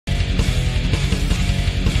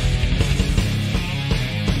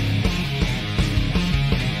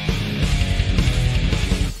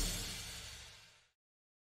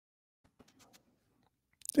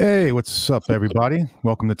Hey, what's up, everybody?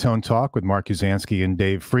 Welcome to Tone Talk with Mark Uzansky and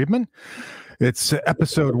Dave Friedman. It's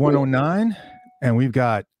episode 109, and we've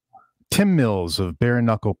got Tim Mills of Bare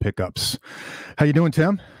Knuckle Pickups. How you doing,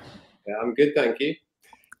 Tim? Yeah, I'm good, thank you.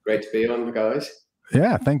 Great to be on, guys.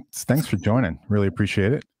 Yeah, thanks for joining. Really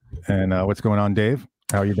appreciate it. And what's going on, Dave?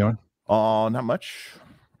 How are you doing? Oh, not much.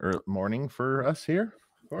 Morning for us here.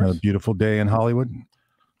 Of course. A beautiful day in Hollywood.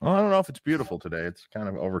 Well, I don't know if it's beautiful today. It's kind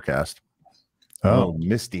of overcast. Oh,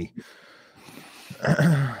 misty.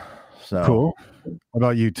 So cool. What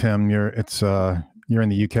about you, Tim? You're in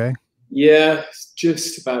the UK? Yeah, it's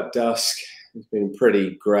just about dusk. It's been a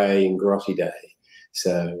pretty grey and grotty day.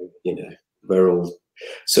 So, we're all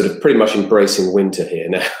sort of pretty much embracing winter here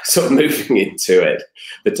now, sort of moving into it.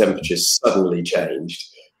 The temperature's suddenly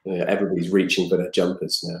changed. Everybody's reaching for their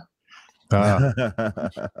jumpers now.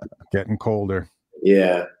 Getting colder.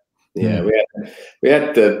 Yeah. We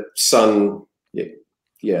had the sun.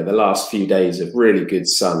 Yeah, the last few days of really good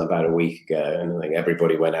sun about a week ago, and I think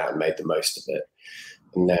everybody went out and made the most of it.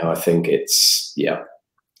 And now I think it's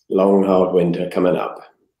long hard winter coming up.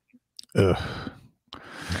 Ugh.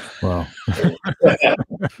 Well,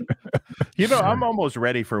 I'm almost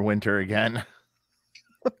ready for winter again.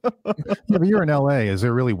 Yeah, but you're in LA. Is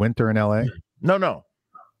there really winter in LA? No.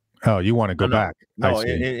 Oh, you want to go back? No,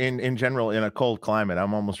 in general, in a cold climate,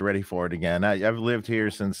 I'm almost ready for it again. I've lived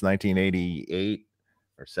here since 1988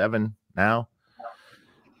 or 7 now.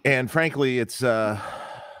 And frankly, it's,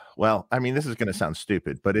 well, I mean, this is going to sound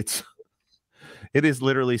stupid, but it is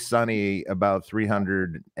literally sunny about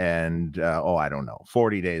 300 and,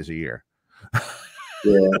 40 days a year.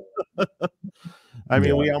 Yeah. I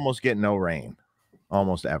mean, we almost get no rain,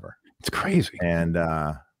 almost ever. It's crazy. And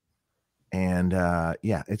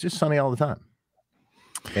it's just sunny all the time.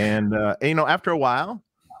 And after a while,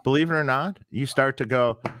 believe it or not, you start to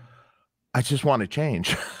go, I just want to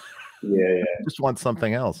change. Yeah. I just want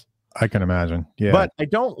something else. I can imagine. Yeah. But I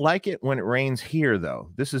don't like it when it rains here, though.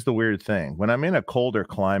 This is the weird thing. When I'm in a colder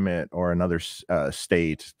climate or another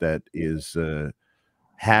state that is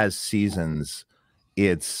has seasons,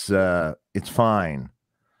 it's fine.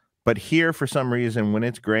 But here, for some reason, when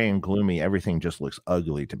it's gray and gloomy, everything just looks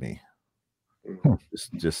ugly to me. It's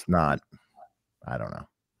just not, I don't know.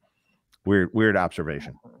 Weird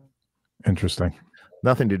observation. Interesting.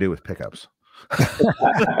 Nothing to do with pickups.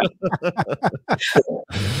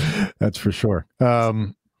 That's for sure.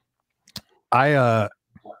 I've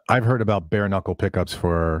heard about bare knuckle pickups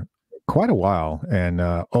for quite a while, and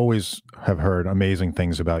always have heard amazing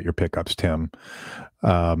things about your pickups, Tim.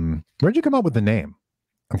 Where'd you come up with the name?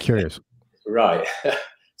 I'm curious. Right.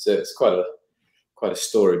 So it's quite a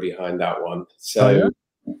story behind that one. So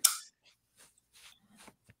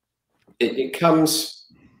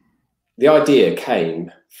the idea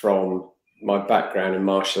came from my background in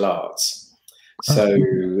martial arts. So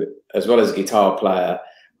as well as a guitar player,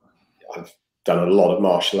 I've done a lot of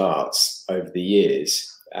martial arts over the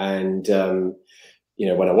years. And,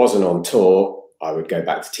 when I wasn't on tour, I would go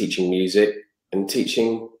back to teaching music and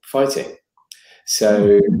teaching fighting.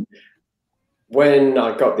 So when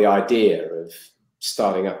I got the idea of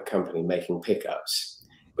starting up a company making pickups,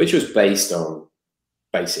 which was based on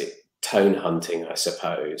basic tone hunting, I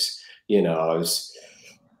suppose. I was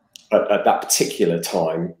at that particular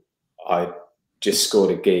time, I just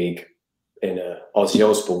scored a gig in a Ozzy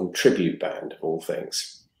Osbourne tribute band, of all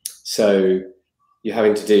things. So you're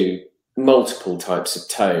having to do multiple types of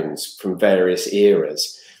tones from various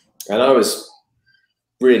eras. And I was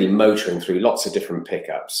really motoring through lots of different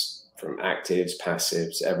pickups, from actives,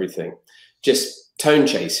 passives, everything. Just tone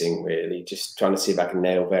chasing, really, just trying to see if I can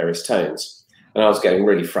nail various tones. And I was getting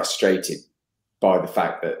really frustrated by the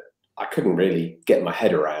fact that I couldn't really get my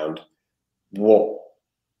head around what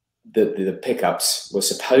the pickups were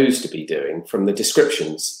supposed to be doing from the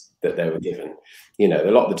descriptions that they were given.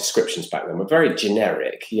 A lot of the descriptions back then were very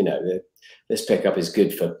generic. This pickup is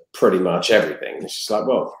good for pretty much everything. It's just like,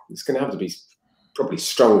 well, it's going to have to be probably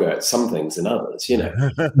stronger at some things than others, And,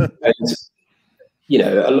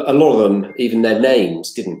 a lot of them, even their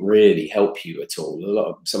names didn't really help you at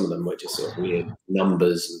all. Some of them were just sort of weird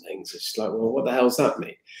numbers and things. It's just like, well, what the hell's that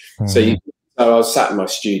mean? So I was sat in my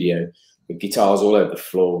studio with guitars all over the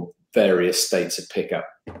floor, various states of pickup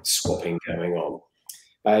swapping going on.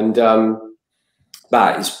 And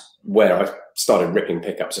that is where I started ripping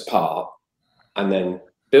pickups apart and then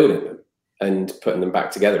building them and putting them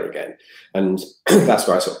back together again. And that's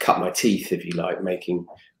where I sort of cut my teeth, if you like, making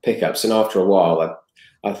pickups. And after a while,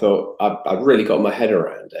 I thought I really got my head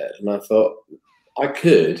around it. And I thought I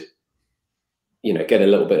could, get a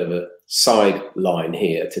little bit of a sideline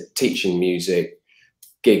here to teaching music,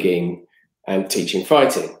 gigging, and teaching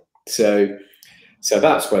fighting. So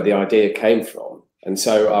that's where the idea came from. And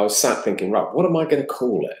so I was sat thinking, right, what am I going to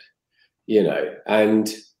call it? You know,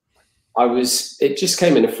 and it just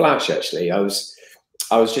came in a flash, actually. I was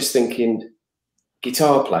just thinking,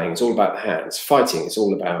 guitar playing is all about the hands. Fighting is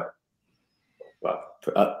all about, well,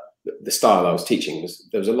 the style I was teaching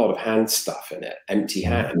there was a lot of hand stuff in it, empty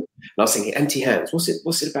hand. And I was thinking, empty hands, what's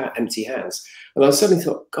it about empty hands? And I suddenly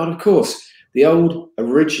thought, God, of course, the old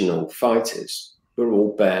original fighters were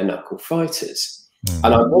all bare knuckle fighters.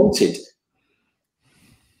 And I wanted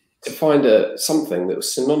to find something that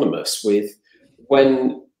was synonymous with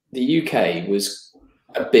when the UK was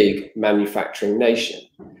a big manufacturing nation.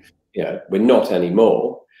 You know, we're not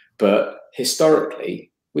anymore, but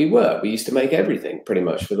historically we were. We used to make everything pretty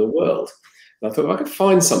much for the world. And I thought if I could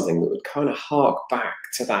find something that would kind of hark back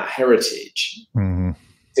to that heritage, to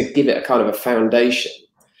give it a kind of a foundation,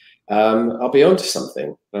 I'll be onto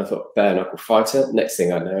something. And I thought, bare knuckle fighter. Next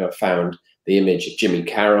thing I know, I found the image of Jimmy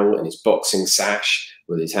Carroll in his boxing sash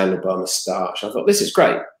with his handlebar moustache. I thought, this is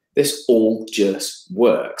great. This all just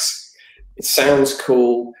works. It sounds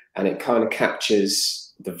cool, and it kind of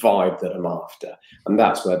captures the vibe that I'm after. And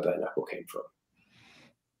that's where bare knuckle came from.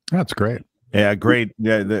 That's great. Yeah, great.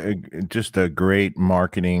 Yeah, just a great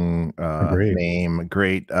marketing name,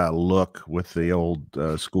 great look with the old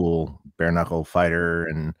school bare knuckle fighter,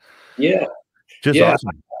 and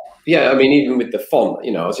awesome. Yeah, I mean, even with the font,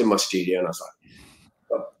 you know, I was in my studio and I was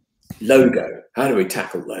like, oh, logo. How do we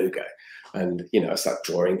tackle logo? And you know, I started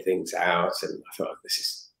drawing things out, and I thought,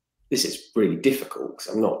 this is really difficult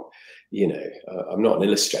because I'm not, you know, I'm not an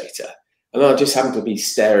illustrator. And I just happened to be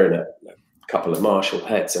staring at a couple of Marshall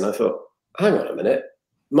heads, and I thought, hang on a minute,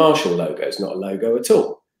 Marshall logo is not a logo at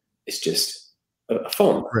all. It's just a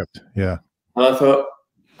font. Yeah. And I thought,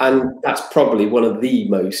 and that's probably one of the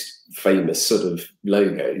most famous sort of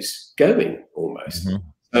logos going almost.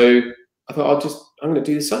 So I thought, I'm going to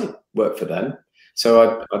do the same, work for them.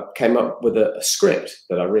 So I came up with a script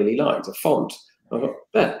that I really liked, a font. I thought,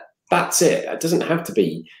 there, that's it. It doesn't have to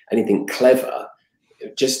be anything clever.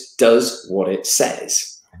 It just does what it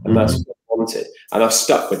says. And that's what I wanted. And I've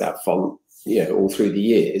stuck with that font, you know, all through the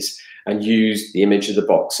years, and used the image of the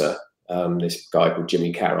boxer, this guy called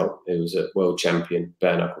Jimmy Carroll, who was a world champion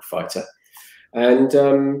bare knuckle fighter.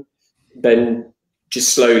 And then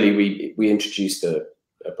just slowly we introduced a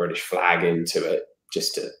British flag into it,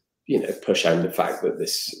 just to, you know, push home the fact that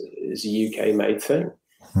this is a UK made thing.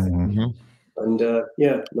 And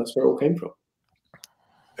yeah, that's where it all came from.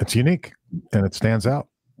 It's unique and it stands out.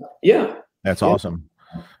 Yeah. That's awesome.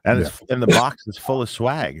 And and the box is full of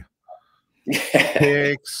swag.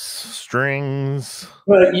 Picks, strings.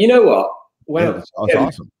 Well, you know what? Well, it's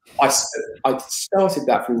awesome. I started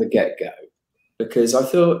that from the get-go because I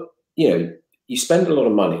thought, you know, you spend a lot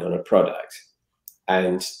of money on a product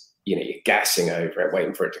and, you know, you're gassing over it,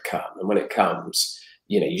 waiting for it to come. And when it comes,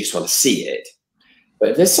 you know, you just want to see it. But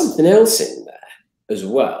if there's something else in there as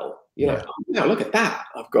well, you know, oh, now look at that.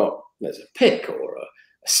 There's a pick or a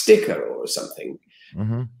sticker or something.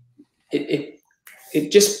 It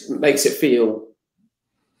just makes it feel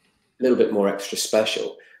a little bit more extra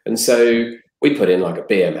special. And so we put in like a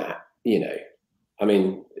beer mat, you know. I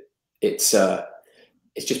mean, it's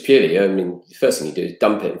just purely, I mean, the first thing you do is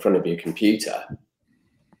dump it in front of your computer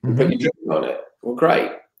and put your drink on it. Well,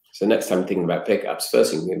 great. So next time I'm thinking about pickups,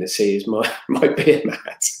 first thing you're going to see is my beer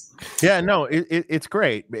mat. Yeah, no, it's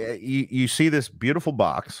great. You see this beautiful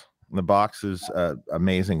box. The box is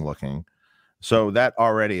amazing looking. So that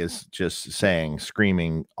already is just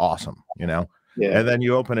screaming awesome, you know? Yeah. And then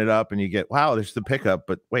you open it up and you get, wow, there's the pickup,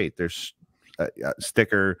 but wait, there's a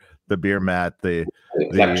sticker, the beer mat, a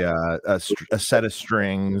set of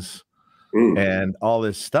strings, and all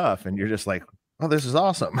this stuff. And you're just like, oh, this is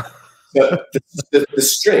awesome. But the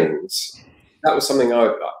strings, that was something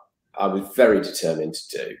I was very determined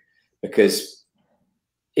to do, because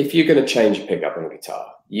if you're going to change a pickup on a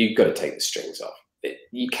guitar, you've got to take the strings off.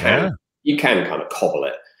 You can kind of cobble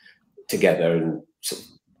it together and sort of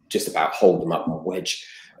just about hold them up and wedge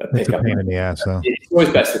a pickup. It's a pain in the ass, though. It's always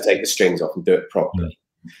best to take the strings off and do it properly.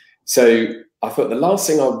 So I thought the last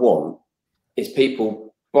thing I want is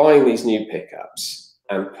people buying these new pickups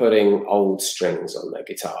and putting old strings on their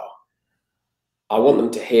guitar. I want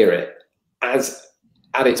them to hear it as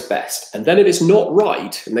at its best. And then if it's not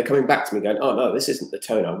right, and they're coming back to me going, oh no, this isn't the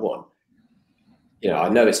tone I want. You know, I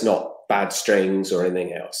know it's not bad strings or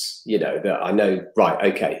anything else, you know, that I know,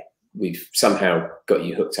 right, okay, we've somehow got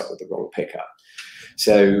you hooked up with the wrong pickup.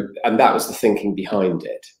 So, and that was the thinking behind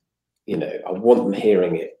it. You know, I want them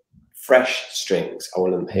hearing it fresh strings. I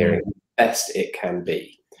want them hearing it best it can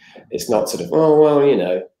be. It's not sort of, oh, well, you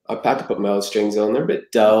know, I had to put my old strings on. They're a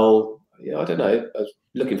bit dull. You know, I don't know. I was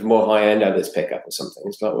looking for more high end out of this pickup or something.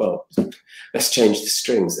 It's like, well, let's change the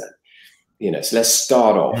strings then. You know, so let's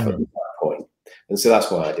start off at that point. And so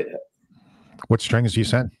that's why I did it. What strings do you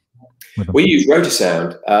send? We use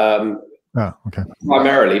Rotosound. Oh, okay.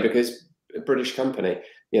 Primarily because a British company.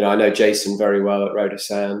 You know, I know Jason very well at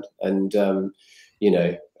Rotosound, and you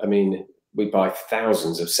know, I mean, we buy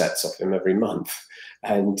thousands of sets off him every month,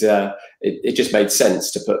 and it just made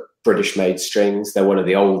sense to put British-made strings. They're one of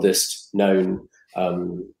the oldest known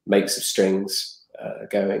makes of strings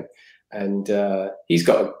going, and he's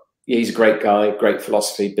a great guy, great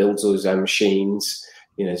philosophy, builds all his own machines.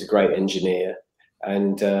 You know, he's a great engineer,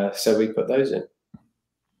 and so we put those in.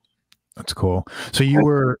 That's cool. So you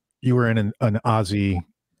were in an Aussie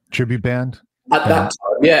tribute band at that time,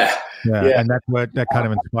 yeah. And that kind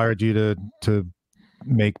of inspired you to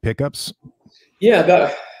make pickups.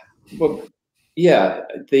 Yeah,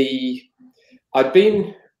 I'd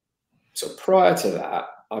been so prior to that,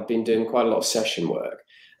 I'd been doing quite a lot of session work,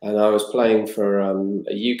 and I was playing for a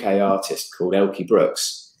UK artist called Elkie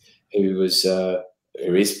Brooks, who is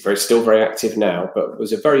still very active now, but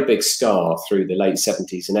was a very big star through the late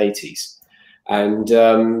 70s and 80s.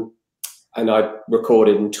 And I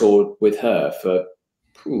recorded and toured with her for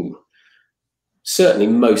certainly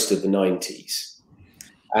most of the 90s.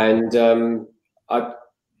 And I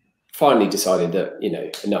finally decided that, you know,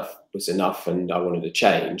 enough was enough and I wanted to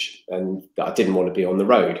change, and I didn't want to be on the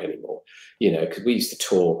road anymore, you know, because we used to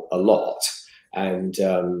tour a lot. And,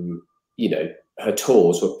 you know, her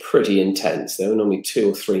tours were pretty intense. They were normally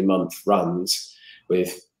 2 or 3 month runs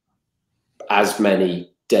with as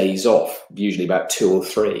many days off, usually about 2 or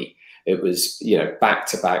 3. It was, you know,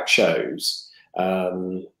 back-to-back shows.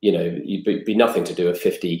 You know, you'd be nothing to do a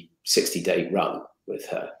 50, 60-day run with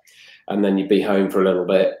her. And then you'd be home for a little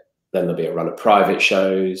bit. Then there'll be a run of private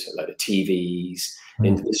shows, a load of TVs,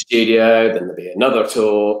 into the studio. Then there'll be another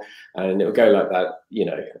tour. And it would go like that, you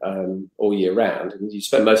know, all year round. And you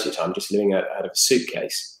spend most of your time just living out of a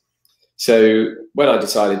suitcase. So when I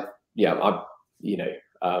decided, yeah, I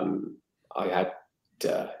had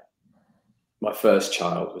my first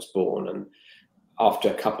child was born, and after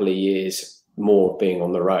a couple of years more being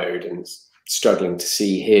on the road and struggling to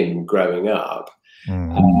see him growing up,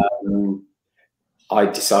 I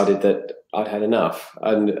decided that I'd had enough.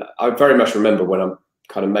 And I very much remember when I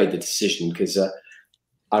kind of made the decision, because I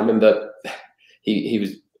remember he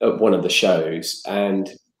was at one of the shows, and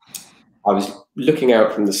I was looking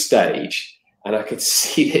out from the stage, and I could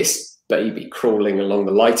see this baby crawling along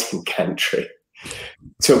the lighting gantry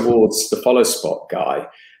towards the follow spot guy,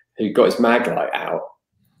 who got his mag light out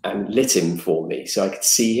and lit him for me so I could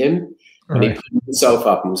see him. And he pulled himself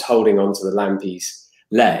up and was holding onto the lampy's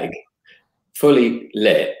leg, fully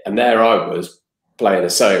lit. And there I was playing a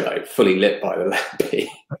solo, fully lit by the lampy.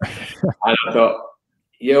 And I thought,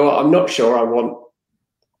 you know what, I'm not sure I want,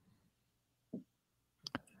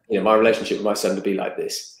 you know, my relationship with my son to be like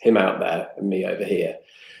this, him out there and me over here.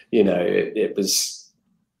 You know, it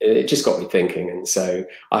just got me thinking. And so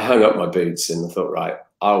I hung up my boots and I thought, right,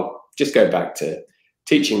 I'll just go back to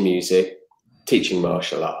teaching music, teaching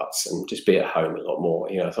martial arts, and just be at home a lot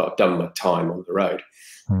more. You know, I thought I've done my time on the road.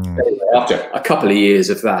 Anyway, after a couple of years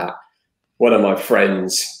of that, one of my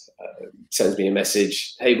friends sends me a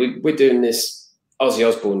message. Hey, we're doing this Ozzy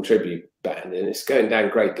Osbourne tribute band, and it's going down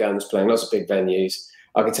great guns, playing lots of big venues.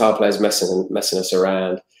 Our guitar player's messing us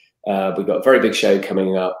around. We've got a very big show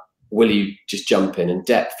coming up. Will you just jump in and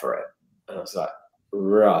dep for it? And I was like,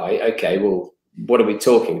 right, okay, well, what are we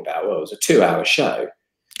talking about? Well, it was a 2-hour show.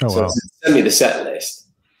 Oh, so wow. Send me the set list.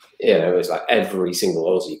 You know, it was like every single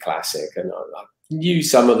Aussie classic. And I knew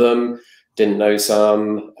some of them, didn't know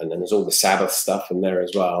some. And then there's all the Sabbath stuff in there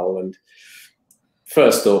as well. And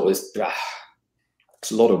first thought was,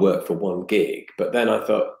 it's a lot of work for one gig. But then I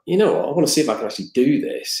thought, you know what, I want to see if I can actually do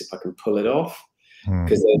this, if I can pull it off.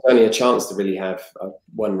 Because there's only a chance to really have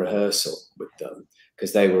one rehearsal with them,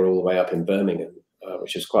 because they were all the way up in Birmingham,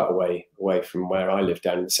 which is quite a way away from where I live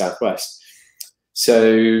down in the southwest.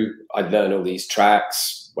 So I learned all these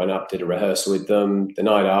tracks, went up, did a rehearsal with them. The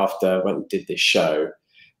night after, went and did this show.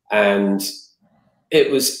 And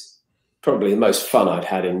it was probably the most fun I'd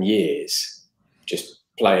had in years, just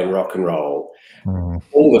playing rock and roll.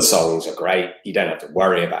 All the songs are great. You don't have to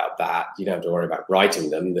worry about that. You don't have to worry about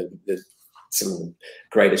writing them. Some of the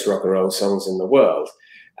greatest rock and roll songs in the world.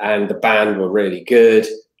 And the band were really good.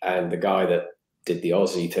 And the guy that did the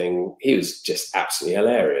Aussie thing, he was just absolutely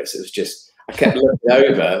hilarious. It was just, I kept looking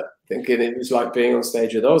over thinking it was like being on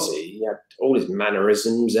stage with Ozzy. He had all his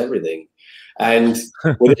mannerisms, everything. And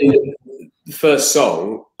within the first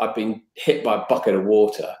song, I'd been hit by a bucket of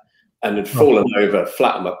water and had fallen over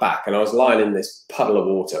flat on my back. And I was lying in this puddle of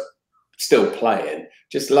water, still playing,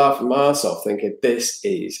 just laughing my ass off, thinking, this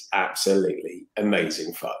is absolutely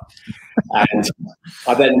amazing fun. And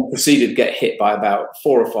I then proceeded to get hit by about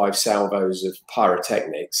 4 or 5 salvos of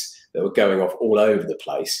pyrotechnics that were going off all over the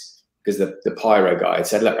place, because the pyro guy had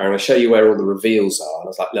said, look, I'm going to show you where all the reveals are. And I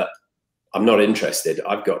was like, look, I'm not interested.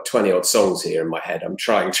 I've got 20 odd songs here in my head. I'm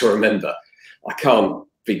trying to remember. I can't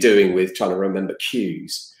be doing with trying to remember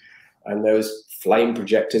cues. And there was flame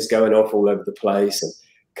projectors going off all over the place. And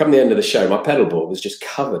come the end of the show, my pedal board was just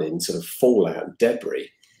covered in sort of fallout and debris.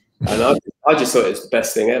 And I just thought it was the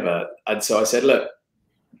best thing ever. And so I said, look,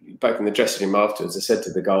 back in the dressing room afterwards, I said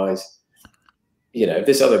to the guys, you know, if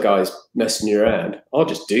this other guy's messing you around, I'll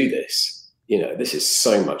just do this. You know, this is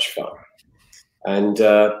so much fun. And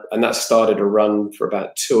that started a run for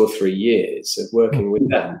about 2 or 3 years of working with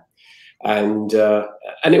them. And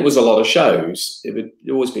it was a lot of shows. It would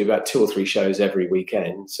always be about 2 or 3 shows every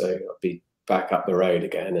weekend. So I'd be back up the road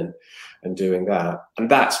again and doing that.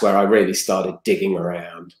 And that's where I really started digging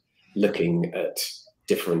around, looking at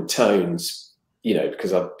different tones, you know,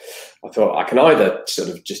 because I thought I can either sort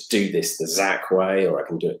of just do this the Zach way, or I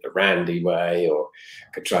can do it the Randy way, or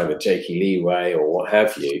I could try the Jakey Lee way, or what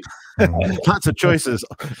have you. Lots of choices,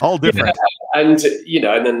 all different. Yeah. And, you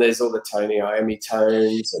know, and then there's all the Tony Iommi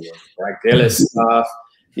tones and the Greg Gillis stuff,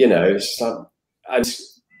 you know, and,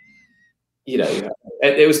 you know,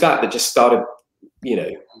 it was that just started, you know,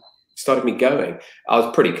 started me going. I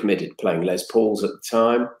was pretty committed playing Les Pauls at the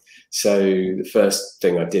time. So the first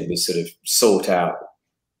thing I did was sort of sort out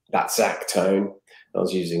that Zach tone. I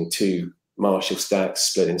was using 2 Marshall stacks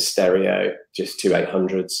split in stereo, just 2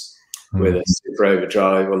 800s with a super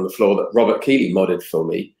overdrive on the floor that Robert Keeley modded for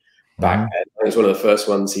me back then. It was one of the first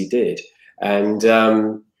ones he did. And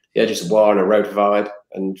yeah, just a wah and a rotor vibe,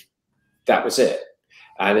 and that was it.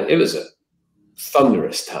 And it was a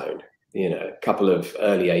thunderous tone, you know, a couple of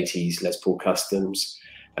early 80s Les Paul customs,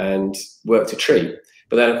 and worked a treat.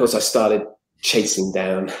 But then, of course, I started chasing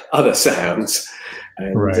down other sounds,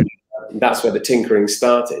 and that's where the tinkering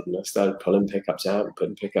started. And I started pulling pickups out and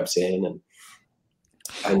putting pickups in, and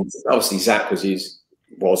obviously Zach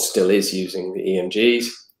still is using the EMGs.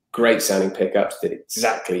 Great sounding pickups, did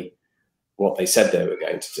exactly what they said they were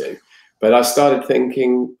going to do. But I started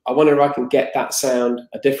thinking, I wonder if I can get that sound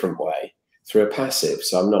a different way through a passive,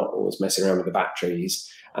 so I'm not always messing around with the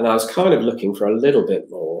batteries. And I was kind of looking for a little bit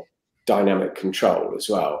more dynamic control as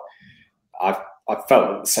well. I felt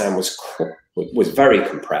that the sound was very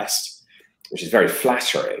compressed, which is very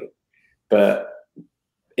flattering, but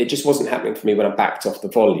it just wasn't happening for me when I backed off the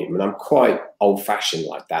volume. And I'm quite old-fashioned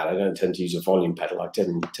like that. I don't tend to use a volume pedal. I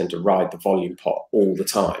tend to ride the volume pot all the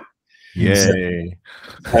time. Yay.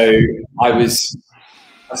 So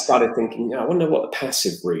I started thinking, I wonder what the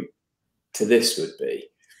passive route to this would be.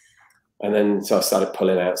 And then so I started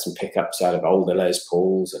pulling out some pickups out of older Les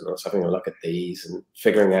Pauls, and I was having a look at these and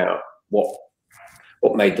figuring out what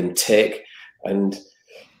made them tick. And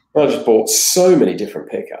I just bought so many different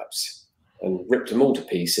pickups and ripped them all to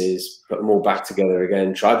pieces, put them all back together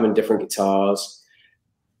again, tried them in different guitars.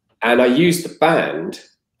 And I used the band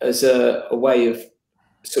as a way of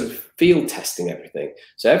sort of field testing everything.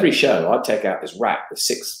 So every show I'd take out this rack with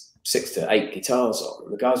six to 8 guitars on.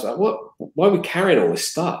 And the guys were like, why are we carrying all this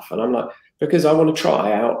stuff? And I'm like, because I want to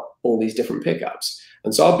try out all these different pickups.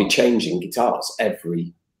 And so I'd be changing guitars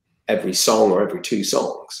every song or every 2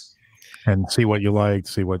 songs. And see what you like,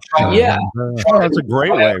 see what. Yeah. That's a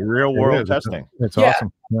great way, real world testing. It's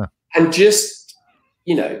awesome. Yeah. And just,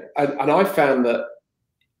 you know, and I found that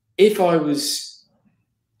if I was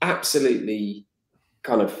absolutely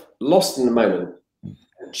kind of lost in the moment,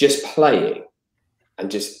 just playing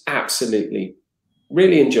and just absolutely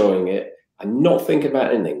really enjoying it and not thinking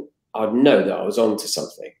about anything, I'd know that I was onto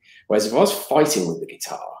something. Whereas if I was fighting with the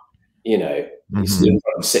guitar, you know, you stood in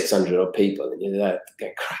front of 600 odd people and you're there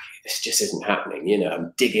going, cracky, this just isn't happening. You know,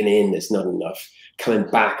 I'm digging in, there's not enough coming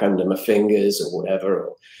back under my fingers or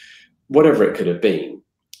whatever it could have been.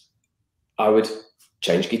 I would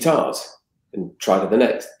change guitars and try to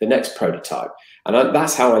the next prototype. And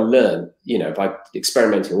that's how I learned, you know, by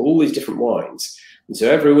experimenting with all these different wines. And so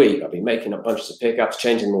every week I'd be making up bunches of pickups,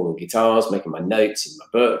 changing them all the guitars, making my notes in my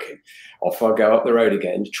book, and off I go up the road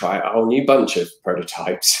again to try a whole new bunch of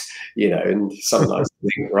prototypes, you know, and sometimes I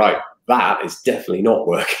think, right, that is definitely not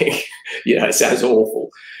working. You know, it sounds awful.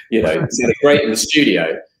 You know, it sounds great in the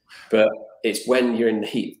studio, but it's when you're in the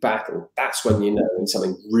heat of battle, that's when you know when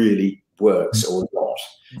something really works or not.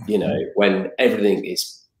 You know, when everything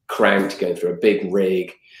is cranked to go through a big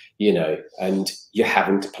rig, you know, and you're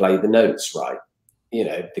having to play the notes right. You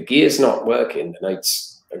know, the gear's not working, the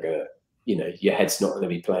notes are gonna, you know, your head's not gonna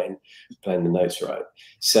be playing the notes right.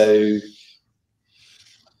 So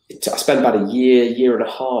I spent about a year and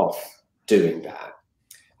a half doing that.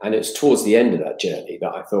 And it's towards the end of that journey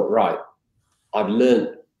that I thought, right, I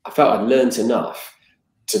felt I'd learned enough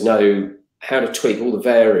to know how to tweak all the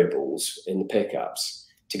variables in the pickups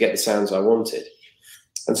to get the sounds I wanted.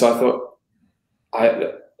 And so I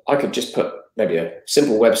thought I could just put maybe a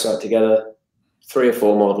simple website together, 3 or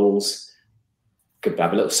 4 models, could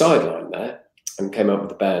have a little sideline there, and came up with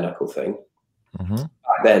the bare knuckle thing. Mm-hmm.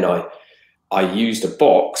 Back then I used a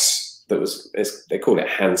box that was, they call it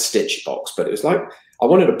hand stitch box, but it was like, I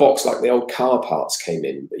wanted a box like the old car parts came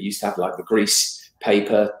in, that used to have like the grease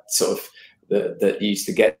paper sort of that used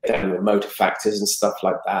to get down the motor factors and stuff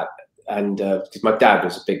like that. And because my dad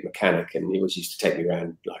was a big mechanic, and he always used to take me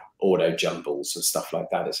around like auto jumbles and stuff like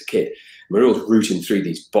that as a kid. And we were always rooting through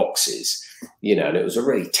these boxes, you know, and it was a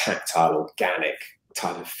really tactile, organic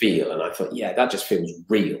type of feel. And I thought, yeah, that just feels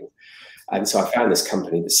real. And so I found this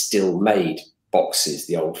company that still made boxes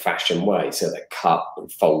the old-fashioned way. So they're cut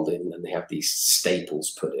and folded, and then they have these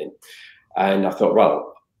staples put in. And I thought,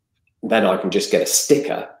 well, then I can just get a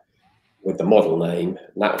sticker with the model name,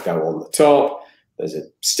 and that would go on the top. There's a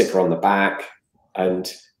sticker on the back,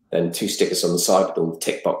 and then 2 stickers on the side with all the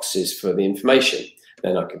tick boxes for the information.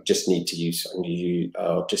 Then I could just need to use,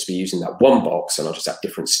 I'll just be using that one box, and I'll just have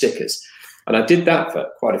different stickers. And I did that for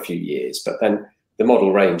quite a few years, but then the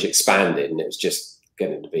model range expanded, and it was just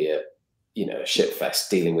getting to be a, you know, a shit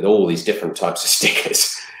fest dealing with all these different types of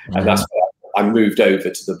stickers. Mm-hmm. And that's why I moved over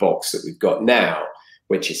to the box that we've got now,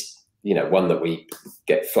 which is, you know, one that we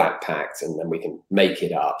get flat packed and then we can make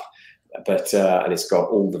it up. But and it's got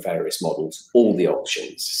all the various models, all the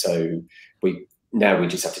options. So we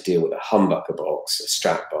just have to deal with a humbucker box, a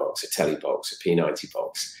Strat box, a Telly box, a P90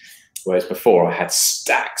 box. Whereas before I had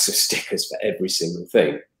stacks of stickers for every single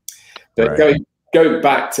thing. But right. Going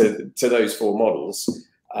back to those 4 models,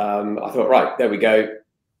 I thought, right, there we go.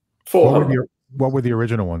 4 what were the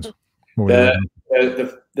original ones?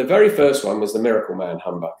 The very first one was the Miracle Man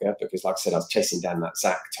humbucker, because like I said, I was chasing down that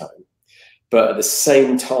Zach tone. But at the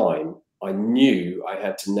same time, I knew I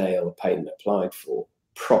had to nail a patent applied for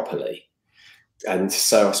properly. And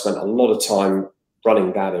so I spent a lot of time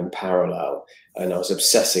running that in parallel, and I was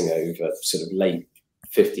obsessing over sort of late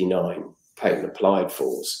 59 patent applied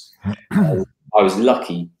fors. I was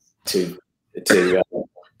lucky to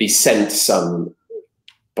be sent some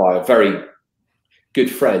by a very good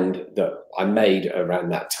friend that I made around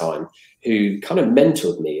that time, who kind of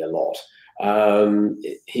mentored me a lot.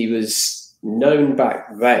 He was known back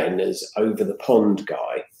then as Over the Pond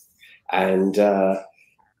guy, and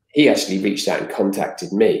he actually reached out and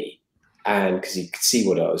contacted me, and because he could see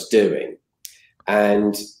what I was doing,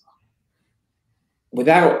 and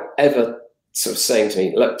without ever sort of saying to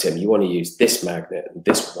me, look, Tim, you want to use this magnet and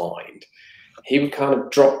this wind, he would kind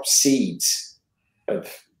of drop seeds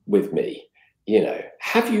with me, you know,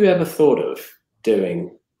 have you ever thought of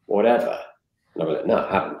doing whatever? And I'm like, no,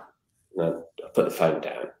 I haven't. And I put the phone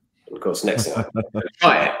down. And of course, next thing I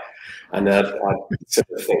try it. And I sort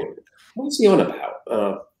of think, what's he on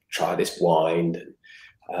about? Try this wind.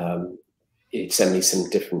 And he'd send me some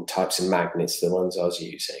different types of magnets, the ones I was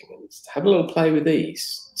using, and have a little play with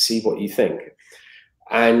these, see what you think.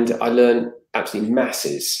 And I learned absolutely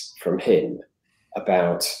masses from him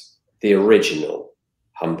about the original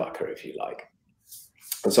humbucker, if you like.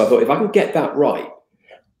 And so I thought, if I can get that right,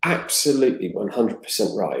 absolutely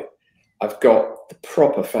 100% right, I've got the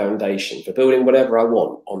proper foundation for building whatever I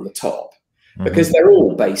want on the top, because they're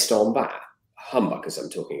all based on that. Humbuckers I'm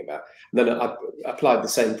talking about. And then I applied the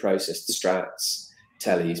same process to Strats,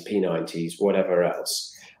 Tellys, P90s, whatever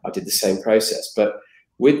else. I did the same process. But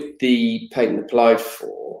with the patent applied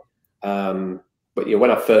for, but you know,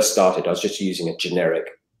 when I first started, I was just using a generic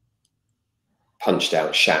punched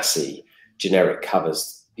out chassis, generic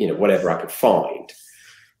covers, you know, whatever I could find.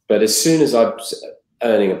 But as soon as I was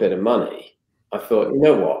earning a bit of money, I thought, you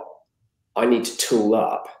know what? I need to tool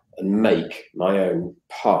up and make my own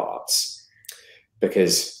parts.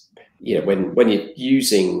 Because, you know, when you're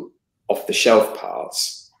using off-the-shelf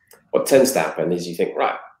parts, what tends to happen is you think,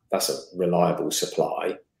 right, that's a reliable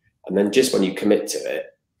supply. And then just when you commit to it,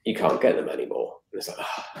 you can't get them anymore. And it's like,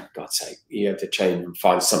 oh, for God's sake, you have to change and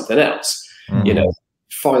find something else. You know,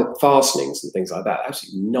 find fastenings and things like that.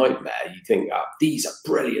 Absolute nightmare. You think, oh, these are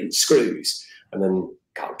brilliant screws, and then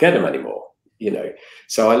can't get them anymore, you know.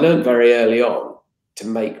 So I learned very early on to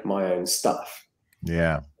make my own stuff.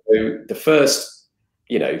 Yeah. So the first,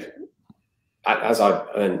 you know, as I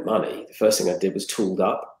earned money, the first thing I did was tooled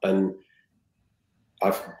up. And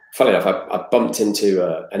funny enough, I bumped into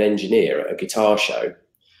an engineer at a guitar show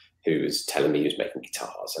who was telling me he was making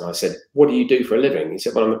guitars. And I said, "What do you do for a living?" He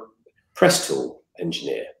said, "Well, I'm a press tool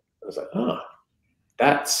engineer." I was like,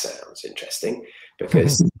 that sounds interesting,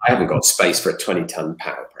 because I haven't got space for a 20-ton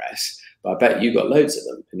power press, but I bet you got loads of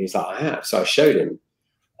them. And he's like, "I have." So I showed him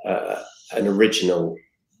an original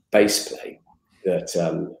bass plate that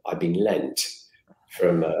I'd been lent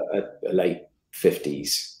from a late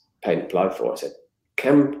 50s paint applied for. I said,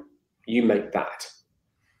 "Can you make that?"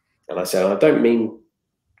 And I said, "I don't mean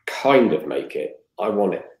kind of make it, I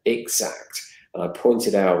want it exact." And I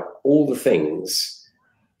pointed out all the things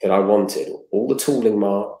that I wanted, all the tooling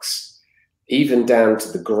marks, even down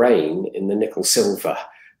to the grain in the nickel silver.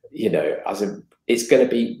 I said, it's going to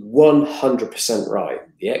be 100% right.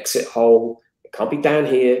 The exit hole, it can't be down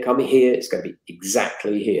here, it can't be here, it's going to be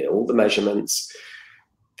exactly here. All the measurements,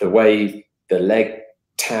 the way the leg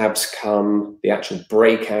tabs come, the actual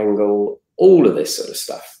brake angle, all of this sort of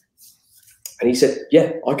stuff. And he said,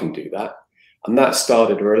 "Yeah, I can do that." And that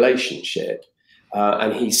started a relationship.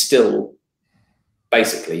 And he still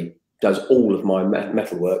basically does all of my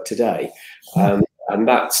metal work today. And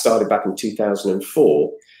that started back in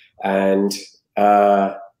 2004. And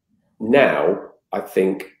now I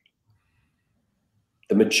think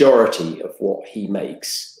the majority of what he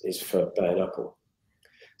makes is for bare knuckle.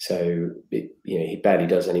 So he barely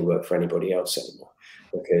does any work for anybody else anymore,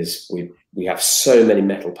 because we have so many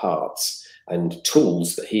metal parts and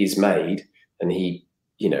tools that he's made, and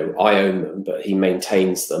I own them, but he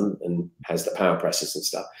maintains them and has the power presses and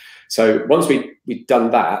stuff. So once we'd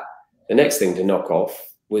done that, the next thing to knock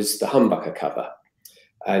off was the humbucker cover.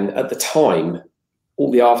 And at the time,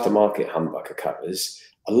 all the aftermarket humbucker covers,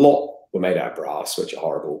 a lot were made out of brass, which are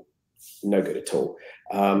horrible, no good at all.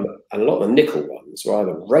 And a lot of the nickel ones were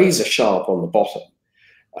either razor sharp on the bottom,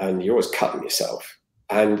 and you're always cutting yourself.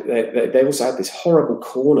 And they also had this horrible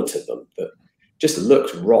corner to them that just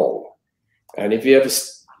looked wrong. And if you ever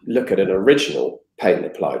look at an original paint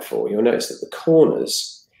applied for, you'll notice that the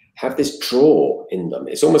corners have this drawer in them.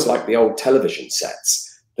 It's almost like the old television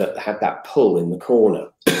sets that had that pull in the corner.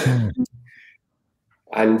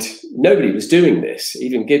 And nobody was doing this,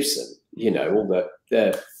 even Gibson. All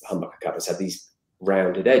their humbucker covers had these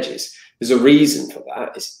rounded edges. There's a reason for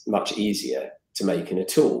that. It's much easier to make in a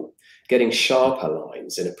tool. Getting sharper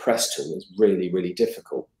lines in a press tool is really, really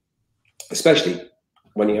difficult, especially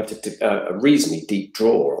when you have to a reasonably deep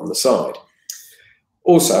drawer on the side.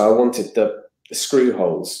 Also, I wanted the screw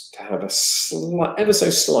holes to have a ever so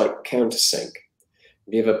slight countersink.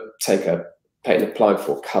 If you ever take a paint applied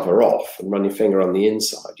for cover off and run your finger on the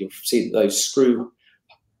inside, you'll see that those screw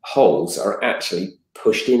holes are actually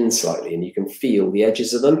pushed in slightly, and you can feel the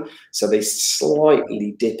edges of them. So they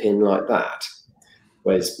slightly dip in like that.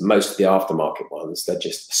 Whereas most of the aftermarket ones, they're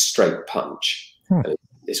just a straight punch. And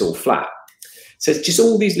it's all flat. So it's just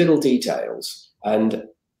all these little details. And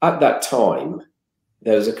at that time,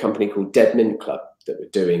 there was a company called Dead Mint Club that were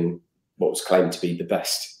doing what was claimed to be the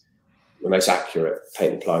best, the most accurate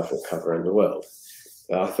paint applied for cover in the world.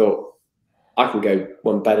 And I thought, I can go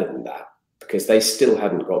one better than that, because they still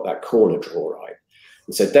hadn't got that corner draw right.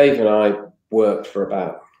 And so Dave and I worked for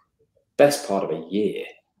about best part of a year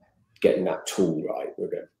getting that tool right. We were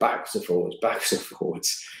going backwards and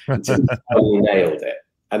forwards until we nailed it.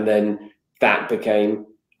 And then that became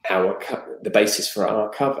the basis for our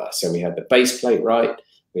cover. So we had the base plate right,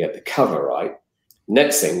 we had the cover right.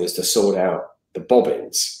 Next thing was to sort out the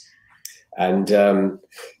bobbins. And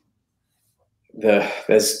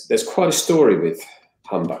there's quite a story with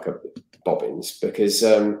humbucker bobbins, because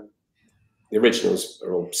the originals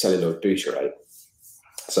are all celluloid butyrate.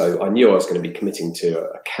 So I knew I was going to be committing to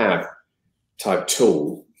a cab type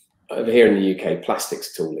tool. Over here in the UK,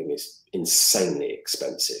 plastics tooling is insanely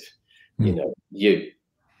expensive. You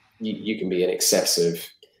can be in excess of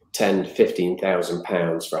 10,000 to 15,000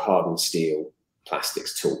 pounds for a hardened steel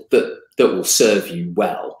plastics tool that will serve you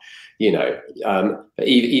well. But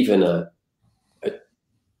even a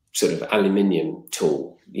sort of aluminium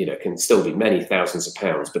tool, can still be many thousands of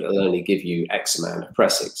pounds, but it'll only give you X amount of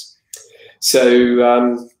pressings.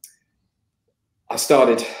 So I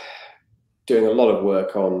started doing a lot of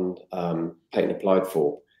work on paint applied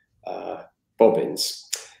for bobbins.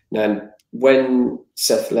 Now, when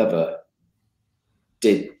Seth Lever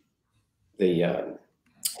did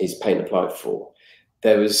his paint applied for,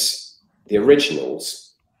 there was the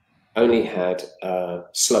originals only had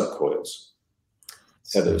slug coils.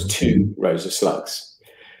 So there was 2 rows of slugs.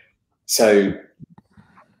 So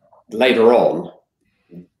later on,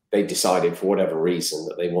 they decided for whatever reason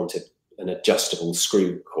that they wanted an adjustable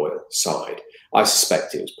screw coil side. I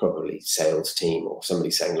suspect it was probably sales team or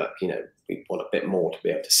somebody saying, look, you know, we want a bit more to be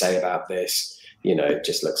able to say about this. You know, it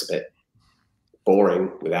just looks a bit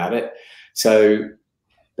boring without it. So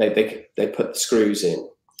they put the screws in.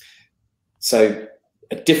 So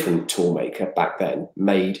a different tool maker back then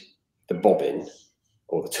made the bobbin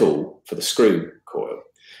or the tool for the screw coil.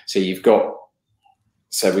 So we've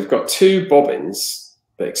got two bobbins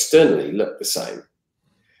that externally look the same,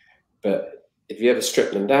 but if you ever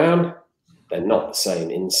strip them down, they're not the same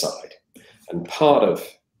inside. And part of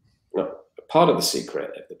the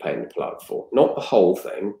secret of the pain the plug for, not the whole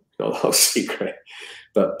thing, not the whole secret,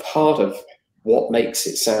 but part of what makes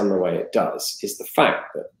it sound the way it does is the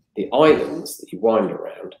fact that the islands that you wind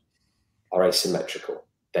around are asymmetrical.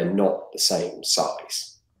 They're not the same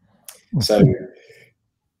size. So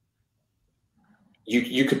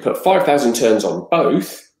you could put 5,000 turns on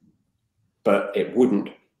both, but it wouldn't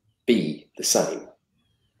be the same.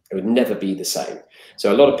 It would never be the same.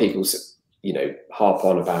 So a lot of people, you know, harp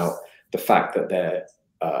on about the fact that they're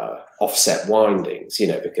offset windings, you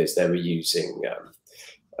know, because they were using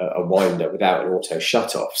a winder without an auto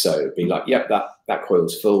shut off. So it'd be like, yep, that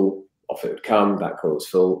coil's full, off it would come. That coil's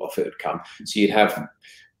full, off it would come. So you'd have,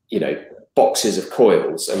 you know, boxes of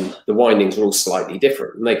coils, and the windings are all slightly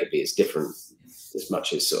different, and they could be as different as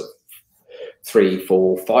much as sort of 300,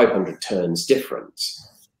 400, 500 turns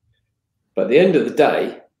difference. But at the end of the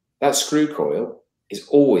day, that screw coil is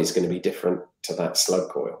always going to be different to that slug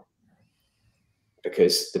coil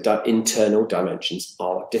because the internal dimensions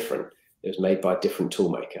are different. It was made by a different tool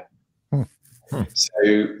maker.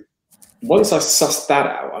 So once I sussed that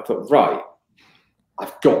out, I thought, right,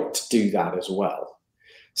 I've got to do that as well.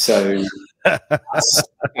 So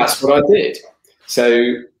that's what I did.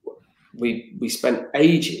 So we spent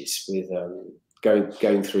ages with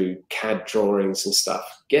going through CAD drawings and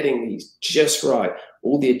stuff, getting these just right,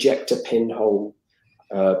 all the ejector pinholes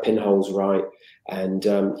right, and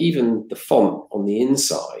even the font on the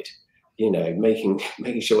inside, you know, making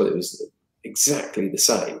sure that it was exactly the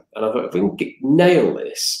same. And I thought, if we can nail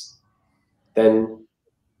this, then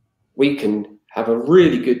we can have a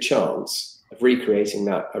really good chance of recreating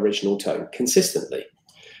that original tone consistently.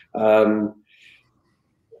 And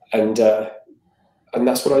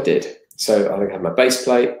that's what I did. So I had my base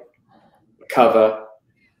plate, my cover,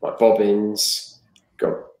 my bobbins.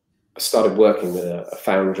 I started working with a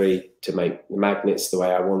foundry to make the magnets the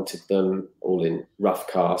way I wanted them, all in rough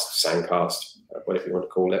cast, sand cast, whatever you want to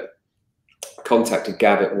call it. Contacted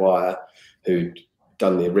Gavitt Wire, who'd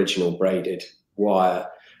done the original braided wire,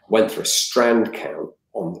 went for a strand count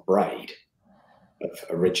on the braid of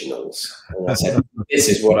originals. And I said, this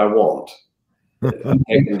is what I want. I'm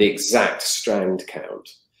taking the exact strand count.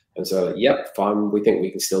 And so, like, yep, fine, we think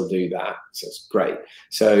we can still do that. So it's great.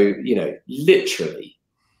 So, you know, literally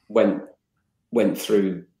went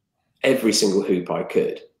through every single hoop I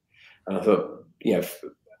could. And I thought, you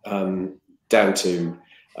know, down to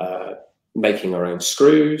making our own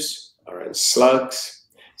screws, our own slugs.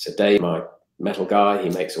 So Dave, my metal guy, he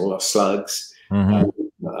makes all our slugs. I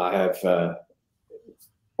have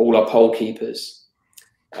all our pole keepers,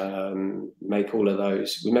 make all of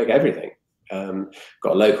those. We make everything.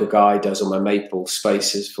 Got a local guy, does all my maple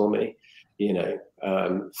spacers for me. You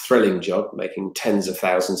know, thrilling job, making tens of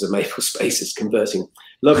thousands of maple spacers, converting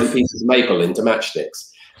lovely pieces of maple into matchsticks,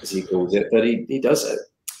 as he calls it. But he does it.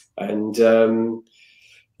 And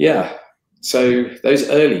yeah, so those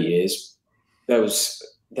early years, there was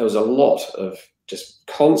a lot of just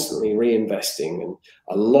constantly reinvesting and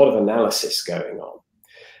a lot of analysis going on.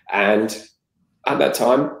 And at that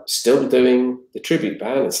time, still doing the tribute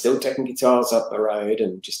band and still taking guitars up the road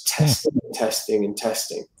and just testing and testing and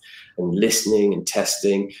testing and listening and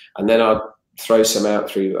testing. And then I'd throw some out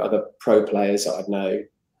through other pro players that I'd know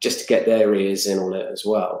just to get their ears in on it as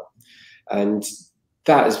well. And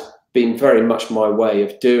that has been very much my way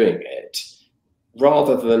of doing it,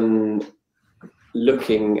 rather than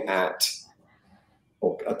looking at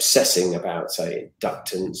or obsessing about, say,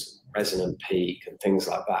 inductance, resonant peak and things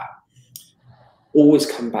like that. Always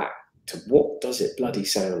come back to what does it bloody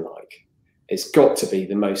sound like? It's got to be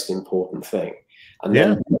the most important thing. And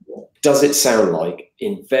then what does it sound like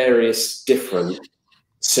in various different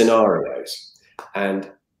scenarios?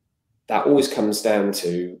 And that always comes down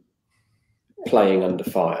to playing under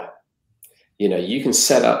fire. You know, you can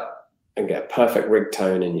set up and get a perfect rig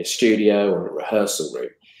tone in your studio or a rehearsal room,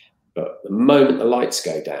 but the moment the lights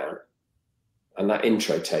go down and that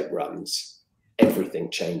intro tape runs,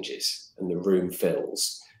 everything changes and the room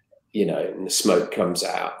fills, you know, and the smoke comes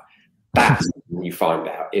out. That's when you find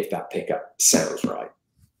out if that pickup sounds right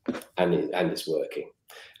and is working.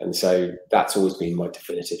 And so that's always been my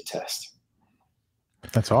definitive test.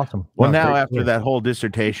 That's awesome. Well, now after that whole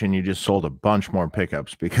dissertation, you just sold a bunch more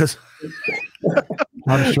pickups because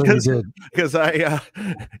I'm sure you did. Because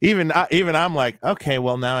even I'm like, okay,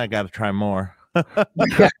 well, now I got to try more.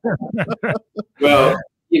 Well,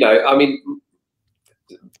 you know, I mean,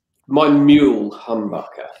 my mule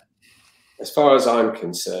humbucker, as far as I'm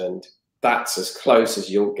concerned, that's as close as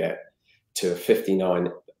you'll get to a 59,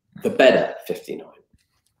 the better 59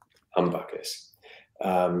 humbuckers.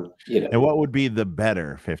 You know, and what would be the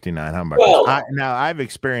better 59 humbuckers? Well, now I've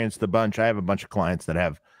experienced a bunch. I have a bunch of clients that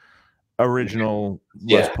have original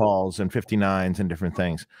Les Pauls and 59s and different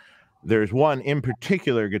things. There's one in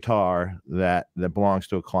particular guitar that belongs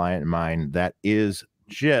to a client of mine that is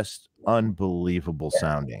just unbelievable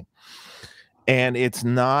sounding. And it's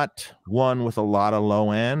not one with a lot of low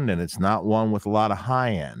end, and it's not one with a lot of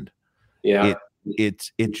high end. Yeah.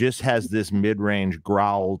 It just has this mid-range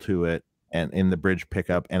growl to it, and in the bridge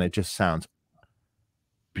pickup, and it just sounds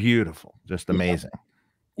beautiful, just amazing.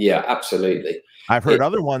 Yeah, absolutely. I've heard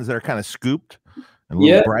other ones that are kind of scooped and a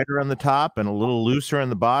little brighter on the top and a little looser on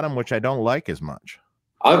the bottom, which I don't like as much.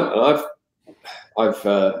 I've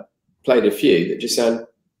played a few that just sound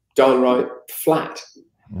downright flat.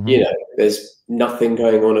 Mm-hmm. You know, there's nothing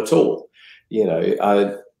going on at all. You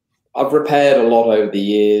know, I've repaired a lot over the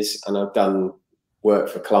years, and I've done work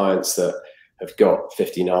for clients that have got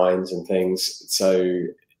 59s and things. So,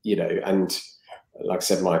 you know, and like I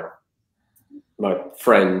said, my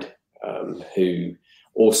friend who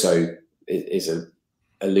also is a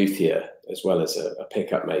luthier as well as a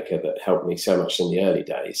pickup maker that helped me so much in the early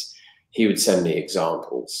days, he would send me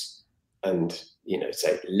examples and, you know,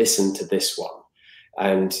 say, listen to this one.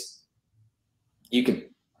 And the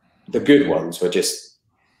good ones were just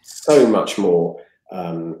so much more,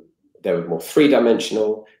 they were more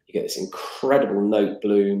three-dimensional. You get this incredible note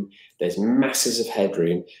bloom. There's masses of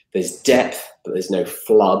headroom. There's depth, but there's no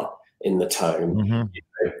flub in the tone. Mm-hmm. You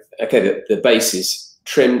know, okay, the bass is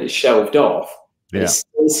trimmed, is shelved off, but it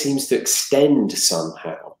still seems to extend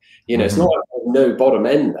somehow. You know, it's not like there's no bottom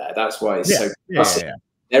end there. That's why it's so classic.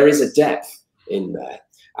 There is a depth in there.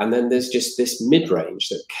 And then there's just this mid-range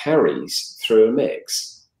that carries through a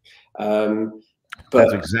mix. But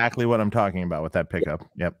that's exactly what I'm talking about with that pickup.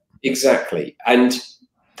 Yep. Exactly. And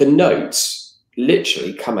the notes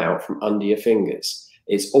literally come out from under your fingers.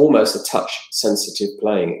 It's almost a touch-sensitive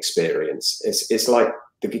playing experience. It's like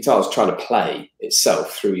the guitar's trying to play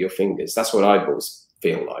itself through your fingers. That's what I always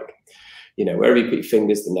feel like. You know, wherever you put your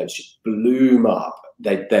fingers, the notes just bloom up.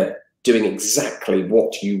 They're doing exactly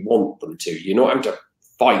what you want them to. You're not having to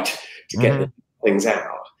fight to get the things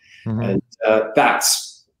out. And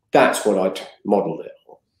that's what I modeled it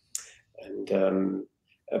on.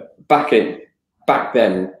 And back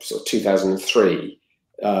then, sort of 2003,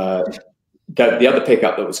 the other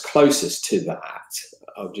pickup that was closest to that,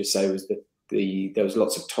 I would just say, was there was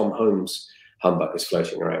lots of Tom Holmes humbuckers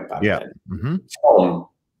floating around back then. Tom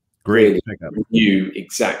really knew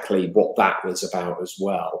exactly what that was about as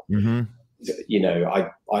well. You know,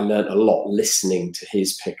 I learned a lot listening to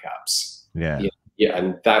his pickups. Yeah,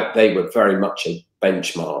 and that they were very much a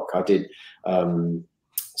benchmark. I did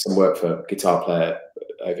some work for a guitar player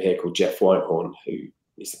over here called Jeff Whitehorn, who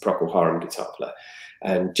is the Procol Harum guitar player,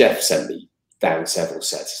 and Jeff sent me down several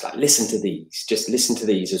sets. It's like, listen to these, just listen to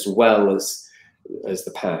these as well as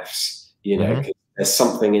the PAFs. You know, 'cause there's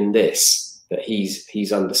something in this that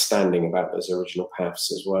he's understanding about those original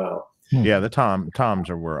PAFs as well. Yeah, the toms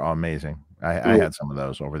were amazing. I had some of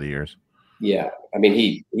those over the years. Yeah, I mean,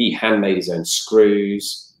 he handmade his own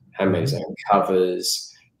screws, handmade his own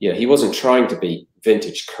covers. You know, he wasn't trying to be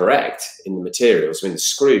vintage correct in the materials. I mean, the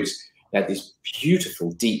screws, they had these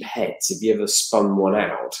beautiful deep heads. If you ever spun one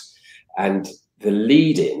out, and the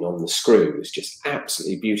lead-in on the screw was just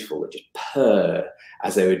absolutely beautiful. It just purr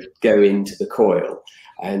as they would go into the coil,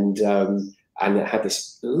 and it had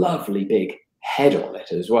this lovely big head on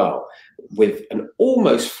it as well, with an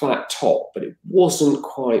almost flat top, but it wasn't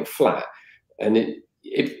quite flat. And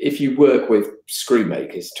if you work with screw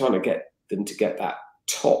makers, trying to get them to get that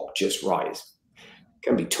top just right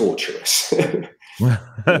can be torturous.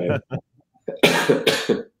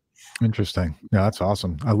 Interesting. Yeah, that's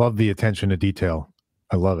awesome. I love the attention to detail.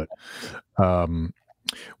 I love it.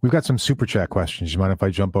 We've got some super chat questions. You mind if I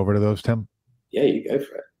jump over to those, Tim? Yeah, you go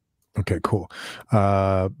for it. Okay, cool.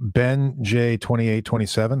 Ben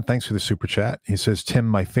J2827, thanks for the super chat. He says, Tim,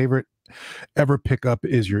 my favorite ever pickup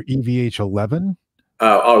is your EVH 11.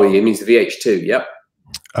 He means the VH2. Yep.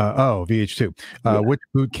 VH2. Which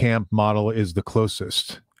boot camp model is the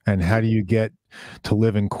closest? And how do you get to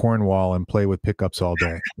live in Cornwall and play with pickups all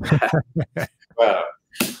day? Well,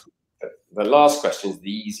 the last question is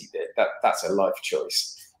the easy bit. That's a life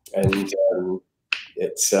choice, and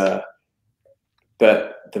it's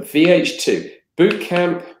but the VH2 boot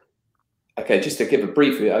camp. Okay, just to give a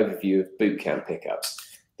brief overview of boot camp pickups.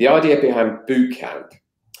 The idea behind boot camp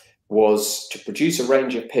was to produce a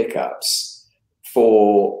range of pickups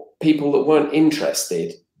for people that weren't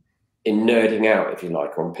interested in nerding out, if you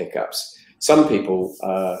like, on pickups. Some people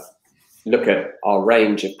look at our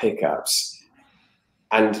range of pickups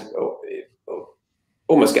and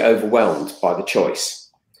almost get overwhelmed by the choice.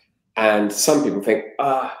 And some people think,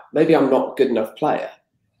 maybe I'm not a good enough player.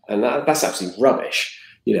 And that's absolutely rubbish.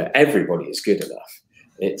 You know, everybody is good enough.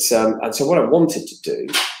 It's and so what I wanted to do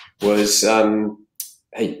was,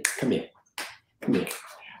 hey, come here.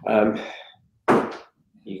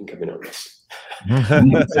 You can come in on this.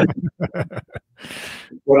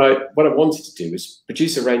 What I wanted to do was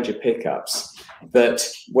produce a range of pickups that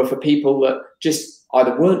were for people that just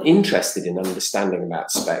either weren't interested in understanding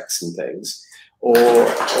about specs and things, or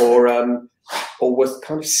were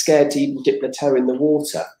kind of scared to even dip their toe in the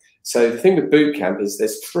water. So the thing with boot camp is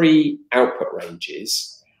there's 3 output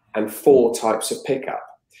ranges and 4 types of pickup.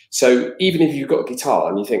 So even if you've got a guitar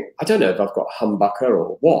and you think, I don't know if I've got a humbucker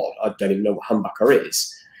or what, I don't even know what humbucker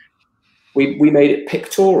is, we made it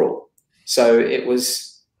pictorial. So it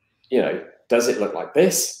was, you know, does it look like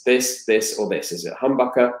this, this, this, or this? Is it a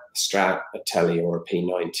humbucker, a Strat, a Tele, or a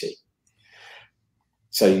P90?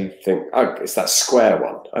 So you think, oh, it's that square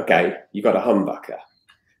one. Okay, you got a humbucker.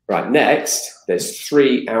 Right, next, there's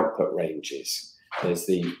 3 output ranges. There's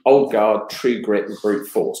the old guard, true grit, and brute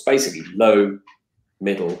force, basically low,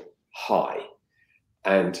 middle, high.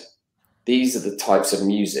 And these are the types of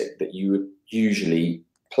music that you would usually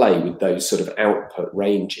play with those sort of output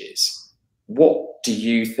ranges. What do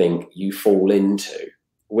you think you fall into?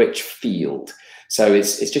 Which field? So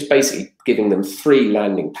it's just basically giving them 3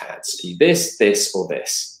 landing pads. This, this, or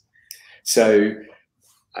this. So,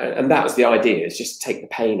 and that was the idea, is just take the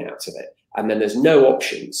pain out of it. And then there's no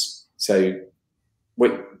options. So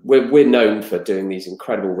we're known for doing these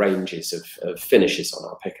incredible ranges of finishes on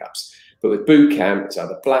our pickups. But with boot camp, it's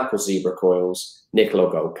either black or zebra coils, nickel or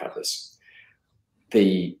gold covers.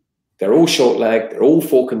 They're all short leg, they're all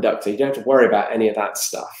 4 conductor. You don't have to worry about any of that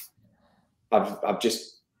stuff. I've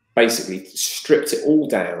just basically stripped it all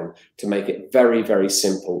down to make it very, very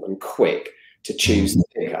simple and quick to choose the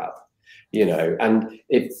pickup. You know, and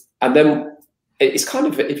then it's kind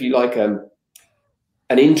of, if you like, an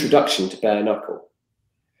introduction to bare knuckle.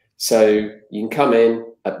 So you can come in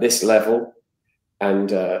at this level,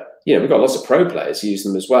 and you know, we've got lots of pro players use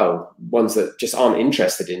them as well. Ones that just aren't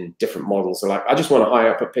interested in different models. They're like, I just want a high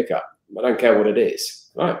output pickup. I don't care what it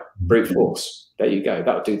is. Right, brute force. There you go.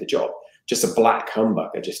 That'll do the job. Just a black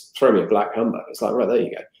humbucker. Just throw me a black humbucker. It's like, right, there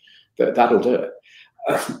you go. That'll do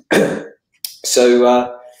it.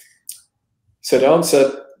 So to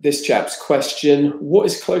answer this chap's question, what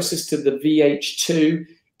is closest to the VH2?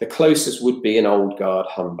 The closest would be an old guard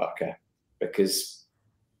humbucker, because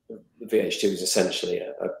the VH2 is essentially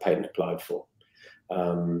a patent applied for.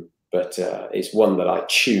 But it's one that I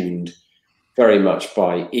tuned very much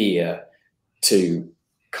by ear to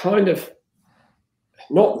kind of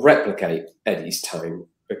not replicate Eddie's tone,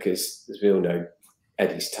 because as we all know,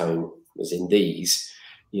 Eddie's tone was in these,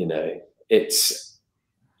 you know,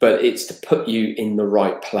 but it's to put you in the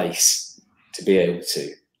right place to be able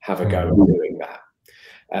to have a go at doing that.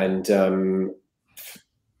 And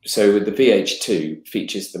so with the VH2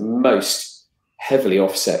 features the most heavily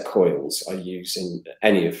offset coils I use in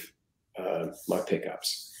any of my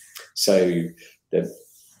pickups. So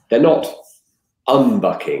they're not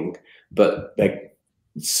unbucking, but they're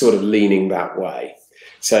sort of leaning that way.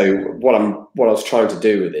 So what I was trying to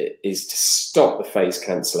do with it is to stop the phase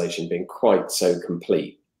cancellation being quite so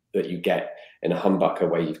complete that you get in a humbucker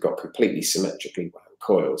where you've got completely symmetrically wound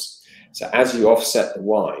coils. So as you offset the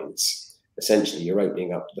winds, essentially you're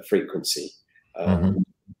opening up the frequency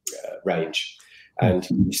range, and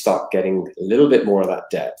you start getting a little bit more of that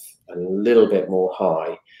depth and a little bit more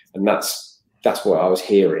high, and that's what I was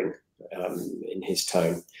hearing in his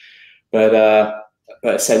tone. But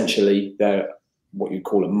essentially they're what you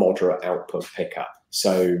call a moderate output pickup.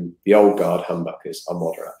 So the old guard humbuckers are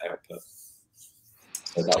moderate output.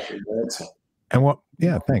 So that would be the answer. And what?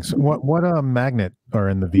 Yeah, thanks. What magnet are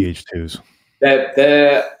in the VH2s?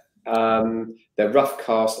 They're rough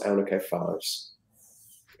cast Alnico 5s.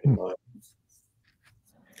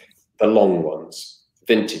 The long ones,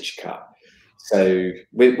 vintage cut. So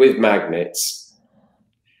with magnets,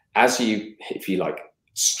 as you, if you like,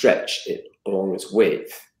 stretch it along its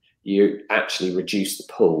width, you actually reduce the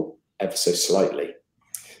pull ever so slightly.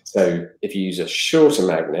 So if you use a shorter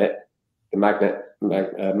magnet, the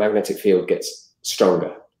magnetic field gets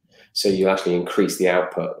stronger. So you actually increase the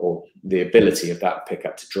output or the ability of that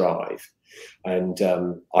pickup to drive. And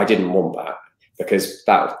I didn't want that because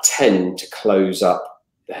that would tend to close up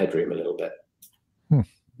the headroom a little bit.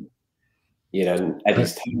 You know, and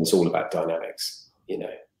Eddie's telling us all about dynamics. You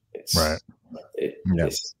know, it's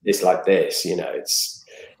it's like this. You know,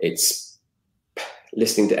 it's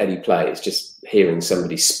listening to Eddie play. It's just hearing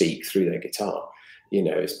somebody speak through their guitar. You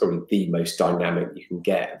know, it's probably the most dynamic you can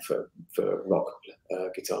get for a rock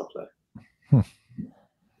guitar player.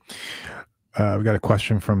 We got a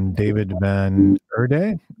question from David Van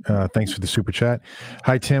Erde. Thanks for the super chat.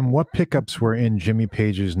 Hi, Tim. What pickups were in Jimmy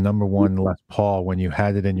Page's #1 Les Paul when you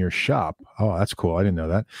had it in your shop? Oh, that's cool. I didn't know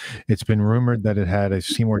that. It's been rumored that it had a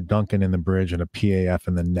Seymour Duncan in the bridge and a PAF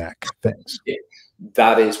in the neck. Thanks.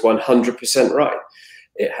 That is 100% right.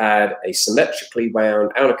 It had a symmetrically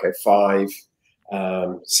wound Alnico 5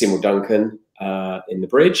 Seymour Duncan in the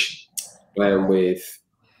bridge, wound with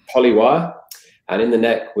polywire. And in the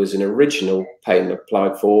neck was an original patent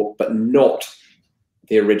applied for, but not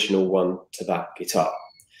the original one to that guitar.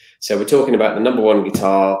 So we're talking about the #1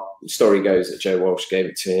 guitar. The story goes that Joe Walsh gave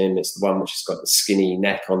it to him. It's the one which has got the skinny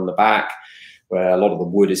neck on the back, where a lot of the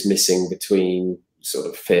wood is missing between sort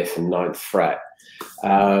of 5th and 9th fret.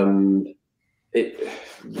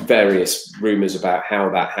 Various rumors about how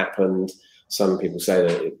that happened. Some people say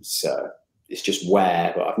that it's just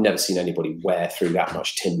wear, but I've never seen anybody wear through that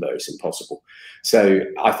much timber. It's impossible. So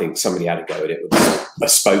I think somebody had a go at it with a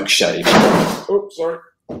spoke shave. Oh, sorry.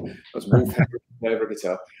 I was walking over a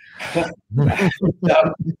guitar.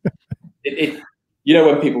 You know,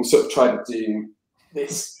 when people sort of try to do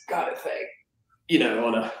this kind of thing, you know,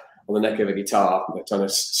 on the neck of a guitar, they're trying to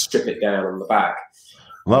strip it down on the back.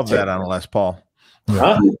 Love that on a Les Paul.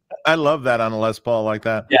 Huh? I love that on a Les Paul like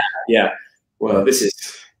that. Yeah, yeah. Well, this is...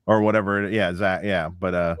 Or whatever. Yeah, Zach. Yeah,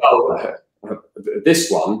 but this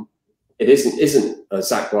one, it isn't a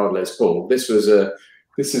Zach Wild Les Paul. This is a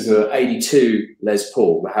 '82 Les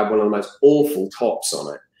Paul that had one of the most awful tops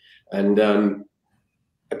on it. And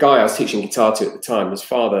a guy I was teaching guitar to at the time, his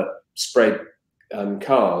father sprayed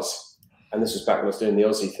cars, and this was back when I was doing the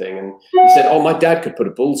Aussie thing. And he said, "Oh, my dad could put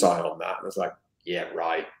a bullseye on that." And I was like, "Yeah,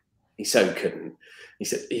 right." He so couldn't. He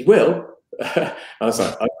said, "He will." I was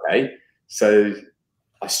like, "Okay." So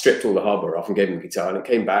I stripped all the hardware off and gave him the guitar, and it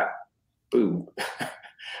came back, boom,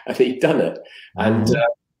 and he'd done it. And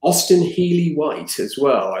Austin Healy White as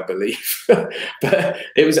well, I believe. But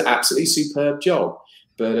it was an absolutely superb job.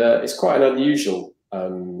 But it's quite an unusual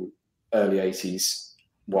early 80s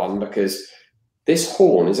one, because this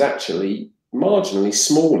horn is actually marginally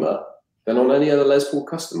smaller than on any other Les Paul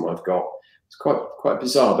custom I've got. It's quite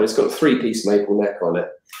bizarre, but it's got a 3-piece maple neck on it.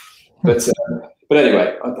 But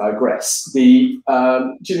anyway, I digress. The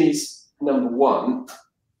Jimmy's #1,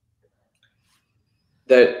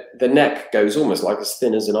 the neck goes almost like as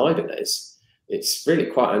thin as an Ibanez. It's really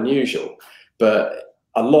quite unusual. But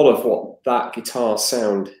a lot of what that guitar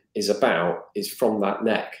sound is about is from that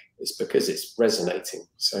neck. It's because it's resonating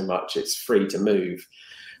so much. It's free to move.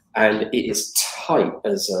 And it is tight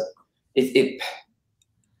as a...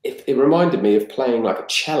 It reminded me of playing like a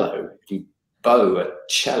cello. If you bow a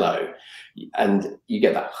cello, and you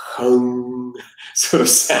get that hum sort of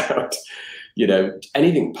sound, you know,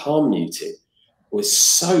 anything palm muted was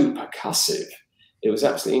so percussive. It was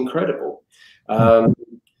absolutely incredible.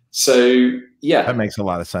 So yeah, that makes a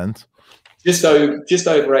lot of sense. Just over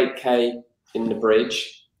 8K in the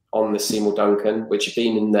bridge on the Seymour Duncan, which had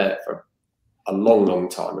been in there for a long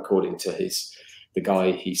time, according to the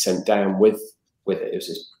guy he sent down with it. It was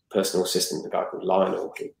his personal assistant, the guy called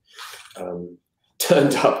Lionel, who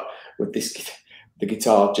turned up with the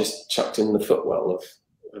guitar just chucked in the footwell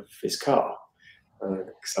of his car. I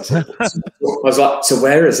was like, "So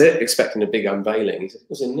where is it?" Expecting a big unveiling. He said, "It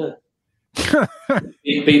was in there."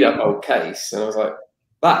 He beat up old case, and I was like,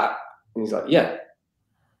 "That?" And he's like, "Yeah."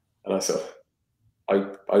 And I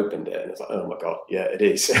opened it, and I was like, "Oh my god, yeah, it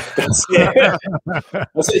is." That's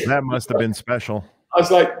it. That must have been special. I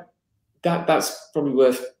was like, "That's probably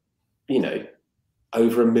worth, you know,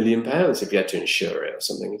 over £1 million if you had to insure it or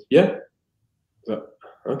something." Yeah. But,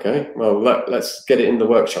 okay, well, let's get it in the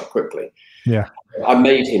workshop quickly. Yeah. I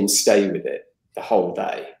made him stay with it the whole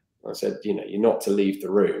day. I said, you know, you're not to leave the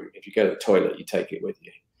room. If you go to the toilet, you take it with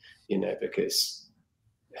you, you know, because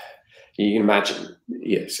you can imagine.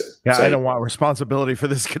 Yeah, I don't want responsibility for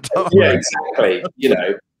this guitar. Yeah, exactly. You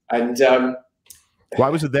know, and why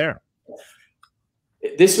was it there?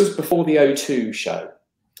 This was before the O2 show.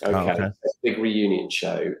 Okay, okay. A big reunion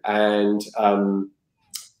show, and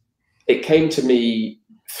it came to me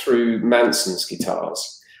through Manson's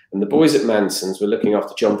guitars, and the boys at Manson's were looking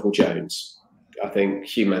after John Paul Jones. I think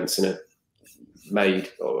Hugh Manson had made,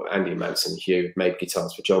 or Andy Manson, Hugh, made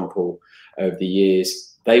guitars for John Paul over the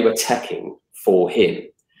years. They were teching for him,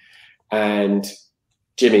 and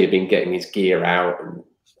Jimmy had been getting his gear out and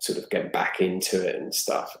sort of getting back into it and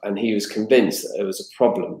stuff, and he was convinced that there was a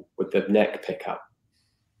problem with the neck pickup,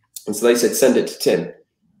 and so they said, send it to Tim,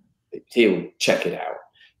 he'll check it out,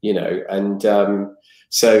 you know. And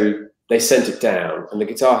so they sent it down, and the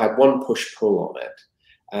guitar had one push-pull on it,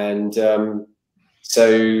 and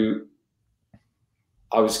so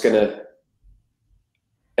I was gonna,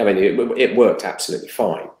 I mean, it worked absolutely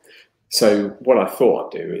fine. So what I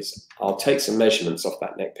thought I'd do is I'll take some measurements off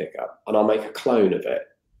that neck pickup and I'll make a clone of it,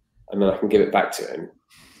 and then I can give it back to him.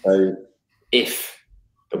 So if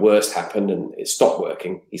the worst happened and it stopped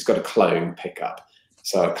working, he's got a clone pickup.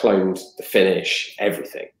 So I cloned the finish,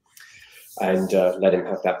 everything, and let him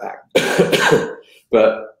have that back.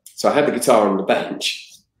 But so I had the guitar on the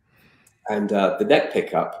bench, and the neck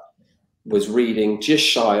pickup was reading just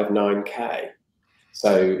shy of 9K.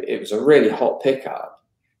 So it was a really hot pickup,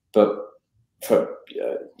 but for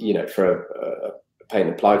you know, for a paint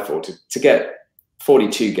applied for, to get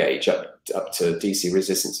 42 gauge up to DC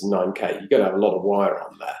resistance of 9K, you've got to have a lot of wire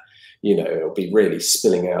on there. You know, it'll be really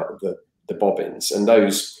spilling out of the bobbins, and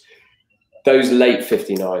those late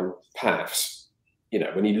 59 PAFs, you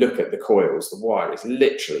know, when you look at the coils, the wire is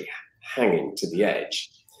literally hanging to the edge,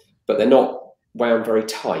 but they're not wound very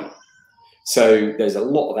tight. So there's a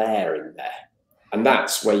lot of air in there, and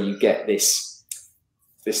that's where you get this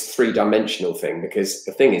three-dimensional thing, because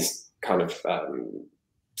the thing is kind of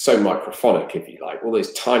so microphonic, if you like, all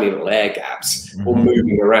those tiny little air gaps all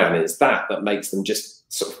moving around. It's that makes them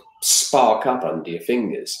just sort of spark up under your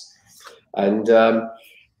fingers. And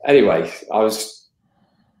anyway,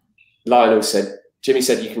 Lionel said, Jimmy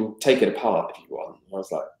said, you can take it apart if you want. I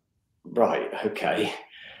was like, right, okay.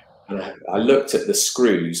 And I looked at the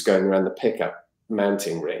screws going around the pickup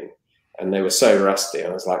mounting ring, and they were so rusty.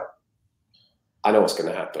 And I was like, I know what's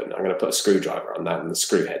going to happen. I'm going to put a screwdriver on that, and the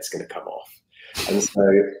screw head's going to come off. And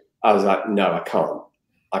so I was like, no, I can't.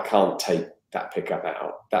 I can't take that pickup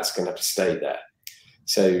out. That's going to have to stay there.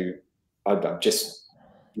 So I just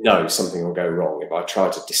know something will go wrong if I try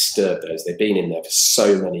to disturb those. They've been in there for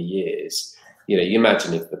so many years. You know, you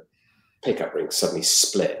imagine if the pickup ring suddenly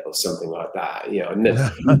split or something like that, you know,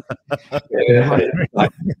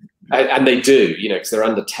 and they do, you know, because they're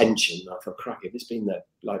under tension. I thought, crack, if it's been there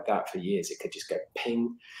like that for years, it could just go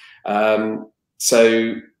ping.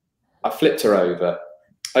 So I flipped her over,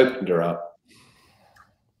 opened her up,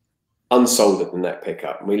 unsoldered the neck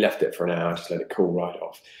pickup, and we left it for an hour, just let it cool right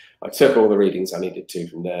off. I took all the readings I needed to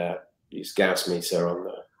from there, used Gauss meter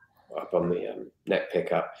up on the neck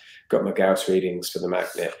pickup, got my Gauss readings for the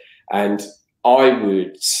magnet, and I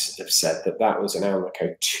would have said that that was an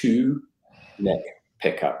Alnico 2 neck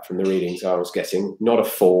pickup from the readings I was getting, not a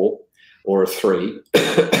 4 or a 3.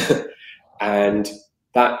 And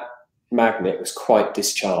that magnet was quite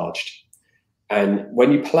discharged. And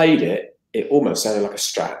when you played it, it almost sounded like a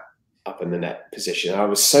Strat up in the neck position. I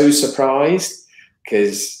was so surprised,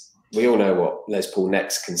 because we all know what Les Paul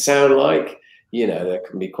necks can sound like. You know, they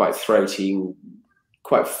can be quite throaty,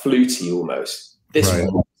 quite fluty almost. This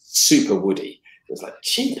one was super woody. It was like,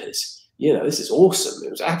 jeepers, you know, this is awesome.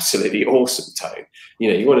 It was absolutely awesome tone. You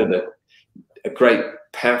know, you wanted a great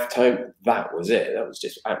PAF tone. That was it. That was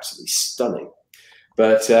just absolutely stunning.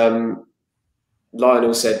 But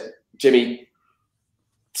Lionel said, Jimmy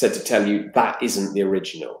said to tell you that isn't the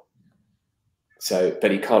original. So,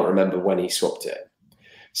 but he can't remember when he swapped it.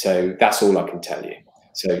 So that's all I can tell you.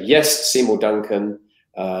 So yes, Seymour Duncan,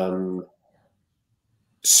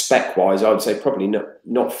 spec-wise, I would say probably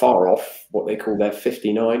not far off what they call their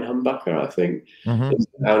 59 humbucker, I think. It's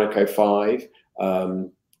Alnico 5.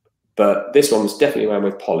 But this one was definitely wound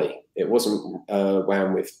with poly. It wasn't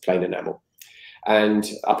wound with plain enamel. And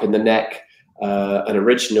up in the neck, an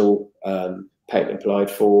original paint applied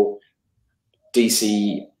for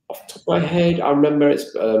DC. Off the top of my head, I remember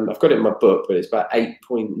it's, I've got it in my book, but it's about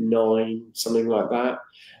 8.9, something like that.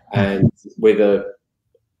 And with a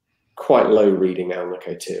quite low reading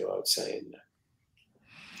Alnico 2, I would say. In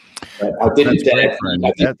there. I didn't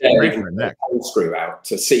dare even put a screw out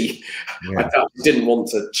to see. Yeah. I didn't want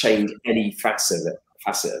to change any facet of it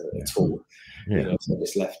at all. Yeah. You know, so I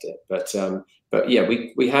just left it. But yeah,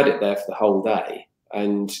 we had it there for the whole day,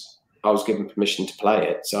 and I was given permission to play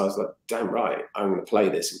it. So I was like, damn right, I'm going to play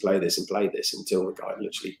this and play this and play this until the guy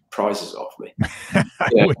literally prizes off me.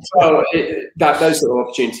 You know? So those sort of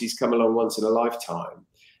opportunities come along once in a lifetime.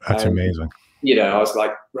 That's amazing. You know, I was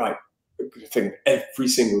like, right, think every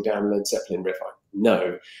single damn Led Zeppelin riff I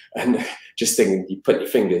know, and just thinking you put your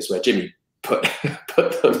fingers where Jimmy put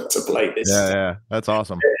them to play this. Yeah, that's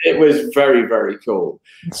awesome. It was very, very cool.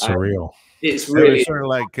 It's surreal. It's really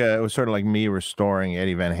it was sort of like me restoring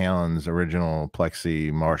Eddie Van Halen's original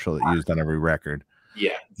Plexi Marshall that used on every record.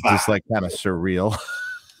 Yeah, just like kind of surreal.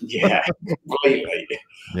 Yeah, completely.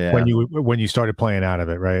 Yeah. When you started playing out of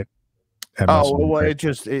it, right? Oh well,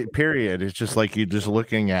 period. It's just like you're just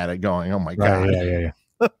looking at it, going, "Oh my god!" Yeah.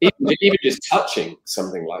 Even just touching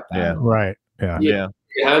something like that. Yeah. Right. Yeah. You put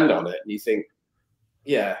your hand on it, and you think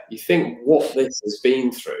what this has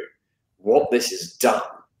been through, what this has done,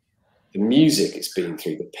 the music it's been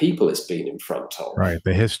through, the people it's been in front of, right?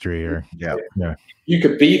 The history, or yeah. You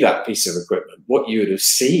could be that piece of equipment. What you would have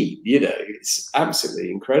seen, it's absolutely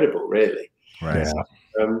incredible, really. Right.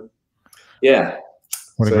 Yeah.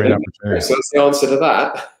 What a great opportunity. So that's the answer to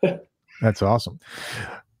that. That's awesome.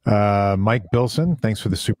 Mike Bilson, thanks for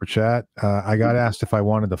the super chat. I got asked if I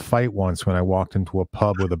wanted to fight once when I walked into a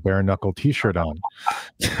pub with a bare knuckle t-shirt on.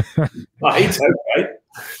 Right, okay.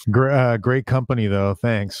 Great company though.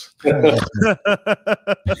 Thanks. You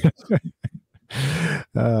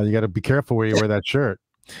got to be careful where you wear that shirt.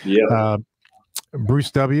 Yeah.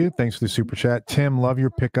 Bruce W, thanks for the super chat. Tim, love your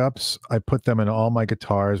pickups. I put them in all my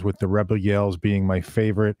guitars, with the Rebel Yells being my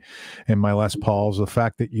favorite, and my Les Pauls. The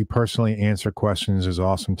fact that you personally answer questions is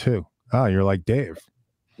awesome too. You're like Dave.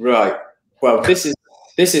 Right. Well, this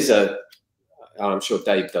is I'm sure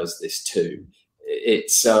Dave does this too.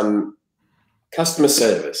 It's customer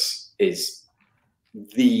service is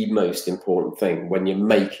the most important thing when you're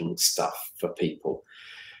making stuff for people,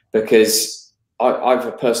 because I have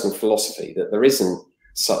a personal philosophy that there isn't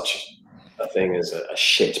such a thing as a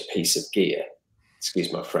shit piece of gear.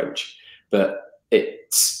 Excuse my French, but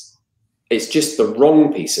it's just the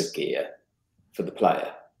wrong piece of gear for the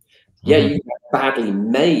player. Yeah, you have badly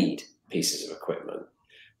made pieces of equipment,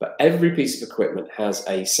 but every piece of equipment has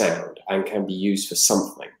a sound and can be used for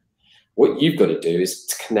something. What you've got to do is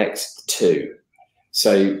to connect the two.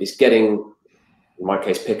 So it's getting, in my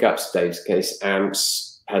case, pickups, Dave's case,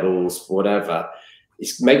 amps, pedals, whatever.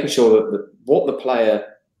 It's making sure that what the player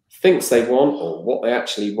thinks they want or what they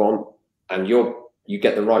actually want, and you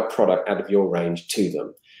get the right product out of your range to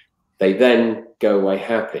them. They then go away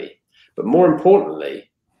happy. But more importantly,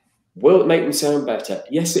 will it make them sound better?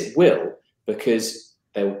 Yes, it will, because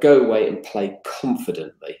they'll go away and play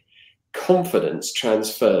confidently. Confidence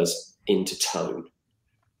transfers into tone.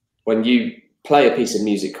 When you play a piece of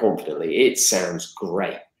music confidently, it sounds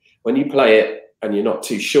great. When you play it and you're not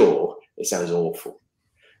too sure, it sounds awful,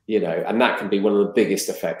 and that can be one of the biggest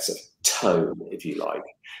effects of tone, if you like.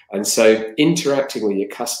 And so interacting with your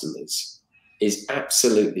customers is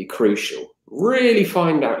absolutely crucial. Really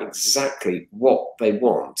find out exactly what they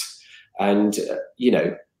want, and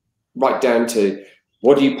right down to,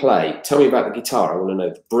 what do you play? Tell me about the guitar. I want to know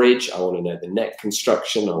the bridge. I want to know the neck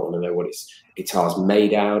construction. I want to know what the guitar's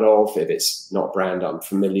made out of, if it's not a brand I'm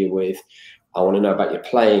familiar with. I want to know about your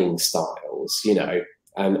playing styles, and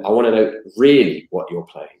I want to know really what your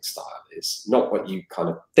playing style is, not what you kind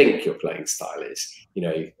of think your playing style is.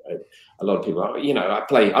 A lot of people are,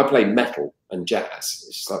 I play metal and jazz.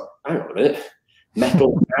 It's just like, hang on a minute,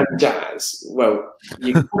 metal and jazz. Well,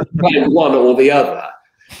 you can play one or the other.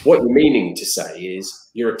 What you're meaning to say is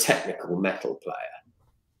you're a technical metal player,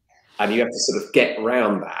 and you have to sort of get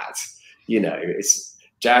around that.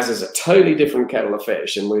 Jazz is a totally different kettle of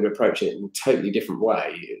fish, and we'd approach it in a totally different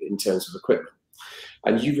way in terms of equipment.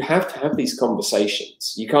 And you have to have these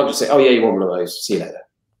conversations. You can't just say, "Oh yeah, you want one of those? See you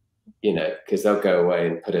later," because they'll go away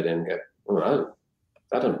and put it in and go, "Oh no,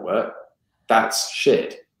 that doesn't work. That's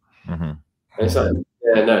shit." And it's like,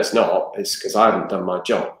 yeah, no, it's not. It's because I haven't done my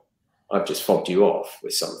job. I've just fobbed you off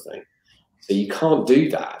with something. So you can't do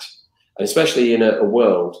that. And especially in a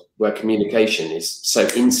world where communication is so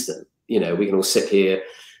instant. We can all sit here,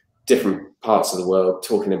 different parts of the world,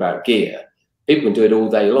 talking about gear. People can do it all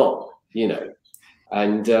day long,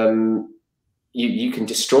 and you can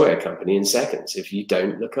destroy a company in seconds if you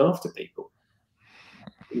don't look after people.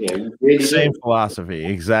 Really same philosophy,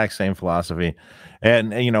 exact same philosophy.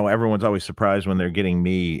 And everyone's always surprised when they're getting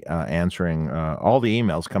me answering. All the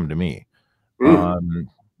emails come to me.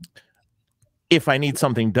 If I need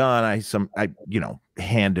something done, I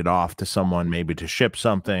hand it off to someone, maybe to ship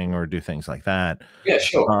something or do things like that. Yeah,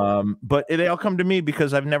 sure. But they all come to me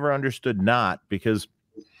because I've never understood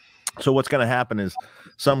so what's going to happen is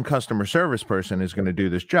some customer service person is going to do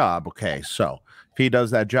this job. Okay, so if he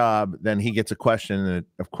does that job, then he gets a question that,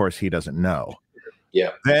 of course, he doesn't know.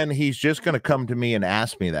 Yeah. Then he's just going to come to me and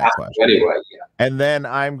ask me that question. Anyway, yeah. And then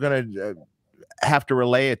I'm going to have to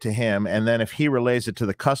relay it to him, and then if he relays it to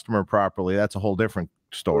the customer properly, that's a whole different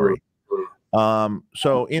story.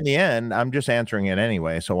 So in the end, I'm just answering it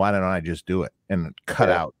anyway. So why don't I just do it and cut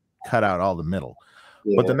out all the middle?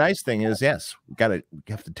 Yeah. But the nice thing is, yes, you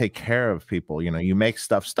have to take care of people. You know, you make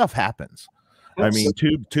stuff happens. Absolutely.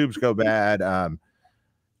 I mean, tubes go bad.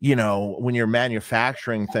 You know, when you're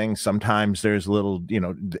manufacturing things, sometimes there's little, you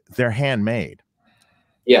know, they're handmade.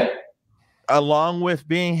 Yeah. Along with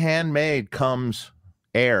being handmade comes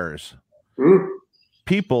errors.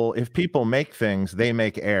 If people make things, they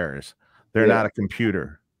make errors. They're not a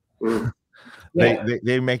computer.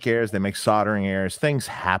 They make errors. They make soldering errors. Things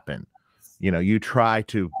happen. You know, you try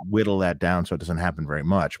to whittle that down so it doesn't happen very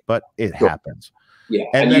much, but it happens. Yeah.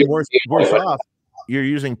 And then worse off, you're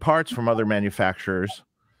using parts from other manufacturers.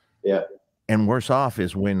 Yeah. And worse off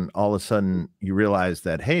is when all of a sudden you realize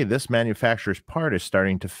that, hey, this manufacturer's part is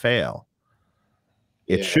starting to fail.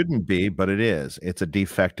 It shouldn't be, but it is. It's a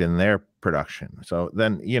defect in their production. So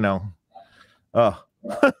then, you know, and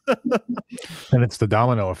it's the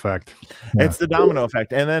domino effect. It's the domino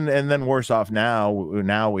effect. And then worse off now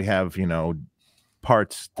we have, you know,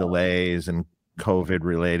 parts delays and COVID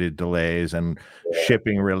related delays and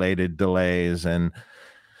shipping related delays and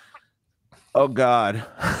oh God.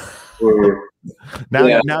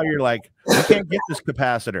 Now you're like, we can't get this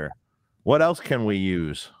capacitor. What else can we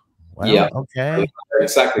use? Well, okay.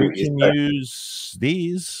 Exactly. We can use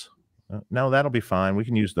these. No, that'll be fine. We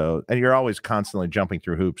can use those. And you're always constantly jumping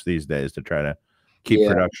through hoops these days to try to keep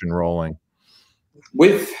production rolling.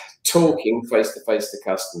 With talking face-to-face to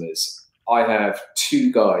customers, I have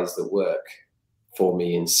 2 guys that work for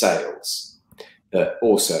me in sales that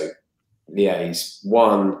also liaise.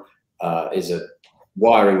 One is a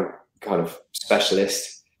wiring kind of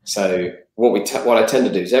specialist. So what I tend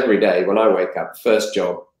to do is every day when I wake up, first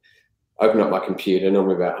job, open up my computer,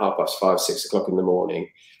 normally about 5:30, 6 o'clock in the morning.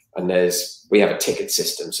 And we have a ticket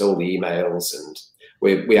system, so all the emails, and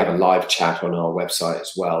we have a live chat on our website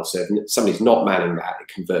as well. So if somebody's not manning that, it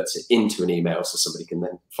converts it into an email so somebody can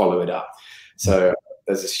then follow it up. So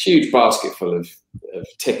there's this huge basket full of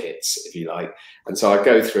tickets, if you like. And so I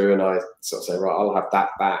go through and I sort of say, right, I'll have that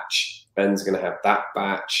batch. Ben's going to have that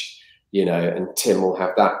batch, you know, and Tim will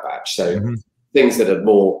have that batch. So things that are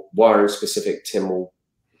more wiring specific, Tim will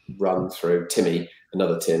run through, Timmy,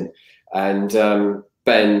 another Tim. And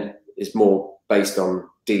Ben is more based on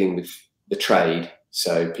dealing with the trade,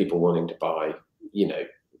 so people wanting to buy, you know,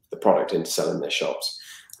 the product and to sell in their shops.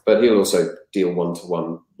 But he'll also deal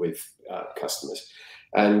one-to-one with customers,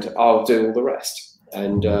 and I'll do all the rest.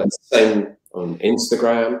 And same on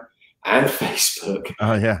Instagram and Facebook.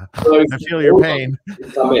 Oh yeah, I feel your pain.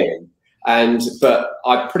 Come in, but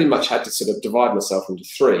I pretty much had to sort of divide myself into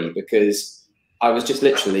 3 because I was just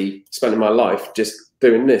literally spending my life just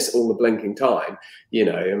doing this all the blinking time, you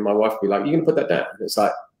know, and my wife would be like, "You gonna put that down?" And it's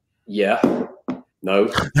like, yeah,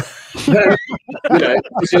 no. You know,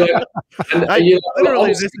 and you're like,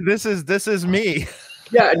 literally, this is me.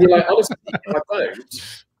 Yeah, and you're like, honestly, if I don't,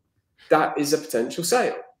 that is a potential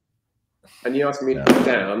sale. And you ask me to put it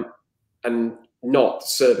down and not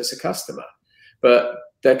service a customer. But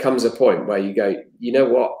there comes a point where you go, you know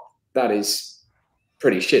what, that is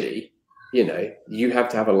pretty shitty. You know, you have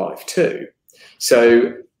to have a life too.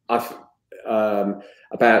 So I've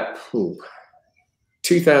about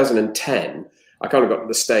 2010, I kind of got to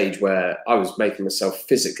the stage where I was making myself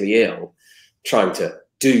physically ill, trying to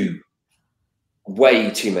do way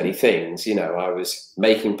too many things. You know, I was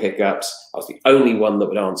making pickups. I was the only one that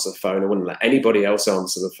would answer the phone. I wouldn't let anybody else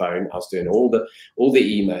answer the phone. I was doing all the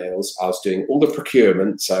emails. I was doing all the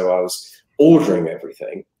procurement. So I was ordering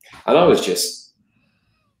everything, and I was just,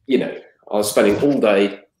 you know, I was spending all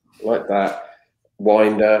day like that,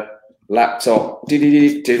 winder, laptop,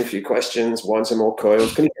 doing a few questions, wind some more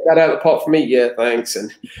coils. Can you get that out of the pot for me? Yeah, thanks.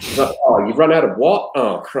 And like, oh, you've run out of what?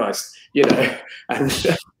 Oh, Christ. You know, and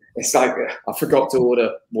it's like, I forgot to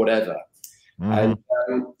order whatever. And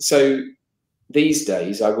so these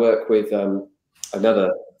days I work with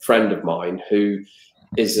another friend of mine who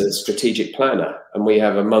is a strategic planner, and we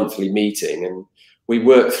have a monthly meeting and we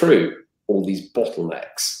work through all these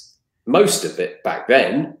bottlenecks. Most of it back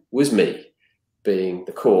then was me being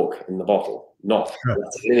the cork in the bottle, not letting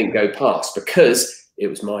anything go past, because it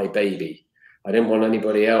was my baby. I didn't want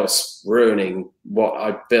anybody else ruining what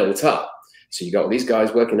I built up. So you got all these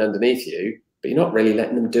guys working underneath you, but you're not really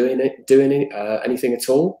letting them doing anything at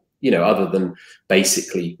all, you know, other than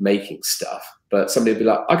basically making stuff. But somebody would be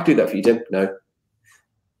like, I could do that for you, Tim. No.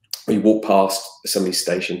 Or you walk past somebody's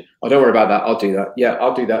station. Oh, don't worry about that. I'll do that. Yeah,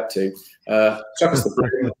 I'll do that too. Chuck us the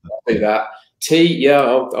brew. I'll do that. Tea. Yeah,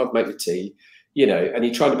 I'll make the tea. you know, and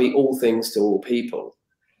you're trying to be all things to all people.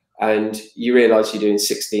 And you realize you're doing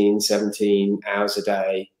 16, 17 hours a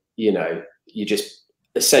day, you know, you're just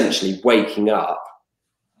essentially waking up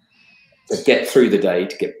to get through the day,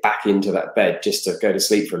 to get back into that bed, just to go to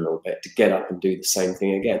sleep for a little bit, to get up and do the same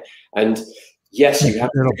thing again. And yes, you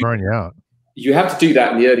have it'll burn you out. You have to do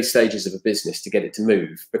that in the early stages of a business to get it to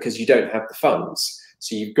move, because you don't have the funds.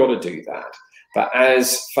 So you've got to do that. But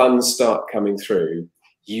as funds start coming through,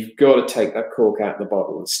 you've got to take that cork out of the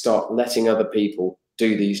bottle and start letting other people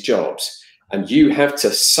do these jobs. And you have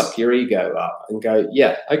to suck your ego up and go,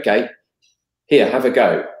 yeah, okay, here, have a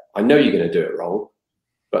go. I know you're going to do it wrong,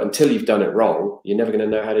 but until you've done it wrong, you're never going to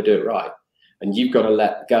know how to do it right. And you've got to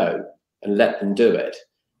let go and let them do it,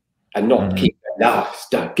 and not keep, no,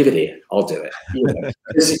 give it here, I'll do it. You know,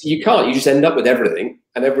 you can't, you just end up with everything,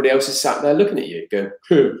 and everybody else is sat there looking at you going,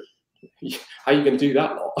 how are you going to do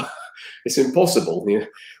that lot? It's impossible.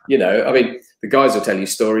 You know, I mean, the guys will tell you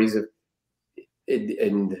stories of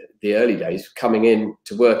in the early days coming in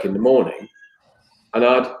to work in the morning, and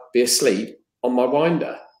I'd be asleep on my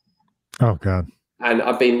winder. Oh God. And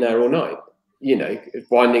I've been there all night, you know,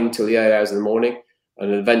 winding till the early hours of the morning,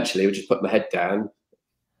 and eventually we just put my head down,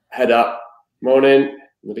 head up, morning.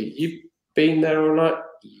 You've been there all night?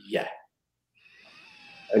 Yeah.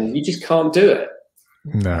 And you just can't do it.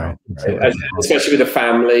 No. Especially with a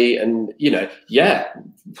family, and, you know, yeah.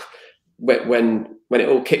 When it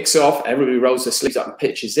all kicks off, everybody rolls their sleeves up and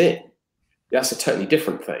pitches in. That's a totally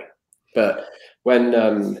different thing. But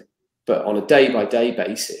when, but on a day-by-day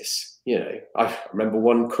basis, you know, I remember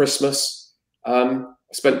one Christmas, I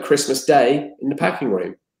spent Christmas Day in the packing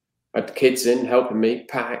room. I had the kids in helping me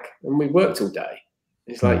pack, and we worked all day.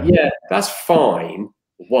 It's like, yeah, that's fine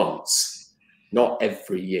once, not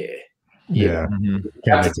every year. Yeah. You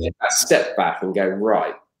have to take that step back and go,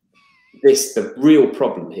 right, the real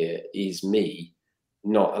problem here is me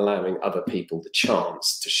not allowing other people the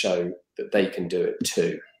chance to show that they can do it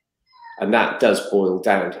too. And that does boil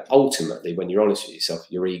down to, ultimately, when you're honest with yourself,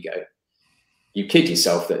 your ego. You kid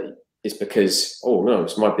yourself that it's because, oh no,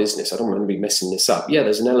 it's my business, I don't want to be messing this up. Yeah,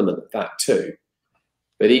 there's an element of that too.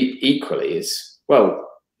 But equally is, well,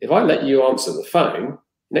 if I let you answer the phone,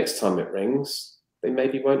 next time it rings, they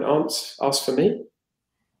maybe won't ask for me.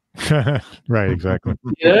 Right, exactly.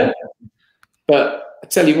 Yeah. But I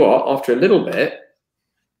tell you what, after a little bit,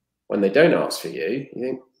 when they don't ask for you, you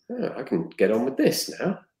think, oh, I can get on with this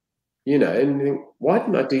now. You know, and you think, why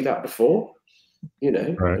didn't I do that before? You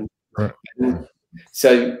know, right. And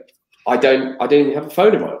so I don't even have a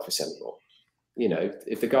phone in my office anymore. You know,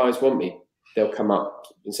 if the guys want me, they'll come up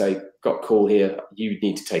and say, got a call here, you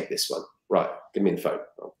need to take this one. Right, give me the phone,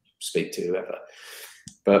 I'll speak to whoever.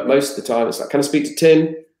 But most of the time it's like, can I speak to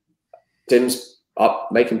Tim? Tim's up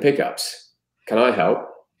making pickups. Can I help?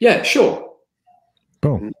 Yeah, sure.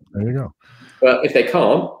 Boom, there you go. But if they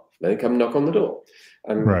can't, then they come knock on the door.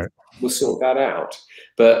 And we'll sort that out.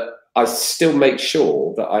 But I still make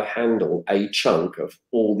sure that I handle a chunk of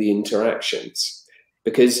all the interactions,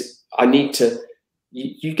 because I need to,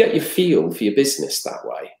 you get your feel for your business that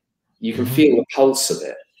way. You can feel the pulse of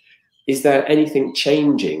it. Is there anything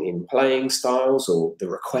changing in playing styles or the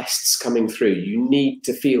requests coming through? You need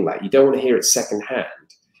to feel that. You don't want to hear it secondhand.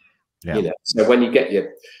 Yeah. You know, so when you get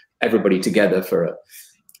everybody together for a,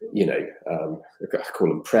 you know, I call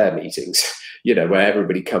them prayer meetings, you know, where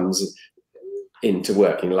everybody comes into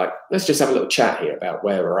work and like, let's just have a little chat here about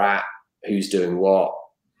where we're at, who's doing what,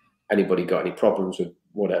 anybody got any problems with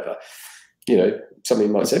whatever. You know, somebody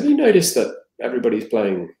might say, have you noticed that everybody's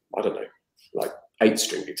playing, I don't know, like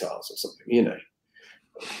 8-string guitars or something, you know?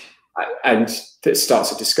 And it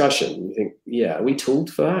starts a discussion. You think, yeah, are we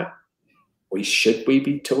tooled for that? Should we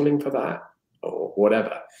be tooling for that or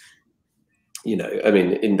whatever? You know, I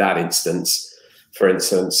mean, in that instance, for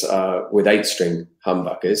instance, with 8-string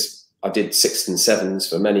humbuckers, I did 6s and 7s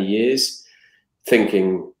for many years,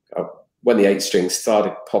 thinking when the 8-strings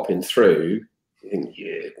started popping through, you think,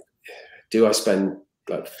 yeah, do I spend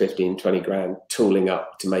like 15, 20 grand tooling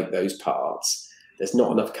up to make those parts? There's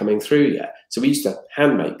not enough coming through yet. So we used to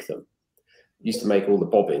hand make them. We used to make all the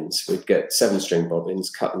bobbins. We'd get 7-string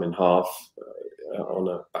bobbins, cut them in half on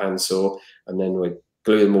a bandsaw, and then we'd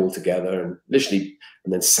glue them all together and literally,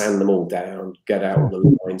 and then sand them all down, get out all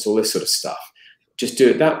the lines, all this sort of stuff. Just do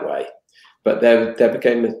it that way. But there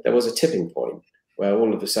was a tipping point where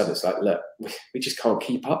all of a sudden it's like, look, we just can't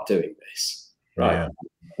keep up doing this, right? Yeah.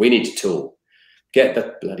 We need to tool. Get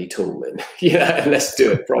the bloody tool in, you know, and let's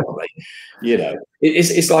do it properly. You know,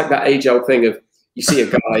 it's like that age-old thing of, you see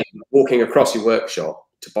a guy walking across your workshop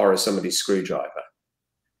to borrow somebody's screwdriver,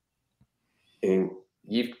 and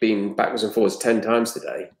you've been backwards and forwards 10 times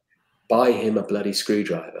today, buy him a bloody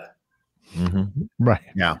screwdriver. Right.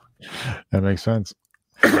 Yeah. That makes sense.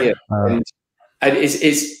 Yeah. And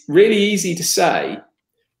it's really easy to say.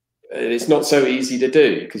 It's not so easy to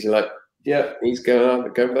do, because you're like, yeah, he's going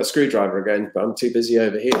with that screwdriver again, but I'm too busy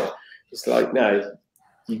over here. It's like, no,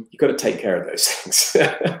 you've got to take care of those things.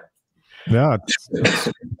 Yeah, it's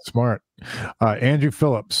smart. Andrew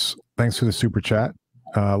Phillips, thanks for the super chat.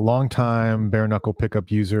 Long-time bare knuckle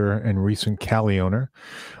pickup user and recent Cali owner.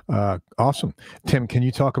 Awesome. Tim, can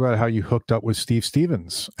you talk about how you hooked up with Steve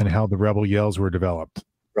Stevens and how the Rebel Yells were developed?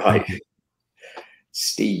 Right.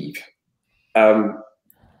 Steve.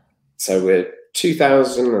 So we're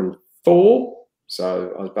 2004.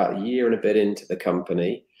 So I was about a year and a bit into the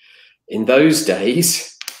company. In those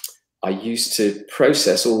days, I used to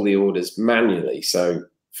process all the orders manually. So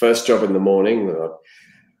first job in the morning,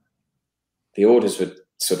 the orders would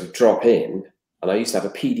sort of drop in, and I used to have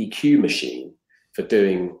a PDQ machine for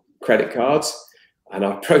doing credit cards, and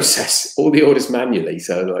I process all the orders manually.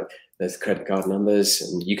 So like, there's the credit card numbers,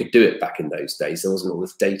 and you could do it back in those days. There wasn't all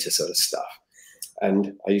this data sort of stuff.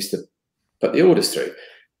 And I used to put the orders through.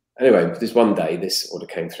 Anyway, this one day, this order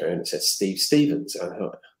came through and it said Steve Stevens. And I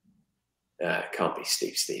thought, it can't be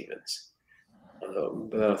Steve Stevens.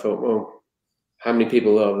 But I thought, well, how many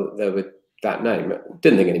people are there with that name?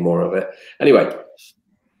 Didn't think any more of it. Anyway,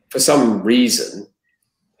 for some reason,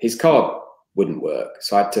 his card wouldn't work.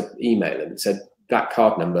 So I had to email him and said, that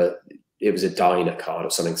card number, it was a Dyna card or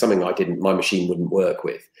something my machine wouldn't work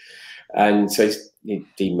with. And so he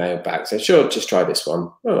emailed back, said, sure, just try this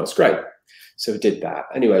one. Oh, that's great. So we did that.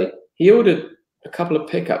 Anyway, he ordered a couple of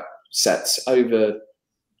pickup sets over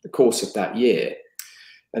the course of that year.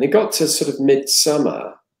 And it got to sort of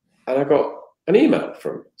midsummer, and I got an email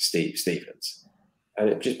from Steve Stevens. And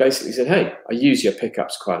it just basically said, hey, I use your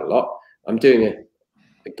pickups quite a lot. I'm doing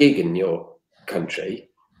a gig in your country.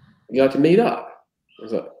 Would you like to meet up? I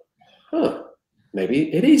was like, huh,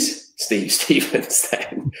 maybe it is Steve Stevens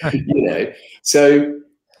then, you know. So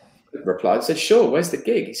I replied, said, sure, where's the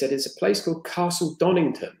gig? He said, it's a place called Castle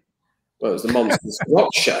Donington. Well, it was the Monsters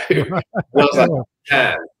Rock show. And I was like,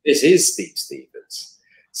 damn, this is Steve Stevens.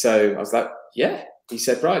 So I was like, yeah. He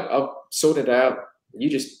said, right, I'll sort it out. You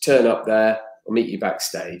just turn up there. I'll meet you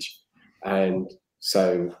backstage. And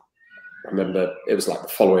so I remember it was like the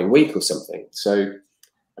following week or something. So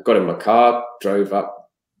I got in my car, drove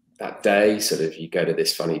up that day. Sort of, you go to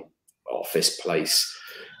this funny office place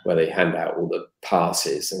where they hand out all the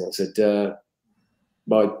passes. And I said,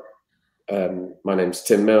 my name's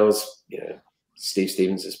Tim Mills. You know, Steve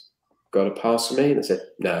Stevens has got a pass for me. And I said,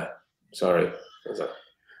 no, sorry. I was like,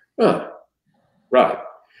 oh, right.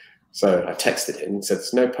 So I texted him and said,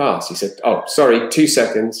 there's no pass. He said, oh, sorry, 2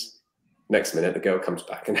 seconds. Next minute, the girl comes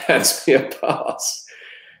back and hands me a pass.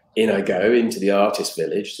 In I go into the artist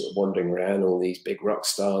village, sort of wandering around, all these big rock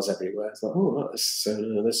stars everywhere. It's like, oh, that's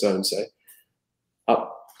so-and-so.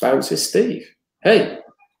 Up bounces Steve. Hey,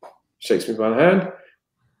 shakes me by the hand.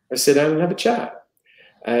 I sit down and have a chat.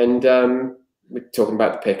 And we're talking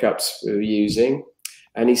about the pickups we were using.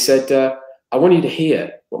 And he said, I want you to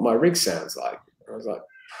hear what my rig sounds like. I was like,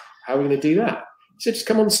 how are we going to do that? He said, just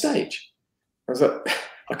come on stage. I was like,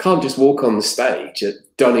 I can't just walk on the stage at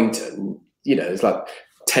Donington. You know, there's like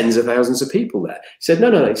tens of thousands of people there. He said,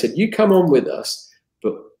 no. He said, you come on with us,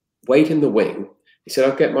 but wait in the wing. He said,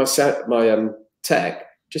 I'll get my tech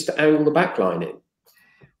just to angle the back line in.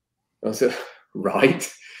 I said, right.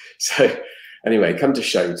 So anyway, come to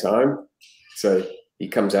showtime. So he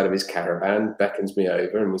comes out of his caravan, beckons me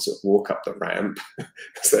over, and we sort of walk up the ramp.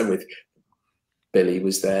 So with Billy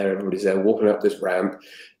was there, everybody's there, walking up this ramp,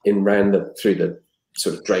 through the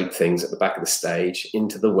sort of drape things at the back of the stage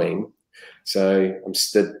into the wing. So I'm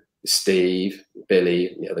stood, Steve,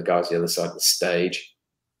 Billy, the other guys on the other side of the stage.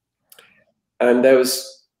 And there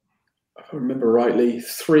was, if I remember rightly,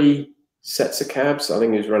 3 sets of cabs. I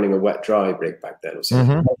think he was running a wet-dry rig back then or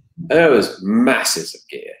something. And there was masses of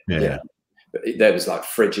gear. Yeah. There was like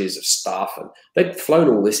fridges of stuff, and they'd flown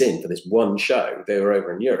all this in for this one show. They were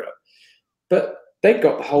over in Europe. But they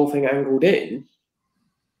got the whole thing angled in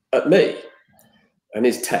at me. And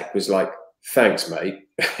his tech was like, thanks, mate.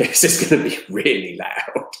 This is going to be really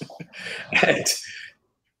loud. And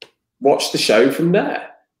watch the show from there.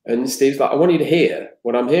 And Steve's like, I want you to hear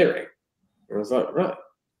what I'm hearing. And I was like, right,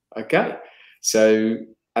 okay. So,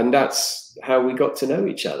 and that's how we got to know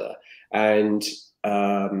each other. And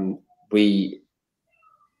we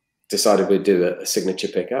decided we'd do a signature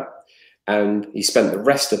pickup. And he spent the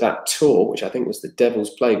rest of that tour, which I think was the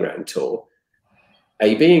Devil's Playground tour,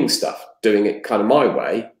 A-Bing stuff, doing it kind of my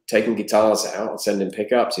way, taking guitars out and sending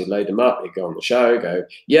pickups. He'd load them up, he'd go on the show, go,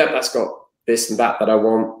 yeah, that's got this and that I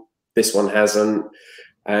want. this one hasn't.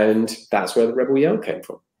 And that's where the Rebel Yell came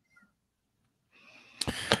from.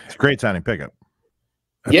 It's a great sounding pickup.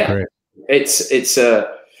 That's great.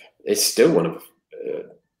 It's still one of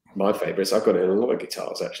my favorites. I've got it in a lot of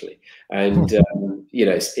guitars actually, and you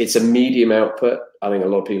know, it's a medium output. I think a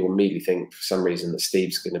lot of people immediately think for some reason that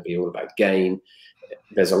Steve's going to be all about gain.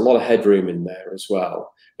 There's a lot of headroom in there as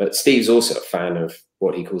well, but Steve's also a fan of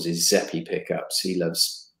what he calls his Zeppy pickups. He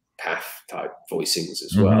loves path type voicings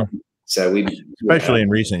as well. So especially in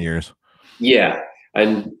recent years. Yeah,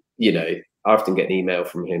 and you know, I often get an email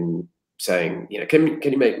from him saying, you know, can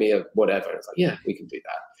you make me a whatever? And it's like, yeah, we can do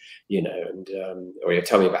that, you know, and or he'll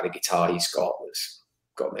tell me about the guitar he's got that's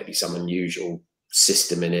got maybe some unusual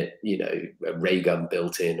system in it, you know, a ray gun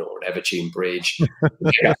built in or an Evertune bridge,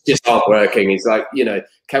 just aren't working. He's like, you know,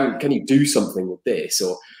 can you do something with this?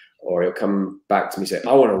 Or he'll come back to me and say,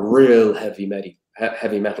 I want a real heavy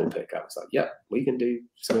metal pickup. It's like, yeah, we can do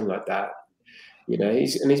something like that. You know,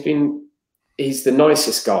 he's the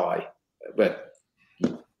nicest guy, but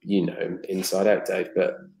you know him inside out, Dave,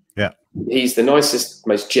 but yeah, he's the nicest,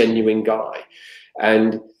 most genuine guy.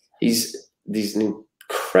 And he's an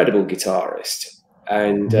incredible guitarist.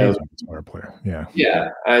 And guitar player. Yeah.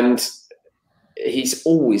 And he's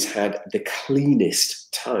always had the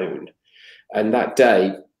cleanest tone. And that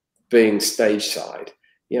day, being stage side,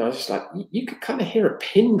 you know, I was just like, you could kind of hear a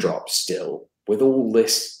pin drop still with all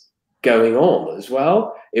this going on as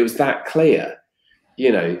well. It was that clear.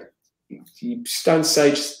 You know, you stand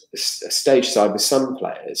stage side with some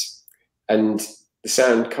players, and the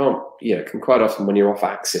sound can quite often, when you're off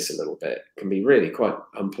axis a little bit, can be really quite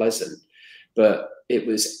unpleasant. But it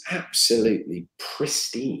was absolutely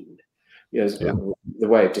pristine. You know, the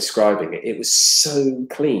way of describing it, it was so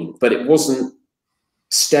clean, but it wasn't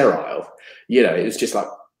sterile. You know, it was just like,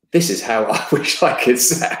 this is how I wish I could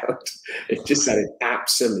sound. It just sounded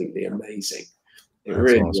absolutely amazing. It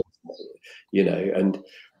really was, you know, and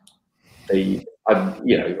you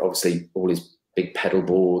know, obviously all his big pedal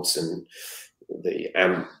boards and the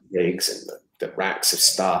amp rigs and the racks of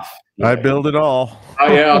stuff. I build it all.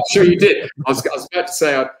 Oh yeah, I'm sure you did. I was about to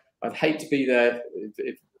say I'd hate to be there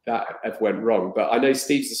if that ever went wrong, but I know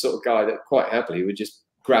Steve's the sort of guy that quite happily would just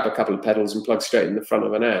grab a couple of pedals and plug straight in the front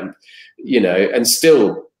of an amp, you know, and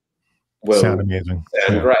still sound amazing,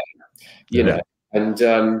 sound great, you know. And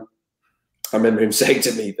I remember him saying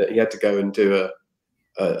to me that he had to go and do a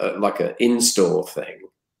like an in-store thing,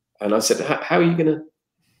 and I said, how are you going to,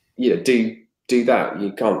 you know, do that?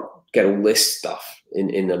 You can't get all this stuff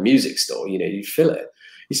in a music store, you know, you fill it.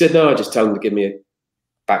 He said, no, I just tell them to give me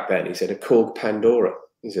back then, he said, a Korg Pandora.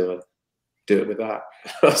 He said, I'll do it with that.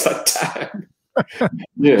 I was like, damn.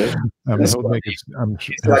 Yeah. I'm sure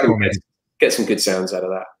get some good sounds out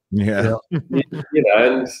of that. Yeah. You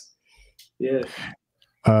know, and yeah.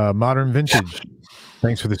 Modern Vintage,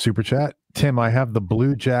 thanks for the super chat. Tim, I have the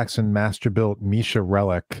Blue Jackson Masterbuilt Misha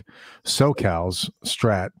Relic SoCals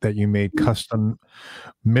Strat that you made custom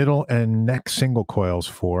middle and neck single coils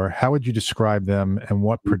for. How would you describe them, and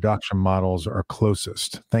what production models are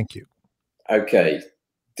closest? Thank you. Okay.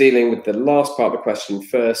 Dealing with the last part of the question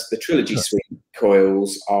first, the Trilogy Suite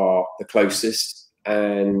coils are the closest,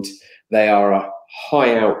 and they are a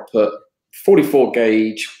high output 44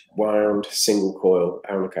 gauge wound single coil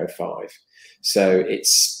Alnico 5. So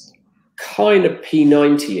it's kind of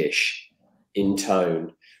P90-ish in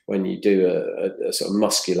tone when you do a sort of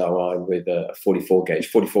muscular line with a 44 gauge.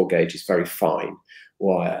 44 gauge is very fine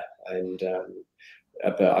wire, and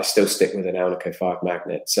but I still stick with an Alnico 5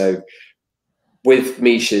 magnet. So with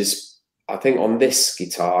Misha's, I think on this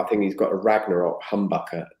guitar, I think he's got a Ragnarok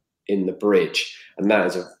humbucker in the bridge, and that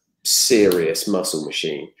is a serious muscle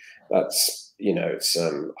machine. That's, you know, it's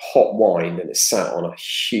hot wind, and it's sat on a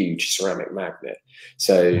huge ceramic magnet.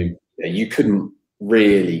 So you couldn't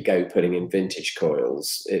really go putting in vintage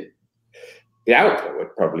coils. The output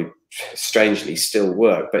would probably strangely still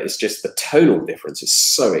work, but it's just the tonal difference is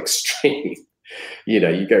so extreme. You know,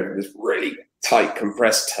 you go from this really tight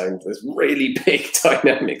compressed tone to this really big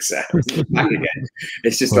dynamic sound.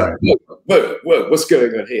 It's just like, whoa, what's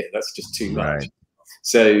going on here? That's just too much. Right.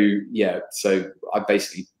 So yeah, so I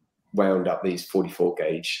basically wound up these 44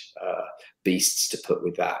 gauge beasts to put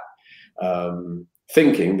with that,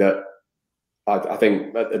 thinking that I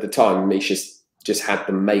think at the time Misha just had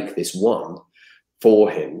them make this one for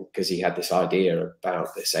him because he had this idea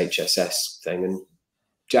about this HSS thing, and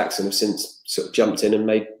Jackson have since sort of jumped in and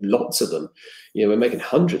made lots of them. You know, we're making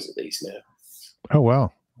hundreds of these now. Oh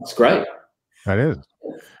wow, that's great. That is.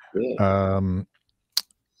 Yeah.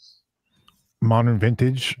 Modern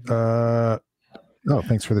Vintage. Oh,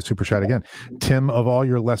 thanks for the super chat again. Tim, of all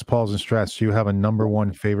your Les Pauls and Strats, do you have a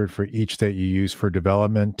 #1 favorite for each that you use for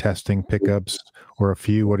development, testing, pickups, or a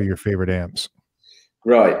few? What are your favorite amps?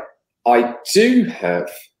 Right. I do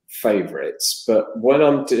have favorites, but when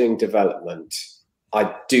I'm doing development,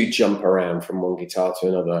 I do jump around from one guitar to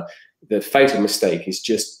another. The fatal mistake is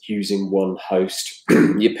just using one host.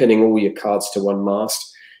 You're pinning all your cards to one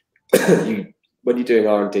mast. When you're doing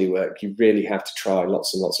R&D work, you really have to try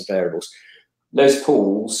lots and lots of variables. Les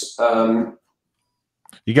Pauls.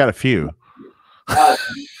 You got a few.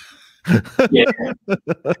 Yeah.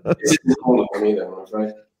 This isn't all of them either, I'm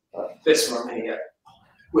afraid. This one here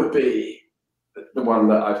would be the one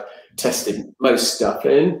that I've tested most stuff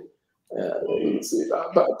in. You can see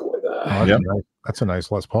that bad boy there. Oh, Yep. That's a nice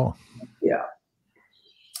Les Paul. Yeah.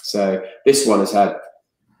 So this one has had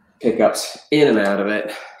pickups in and out of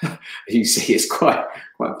it. You see, it's quite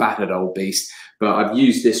battered old beast. But I've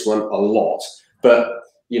used this one a lot. But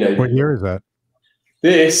you know, what year is that?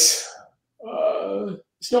 This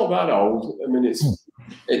it's not that old. I mean,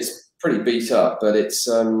 it's pretty beat up, but it's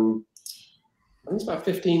I think it's about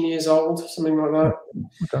 15 years old, something like that.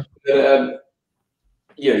 Okay. But,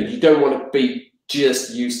 you know, you don't want to be just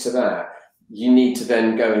used to that. You need to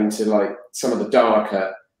then go into like some of the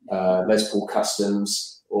darker Les Paul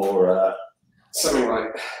customs or something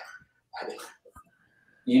like.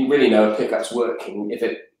 You really know a pickup's working if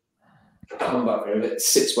it humbucker, if it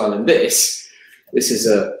sits well in this. This is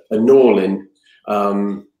a Norlin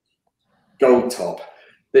gold top.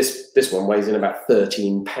 This one weighs in about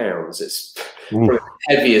 13 pounds. It's probably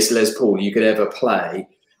the heaviest Les Paul you could ever play,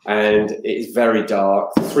 and it's very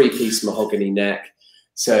dark, 3-piece mahogany neck.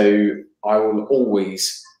 So I will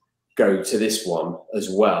always go to this one as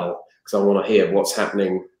well because I want to hear what's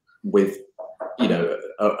happening with, you know,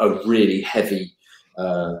 a really heavy,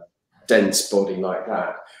 dense body like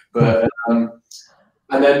that. But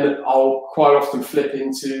and then I'll quite often flip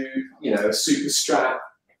into, you know, a super strat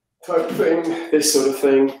type thing, this sort of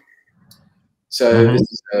thing. So this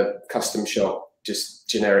is a custom shop, just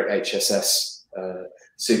generic HSS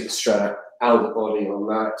super strat, Albert body on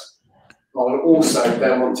that. I'll also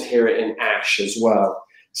then want to hear it in ash as well.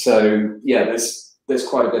 So yeah, there's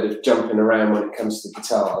quite a bit of jumping around when it comes to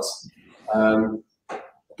guitars.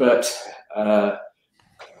 But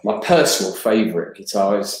my personal favourite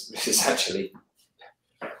guitar is actually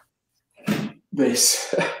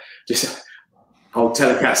this. Just I'll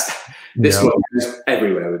Telecaster. This one goes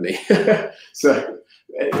everywhere with me. So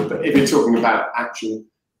if you're talking about actual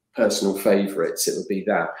personal favourites, it would be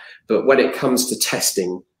that. But when it comes to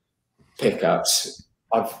testing pickups,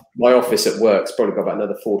 my office at work's probably got about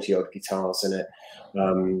another 40-odd guitars in it.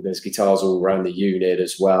 There's guitars all around the unit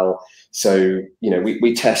as well. So, you know,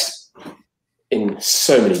 we test in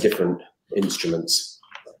so many different instruments.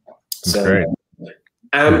 So,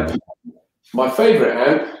 amp, my favourite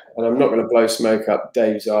amp, and I'm not going to blow smoke up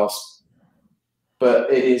Dave's arse,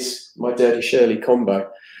 but it is my Dirty Shirley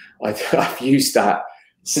combo. I've used that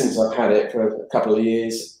since I've had it for a couple of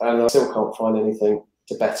years, and I still can't find anything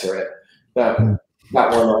to better it. That one,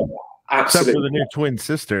 I absolutely. Except for the new twin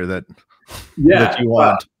sister that you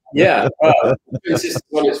want. Yeah, twin sister's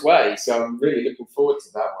on its way, so I'm really looking forward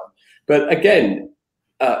to that one. But again,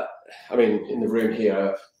 I mean, in the room here,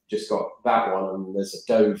 I've just got that one, and there's a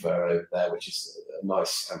Dover over there, which is a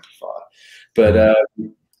nice amplifier. But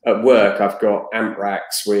at work, I've got amp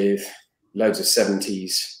racks with loads of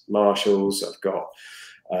 70s Marshalls. I've got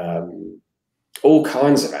all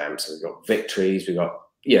kinds of amps. We've got Victories. We've got,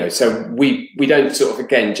 you know, so we don't sort of,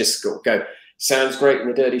 again, just go, sounds great in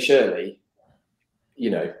the Dirty Shirley, you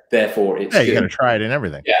know, therefore it's you got to try it in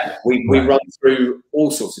everything. Yeah, we run through all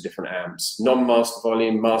sorts of different amps, non-master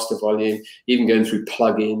volume, master volume, even going through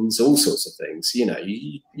plugins, all sorts of things. You know,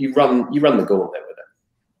 you run the gauntlet with it.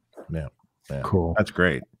 Yeah, cool. That's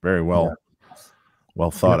great. Very well,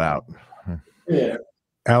 well thought out. Yeah.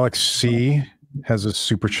 Alex C has a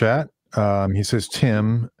super chat. He says,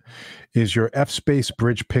 Tim, is your F-Space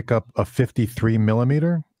bridge pickup a 53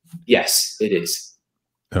 millimeter? Yes, it is.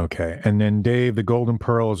 Okay. And then Dave, the Golden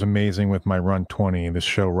Pearl is amazing with my Run 20. This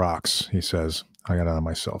show rocks, he says. I got it on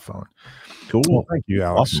my cell phone. Cool. Well, thank you,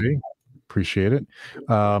 Alex. Awesome. Appreciate it.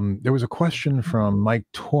 There was a question from Mike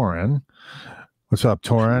Torin. What's up,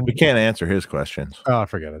 Torin? We can't answer his questions. Oh,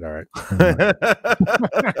 forget it. All right.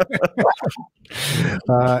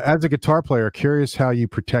 As a guitar player, curious how you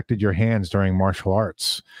protected your hands during martial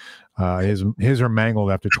arts. His are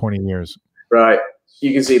mangled after 20 years. Right.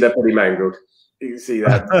 You can see they're pretty mangled. You can see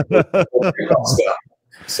that.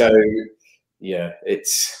 So, yeah,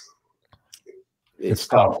 it's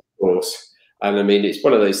tough, of course. And I mean, it's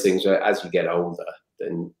one of those things where as you get older,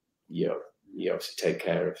 then, you know, you obviously take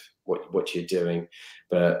care of what you're doing.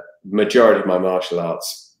 But majority of my martial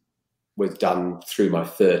arts was done through my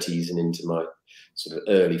 30s and into my sort of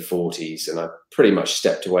early 40s, and I pretty much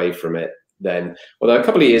stepped away from it then. Although a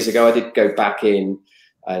couple of years ago, I did go back in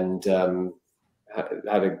and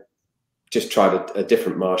just tried a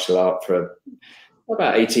different martial art for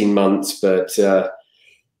about 18 months. But,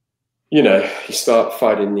 you know, you start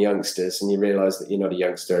fighting the youngsters and you realize that you're not a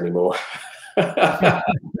youngster anymore.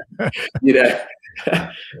 You know,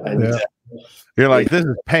 and, yeah. You're like, this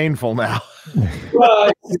is painful now.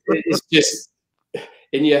 Well, it's just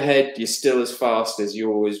in your head, you're still as fast as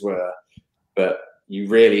you always were, but you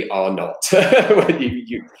really are not. When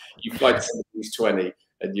you fight somebody who's 20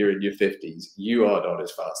 and you're in your 50s, you are not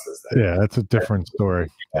as fast as them. Yeah, that's a different story.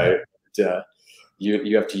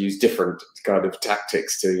 You have to use different kind of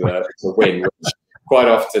tactics to win, which quite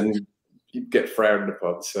often you get frowned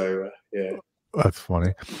upon. So yeah. That's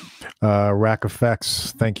funny. Rack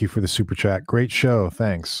Effects, thank you for the super chat. Great show.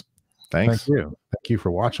 Thanks. Thanks. Thank you. Thank you for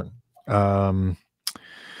watching. Let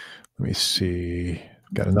me see.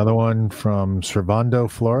 Got another one from Servando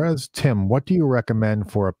Flores. Tim, what do you recommend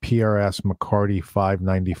for a PRS McCarty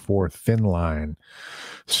 594 thin line?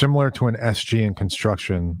 Similar to an SG in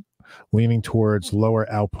construction, leaning towards lower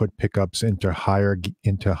output pickups into high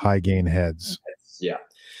gain heads. Yeah.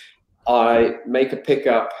 I make a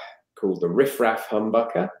pickup called the Riff Raff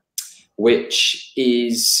Humbucker, which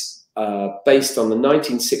is based on the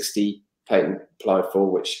 1960 patent applied for,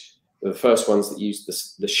 which were the first ones that used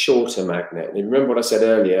the shorter magnet. And remember what I said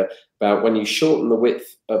earlier about when you shorten the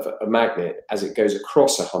width of a magnet as it goes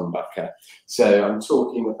across a humbucker. So I'm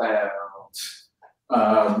talking about,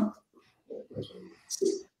 I'll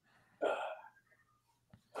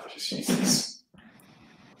just use this.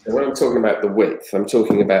 So when I'm talking about the width, I'm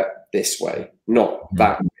talking about this way, not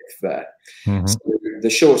that width there. Mm-hmm. So the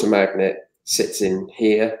shorter magnet sits in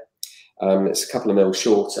here. It's a couple of mil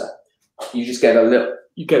shorter. You just get a little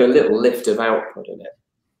lift of output in it,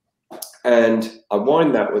 and I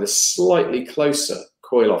wind that with a slightly closer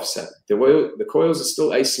coil offset. The coils are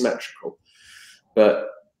still asymmetrical, but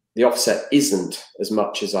the offset isn't as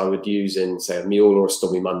much as I would use in, say, a Mule or a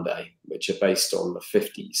Stormy Monday, which are based on the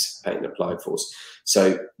 50s patent applied force.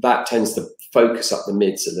 So that tends to focus up the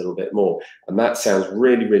mids a little bit more, and that sounds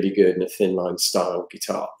really, really good in a thin line style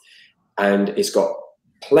guitar. And it's got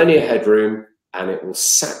plenty of headroom, and it will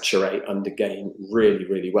saturate under gain really,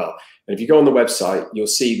 really well. And if you go on the website, you'll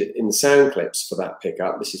see that in the sound clips for that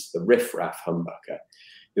pickup, this is the Riff Raff Humbucker,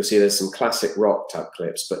 you'll see there's some classic rock type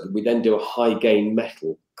clips, but we then do a high gain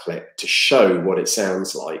metal clip to show what it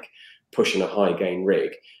sounds like pushing a high gain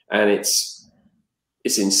rig. And it's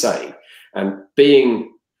insane. And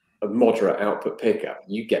being a moderate output pickup,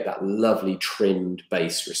 you get that lovely trimmed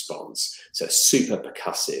bass response. So super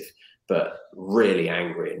percussive, but really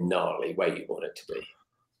angry and gnarly where you want it to be.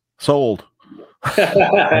 Sold.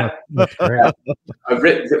 That's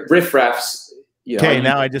great. Riff Raffs. Okay,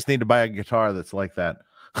 now I just need to buy a guitar that's like that.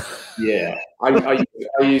 Yeah, I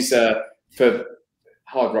use for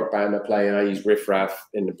hard rock band I play, and I use Riff Raff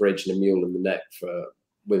in the bridge and a Mule in the neck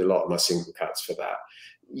with a lot of my single cuts for that.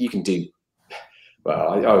 You can do well.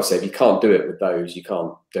 I would say if you can't do it with those, you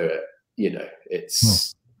can't do it. You know,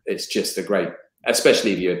 it's just a great,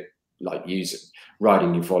 especially if you're like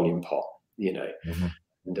riding your volume pot. You know,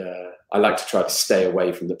 and I like to try to stay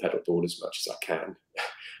away from the pedal board as much as I can,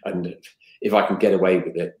 and if I can get away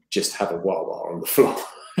with it, just have a wah-wah on the floor.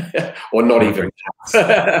 Or not even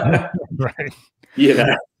right. You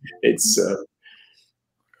know, it's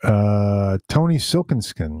Tony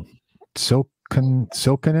Silkinen.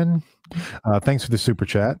 Thanks for the super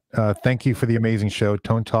chat. Thank you for the amazing show.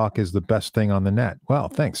 Tone Talk is the best thing on the net. Well,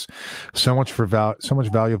 thanks so much for so much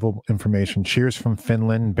valuable information. Cheers from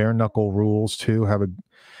Finland. Bare knuckle rules too.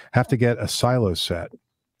 Have to get a silo set.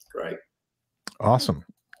 Great. Awesome.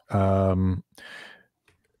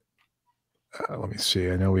 Let me see.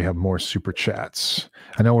 I know we have more super chats.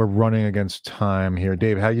 I know we're running against time here.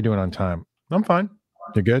 Dave, how you doing on time? I'm fine.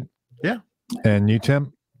 You're good? Yeah. And you,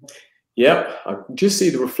 Tim? Yep. I can just see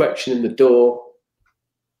the reflection in the door.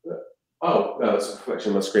 Oh, no, that's a reflection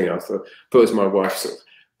on my screen. I thought it was my wife sort of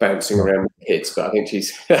bouncing around with the kids, but I think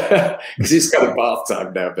she's, because it's kind of bath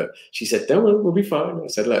time now, but she said, don't worry, we'll be fine. I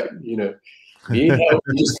said, look, you know, you need help,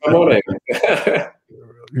 just come on in.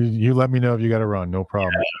 You let me know if you got to run. No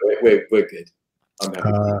problem. Yeah, we're good. I'm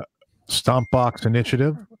happy. Stompbox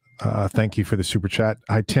Initiative. Thank you for the super chat.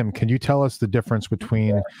 Hi, Tim. Can you tell us the difference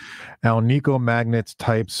between Alnico magnets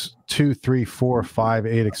types 2, 3, 4, 5,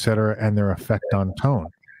 8, etc., and their effect on tone?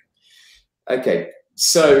 Okay,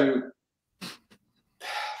 so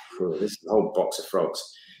this is a whole box of frogs.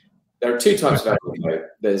 There are two types of alnico.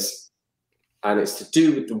 And it's to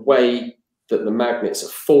do with the way that the magnets are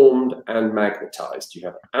formed and magnetized. You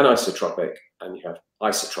have anisotropic and you have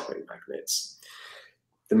isotropic magnets.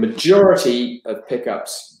 The majority of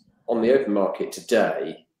pickups on the open market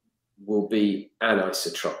today will be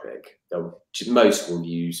anisotropic. Most will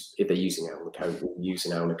use, if they're using alnico, will use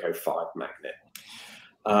an alnico 5 magnet.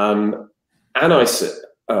 Aniso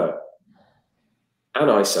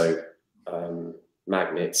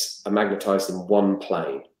magnets are magnetized in one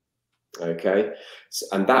plane. Okay,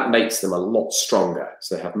 and that makes them a lot stronger.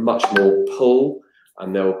 So they have much more pull,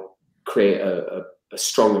 and they'll create a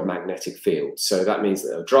stronger magnetic field. So that means that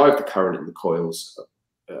they'll drive the current in the coils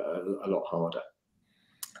a lot harder.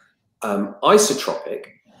 Isotropic,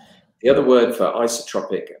 the other word for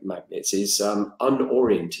isotropic magnets is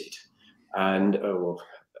unoriented and well,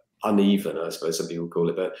 uneven, I suppose some people call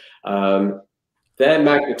it, but they're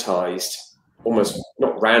magnetized almost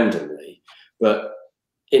not randomly, but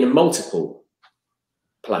in multiple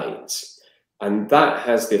planes, and that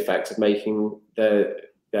has the effect of making their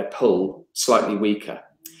pull slightly weaker.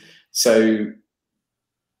 So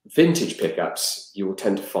vintage pickups, you will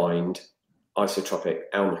tend to find isotropic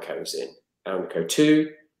alnicos in. Alnico 2,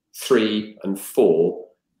 3, and 4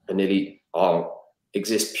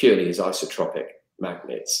 exist purely as isotropic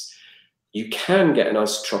magnets. You can get an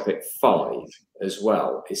isotropic 5 as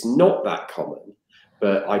well. It's not that common,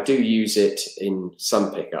 but I do use it in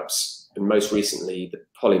some pickups, and most recently the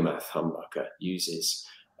Polymath humbucker uses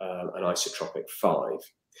an isotropic 5.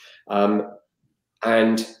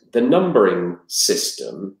 And the numbering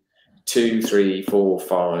system, 2, 3, 4,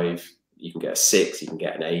 5, you can get a 6, you can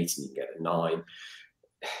get an 8, and you can get a 9.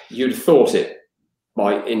 You'd have thought it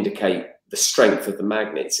might indicate the strength of the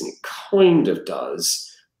magnets, and it kind of does,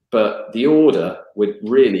 but the order would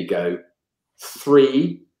really go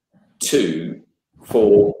 3, 2,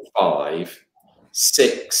 4, 5,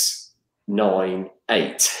 6, 9,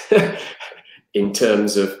 8 in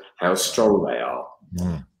terms of how strong they are.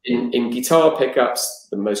 Mm. In guitar pickups,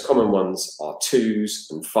 the most common ones are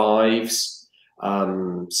 2s and 5s.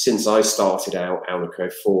 Since I started out,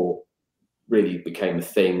 Alnico 4 really became a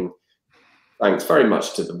thing, thanks very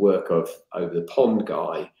much to the work of Over the Pond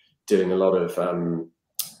guy, doing a lot of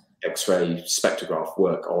X-ray spectrograph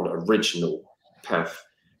work on original PAF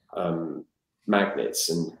magnets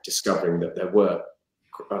and discovering that there were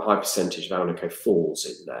a high percentage of Alnico 4s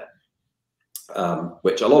in there,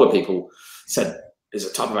 which a lot of people said is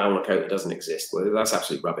a type of Alnico that doesn't exist. Well, that's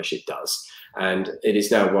absolutely rubbish. It does, and it is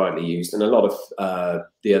now widely used. And a lot of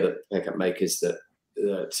the other pickup makers that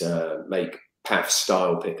make PAF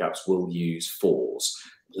style pickups will use 4s.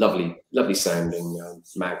 Lovely sounding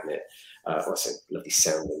magnet. I say lovely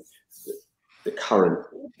sounding. The current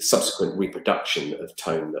subsequent reproduction of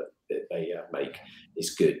tone that they make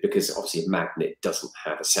is good, because obviously a magnet doesn't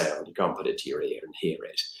have a sound. You can't put it to your ear and hear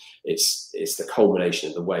it. It's the culmination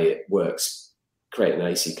of the way it works, creating an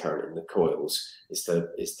AC current in the coils is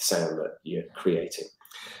the sound that you're creating.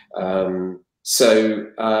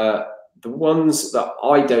 The ones that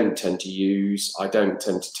I don't tend to use, I don't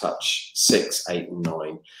tend to touch 6, 8, and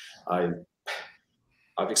 9.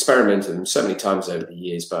 I've experimented with them so many times over the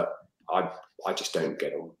years, but I just don't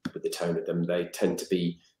get on with the tone of them. They tend to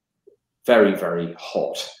be very, very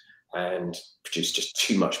hot and produce just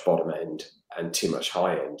too much bottom end and too much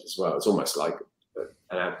high end as well. It's almost like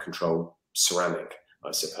an out of control ceramic,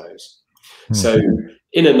 I suppose. Mm. So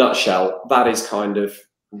in a nutshell, that is kind of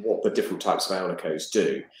what the different types of Alnicos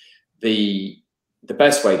do. The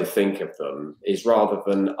best way to think of them is, rather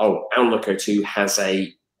than, oh, Alnico 2 has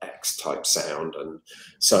a X type sound and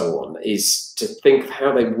so on, is to think of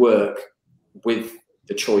how they work with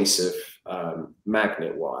the choice of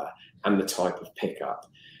magnet wire and the type of pickup.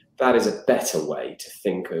 That is a better way to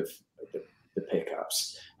think of the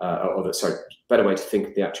pickups, better way to think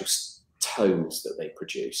of the actual tones that they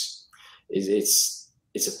produce. It's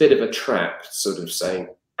a bit of a trap, sort of saying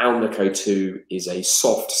Alnico 2 is a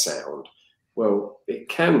soft sound. Well, it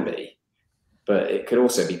can be, but it can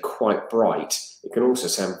also be quite bright. It can also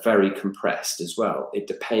sound very compressed as well. It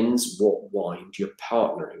depends what wind you're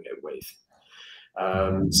partnering it with.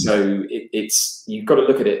 So you've got to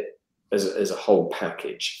look at it as a whole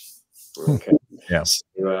package. Okay. Yeah.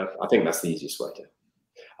 So, I think that's the easiest way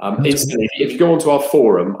to. Instantly, if you go onto our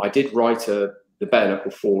forum, I did write the Bare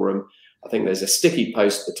Knuckle forum. I think there's a sticky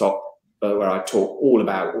post at the top where I talk all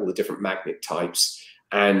about all the different magnet types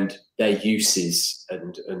and their uses,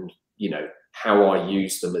 and how I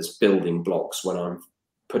use them as building blocks when I'm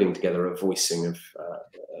putting together a voicing of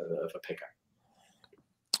a pickup.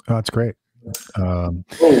 Oh, that's great.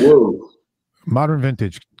 Whoa. Modern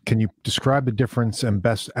vintage, can you describe the difference and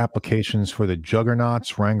best applications for the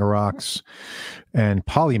Juggernauts, Ragnaroks, and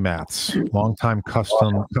Polymaths? Longtime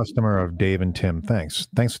customer of Dave and Tim. Thanks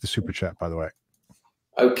for the super chat, by the way.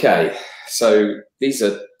 Okay, so these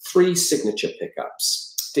are 3 signature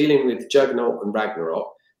pickups. Dealing with Juggernaut and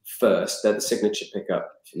Ragnarok first, they're the signature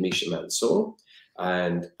pickup for Misha Mansour,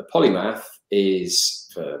 and the Polymath is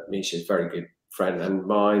for Misha's very good friend and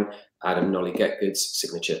mine, Adam Nolly Getgood's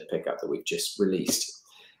signature pickup that we've just released.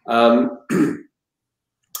 I'm going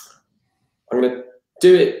to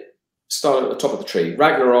do it starting at the top of the tree.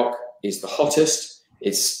 Ragnarok is the hottest.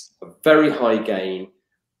 It's a very high gain,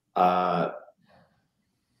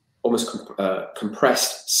 almost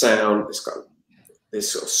compressed sound. It's got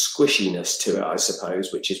this sort of squishiness to it, I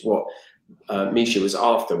suppose, which is what Misha was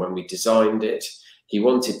after when we designed it. He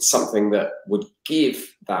wanted something that would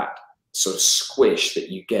give that sort of squish that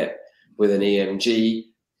you get with an EMG,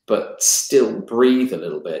 but still breathe a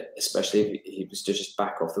little bit, especially if he was to just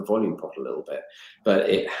back off the volume pot a little bit. But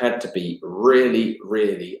it had to be really,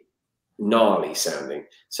 really gnarly sounding.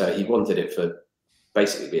 So he wanted it for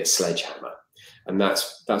basically be a sledgehammer. And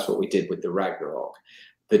that's what we did with the Ragnarok.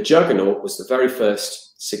 The Juggernaut was the very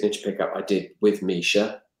first signature pickup I did with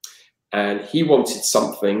Misha. And he wanted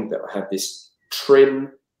something that had this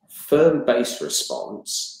trim, firm bass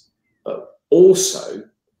response, but also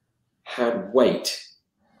had weight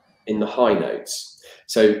in the high notes.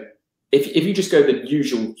 So if you just go the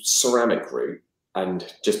usual ceramic route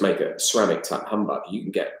and just make a ceramic type humbucker, you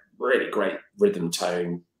can get really great rhythm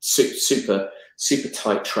tone, super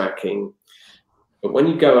tight tracking. But when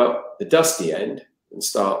you go up the dusty end and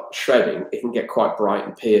start shredding, it can get quite bright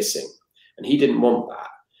and piercing. And he didn't want that.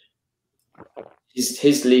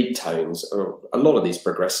 His lead tones, or a lot of these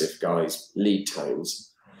progressive guys' lead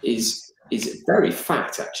tones, is very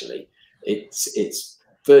fat actually. It's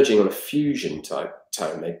verging on a fusion type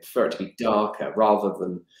tone. They prefer it to be darker rather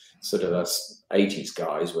than sort of us 80s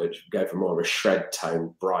guys, which go for more of a shred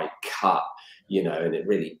tone, bright cut, you know, and it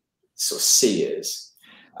really sort of sears.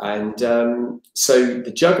 And so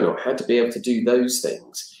the Juggernaut had to be able to do those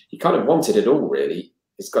things. He kind of wanted it all, really.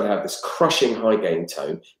 It's got to have this crushing high gain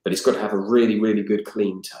tone, but it's got to have a really, really good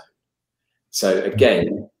clean tone. So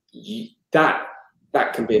again, that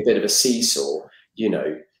can be a bit of a seesaw, you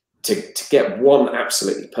know. To get one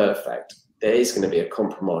absolutely perfect, there is going to be a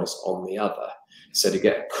compromise on the other. So to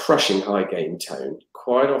get a crushing high gain tone,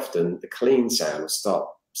 quite often the clean sound will start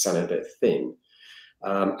sounding a bit thin.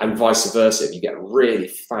 And vice versa, if you get a really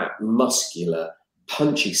fat, muscular,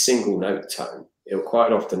 punchy single note tone, it will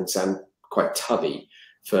quite often sound quite tubby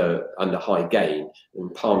for under high gain.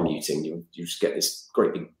 And palm muting, you just get this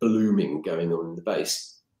great big blooming going on in the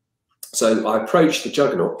bass. So I approached the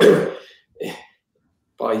Juggernaut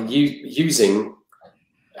by using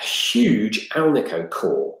a huge Alnico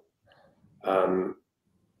core,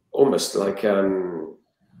 almost like a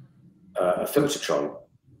Filtertron.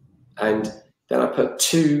 And then I put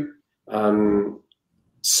 2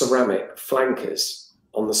 ceramic flankers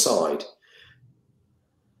on the side.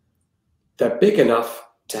 They're big enough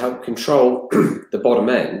to help control the bottom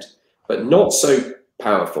end, but not so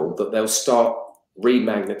powerful that they'll start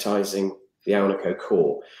remagnetizing the Alnico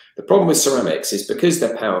core. The problem with ceramics is because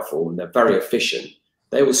they're powerful and they're very efficient,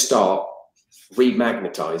 they will start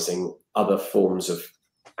remagnetizing other forms of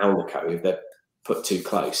Alnico if they're put too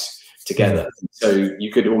close together. So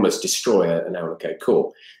you could almost destroy an Alnico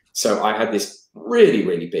core. So I had this really,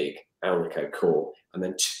 really big Alnico core and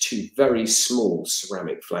then 2 very small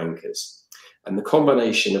ceramic flankers. And the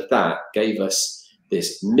combination of that gave us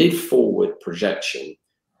this mid-forward projection,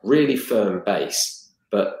 really firm bass,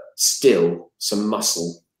 but still some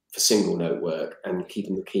muscle for single note work and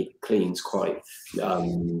keeping the cleans quite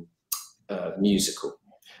musical.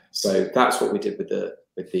 So that's what we did with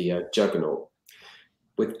the Juggernaut.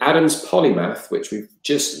 With Adam's Polymath, which we've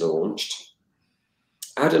just launched,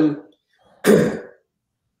 Adam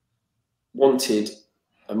wanted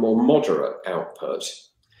a more moderate output,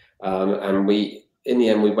 and in the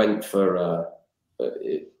end we went for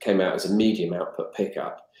it came out as a medium output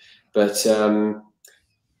pickup, but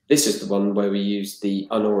this is the one where we used the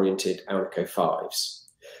unoriented Alnico 5s.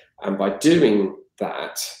 And by doing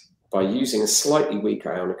that, by using a slightly weaker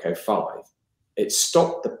Alnico 5, it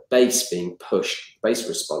stopped the bass being pushed, bass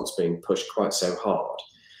response being pushed quite so hard,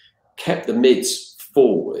 kept the mids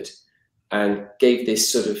forward, and gave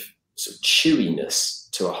this sort of chewiness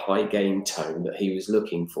to a high gain tone that he was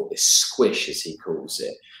looking for, this squish, as he calls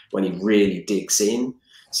it, when he really digs in.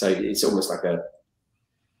 So it's almost like a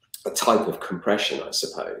type of compression, I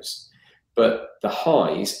suppose. But the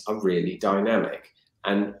highs are really dynamic.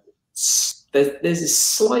 And there's this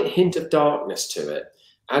slight hint of darkness to it.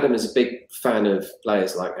 Adam is a big fan of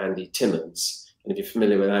players like Andy Timmons. And if you're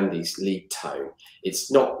familiar with Andy's lead tone,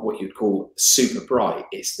 it's not what you'd call super bright.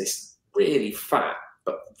 It's this really fat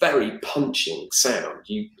but very punching sound.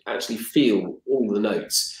 You actually feel all the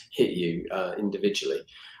notes hit you individually.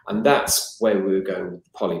 And that's where we were going with the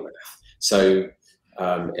polymath. So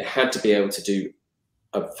it had to be able to do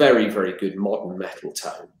a very, very good modern metal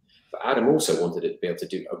tone. But Adam also wanted it to be able to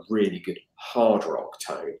do a really good hard rock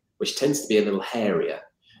tone, which tends to be a little hairier.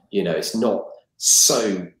 You know, it's not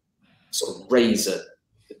so sort of razor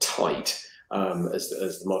tight as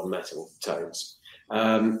the modern metal tones.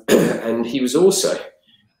 And he was also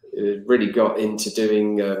really got into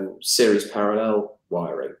doing series parallel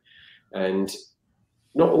wiring. And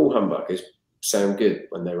not all humbuckers sound good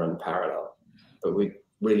when they run parallel, but we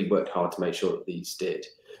really worked hard to make sure that these did.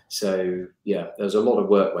 So yeah, there's a lot of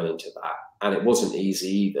work went into that, and it wasn't easy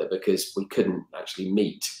either because we couldn't actually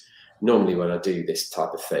meet. Normally when I do this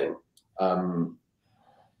type of thing,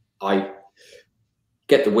 I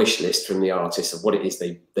get the wish list from the artist of what it is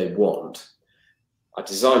they want. I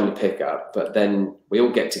design the pickup, but then we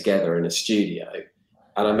all get together in a studio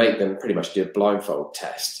and I make them pretty much do a blindfold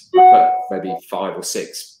test. I put maybe 5 or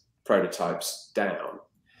 6 prototypes down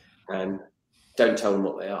and don't tell them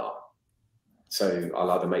what they are. So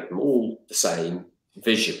I'll either make them all the same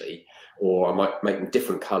visually, or I might make them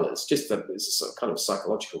different colors. Just it's a kind of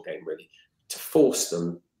psychological game, really, to force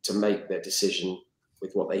them to make their decision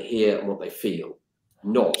with what they hear and what they feel,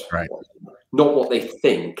 not what they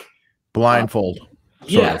think. Blindfold.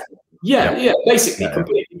 Yeah. Basically,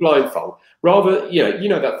 completely blindfold. Rather, you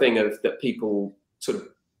know that thing of that people sort of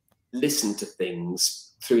listen to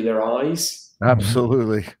things through their eyes.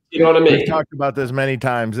 Absolutely. You know what I mean? We've talked about this many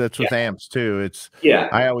times. That's with amps too. It's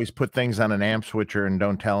I always put things on an amp switcher and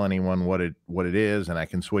don't tell anyone what it is, and I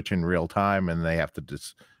can switch in real time, and they have to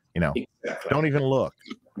just, don't even look.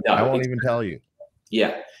 No, I won't even tell you.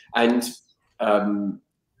 Yeah, and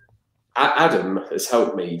Adam has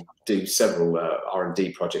helped me do several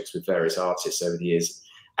R&D projects with various artists over the years.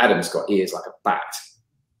 Adam's got ears like a bat.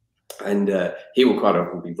 And he will quite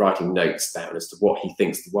often be writing notes down as to what he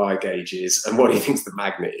thinks the wire gauge is and what he thinks the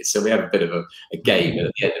magnet is. So we have a bit of a game, and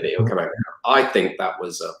at the end of it, he'll come out, I think that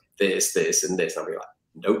was this, this, and this. And I'll be like,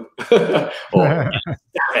 nope. Or, damn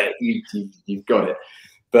it, you've got it.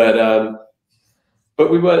 But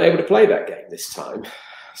we weren't able to play that game this time.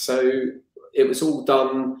 So it was all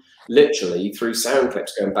done literally through sound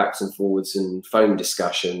clips going backwards and forwards and phone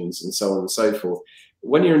discussions and so on and so forth.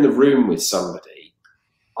 When you're in the room with somebody,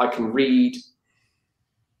 I can read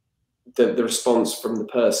the response from the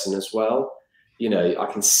person as well. I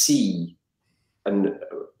can see and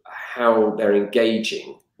how they're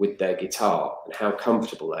engaging with their guitar and how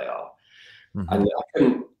comfortable they are. And I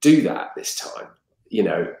couldn't do that this time.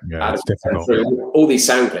 It's difficult. Through all these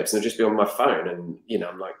sound clips, and they'll just be on my phone, and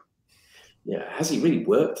I'm like, has he really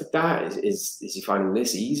worked at that? Is he finding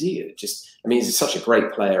this easy? He's such a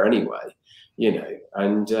great player anyway,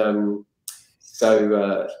 and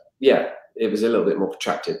so it was a little bit more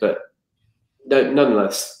protracted, but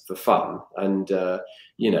nonetheless for fun. And the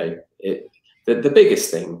biggest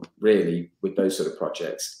thing really with those sort of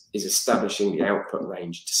projects is establishing the output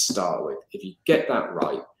range to start with. If you get that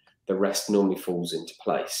right, the rest normally falls into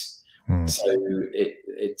place. So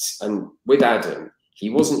and with Adam, he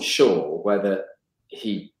wasn't sure whether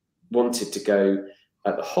he wanted to go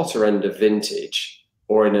at the hotter end of vintage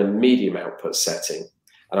or in a medium output setting.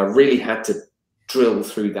 And I really had to drill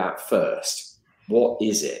through that first. What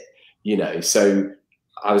is it? So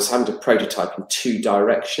I was having to prototype in 2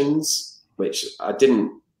 directions, which I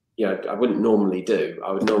didn't, I wouldn't normally do.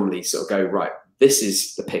 I would normally sort of go, right, this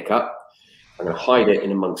is the pickup. I'm going to hide it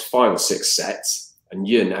in amongst 5 or 6 sets, and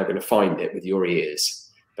you're now going to find it with your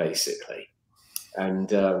ears, basically.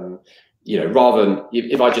 And, rather than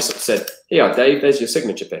if I just sort of said, here, Dave, there's your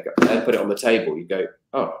signature pickup, and put it on the table, you go,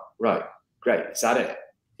 oh, right, great. Is that it?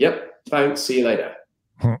 Yep. Thanks. See you later.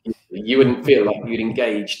 You wouldn't feel like you'd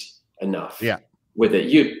engaged enough with it.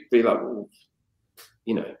 You'd be like, well,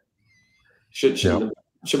 shouldn't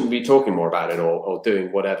we be talking more about it or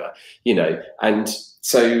doing whatever, And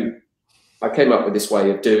so I came up with this way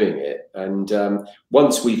of doing it. And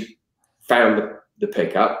once we've found the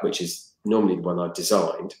pickup, which is normally the one I've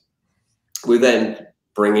designed, we then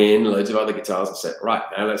bring in loads of other guitars and say, right,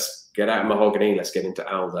 now let's get out of mahogany, let's get into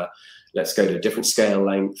alder, let's go to a different scale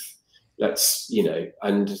length. Let's,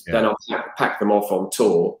 and then I'll pack them off on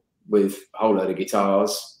tour with a whole load of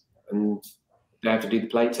guitars, and they have to do the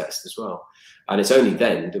play test as well. And it's only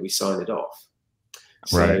then that we sign it off.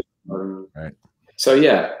 So,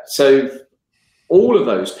 So all of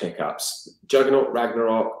those pickups, Juggernaut,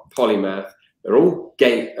 Ragnarok, Polymath, They're all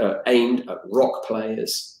aimed at rock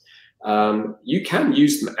players. You can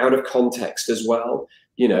use them out of context as well.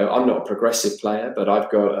 You know, I'm not a progressive player, but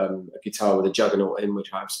I've got a guitar with a juggernaut in,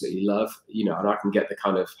 which I absolutely love, you know, and I can get the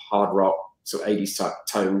kind of hard rock sort of 80s type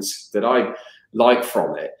tones that I like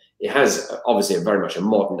from it. It has obviously very much a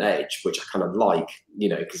modern edge, which I kind of like, you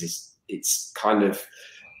know, because it's kind of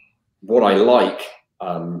what I like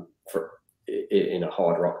in a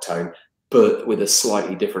hard rock tone, but with a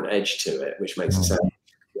slightly different edge to it, which makes it sound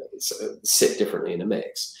sit differently in a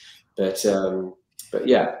mix. But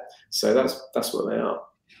yeah, so that's what they are.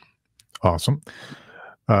 Awesome.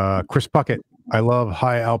 Chris Puckett, I love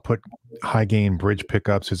high output, high gain bridge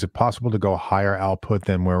pickups. Is it possible to go higher output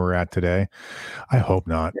than where we're at today? I hope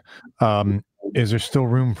not. Is there still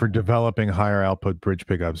room for developing higher output bridge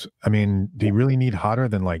pickups? I mean, do you really need hotter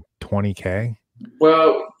than like 20K?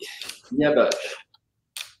 Well, yeah, but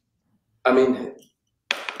I mean,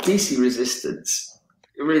 DC resistance,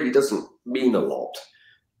 it really doesn't mean a lot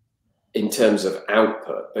in terms of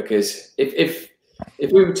output, because if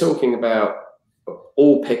we were talking about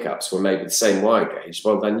all pickups were made with the same wire gauge,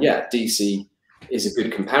 well then yeah, DC is a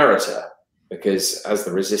good comparator, because as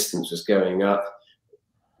the resistance was going up,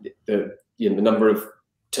 the number of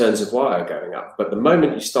turns of wire going up. But the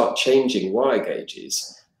moment you start changing wire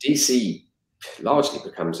gauges, DC largely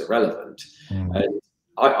becomes irrelevant. And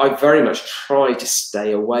I very much try to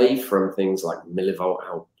stay away from things like millivolt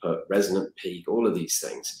output, resonant peak, all of these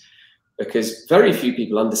things, because very few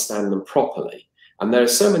people understand them properly. And there are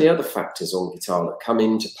so many other factors on guitar that come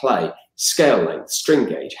into play: scale length, string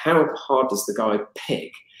gauge, how hard does the guy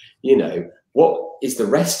pick, you know, what is the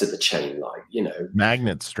rest of the chain like, you know,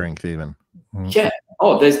 magnet strength even. Yeah.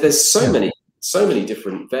 Oh, there's so many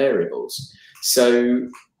different variables. So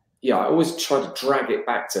yeah, I always try to drag it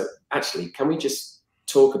back to, actually, can we just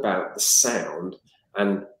talk about the sound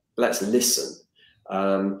and let's listen.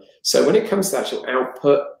 So when it comes to actual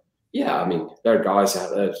output, yeah, I mean, there are guys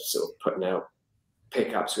out there sort of putting out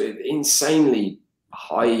pickups with insanely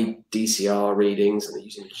high DCR readings, and they're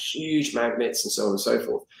using huge magnets and so on and so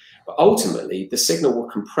forth. But ultimately, the signal will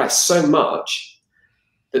compress so much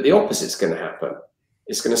that the opposite's going to happen.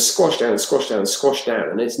 It's going to squash down and squash down and squash down,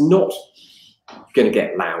 and it's not going to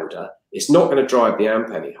get louder. It's not going to drive the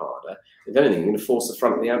amp any harder. If anything, you're going to force the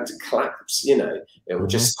front of the amp to collapse. You know, it will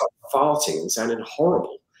just start farting and sounding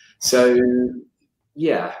horrible. So,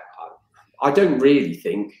 yeah, I don't really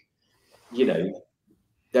think, you know,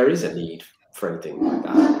 there is a need for anything like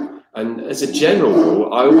that. And as a general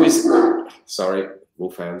rule, I always, sorry,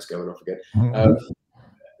 Wolfhound's going off again.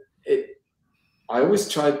 I always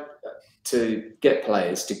try to get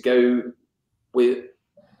players to go with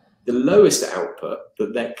the lowest output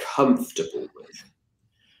that they're comfortable with,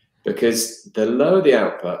 because the lower the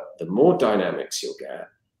output, the more dynamics you'll get,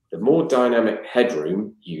 the more dynamic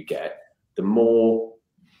headroom you get, the more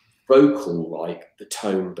vocal-like the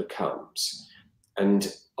tone becomes.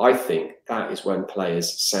 And I think that is when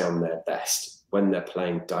players sound their best, when they're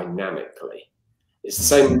playing dynamically. It's the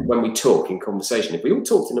same when we talk in conversation. If we all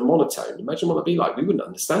talked in a monotone, imagine what it'd be like. We wouldn't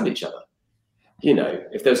understand each other. You know,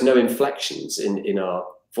 if there's no inflections in our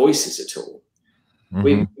voices at all,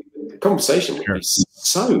 the conversation would be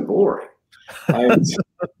so boring. And,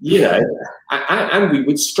 you know, and we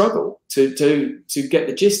would struggle to get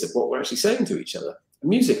the gist of what we're actually saying to each other.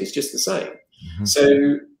 Music is just the same.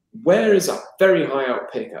 So whereas a very high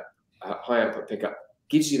output pickup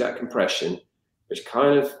gives you that compression, which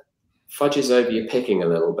kind of fudges over your picking a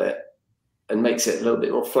little bit and makes it a little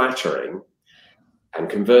bit more flattering. And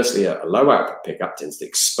conversely, a low output pickup tends to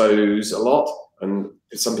expose a lot, and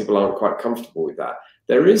some people aren't quite comfortable with that.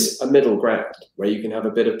 There is a middle ground where you can have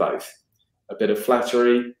a bit of both, a bit of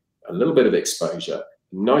flattery, a little bit of exposure,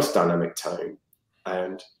 nice dynamic tone,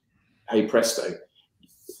 and hey presto,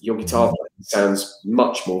 your guitar playing sounds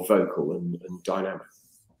much more vocal and dynamic.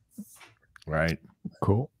 Right.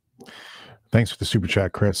 Cool. Thanks for the super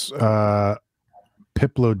chat, Chris.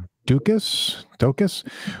 Piploducus,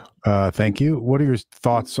 thank you. What are your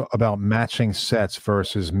thoughts about matching sets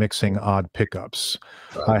versus mixing odd pickups?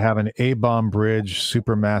 I have an A-bomb bridge,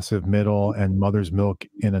 supermassive middle, and mother's milk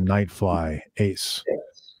in a Nightfly Ace.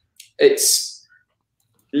 It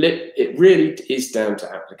really is down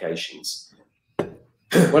to applications.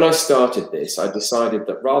 When I started this, I decided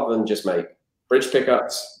that rather than just make bridge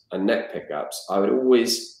pickups and neck pickups, I would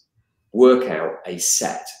always work out a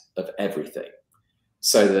set of everything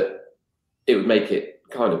so that it would make it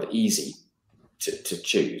kind of easy to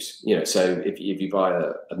choose. You know, so if you buy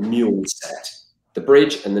a mule set, the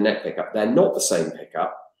bridge and the neck pickup, they're not the same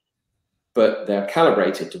pickup, but they're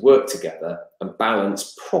calibrated to work together and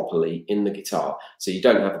balance properly in the guitar. So you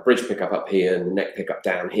don't have a bridge pickup up here and the neck pickup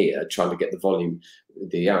down here, trying to get the volume,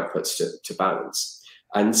 the outputs to balance.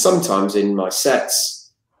 And sometimes in my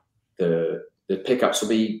sets, the pickups will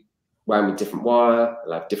be wound with different wire,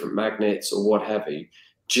 they'll have different magnets or what have you,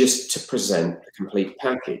 just to present the complete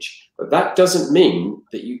package. But that doesn't mean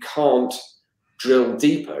that you can't drill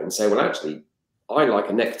deeper and say, well, actually, I like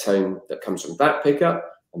a neck tone that comes from that pickup,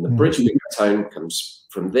 and the bridge pickup tone comes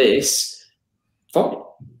from this. Fine.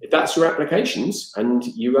 If that's your applications and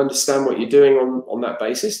you understand what you're doing on that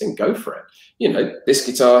basis, then go for it. You know, this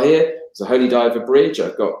guitar here is a Holy Diver bridge.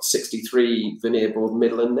 I've got 63 veneer board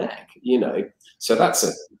middle and neck, you know. So that's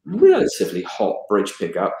a relatively hot bridge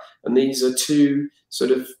pickup. And these are two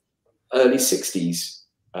sort of early 60s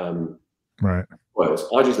right. coils.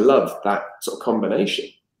 I just love that sort of combination,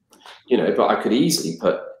 you know, but I could easily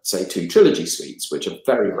put, say, two Trilogy suites, which are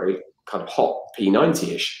very, very kind of hot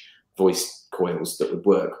P90-ish voice coils that would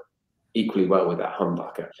work equally well with that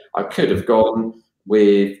humbucker. I could have gone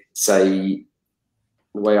with, say,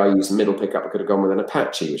 the way I use the middle pickup, I could have gone with an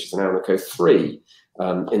Apache, which is an Alnico 3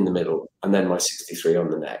 in the middle, and then my 63 on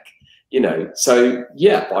the neck. You know, so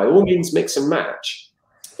yeah, by all means, mix and match.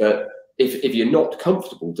 But if you're not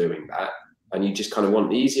comfortable doing that and you just kind of want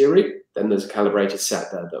the easier route, then there's a calibrated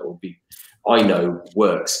set there that will be, I know,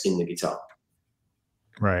 works in the guitar.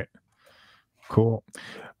 Right. Cool.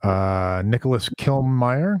 Nicholas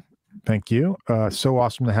Kilmeyer, thank you. So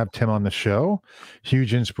awesome to have Tim on the show.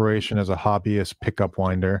 Huge inspiration as a hobbyist pickup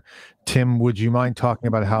winder. Tim, would you mind talking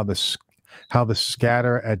about how the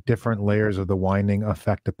scatter at different layers of the winding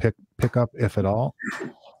affect the pickup, if at all?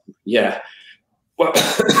 Yeah, well,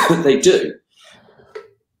 they do.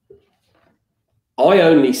 I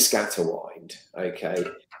only scatter wind, okay,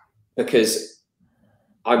 because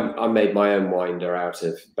I made my own winder out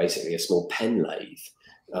of basically a small pen lathe.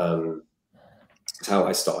 That's how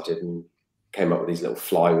I started, and came up with these little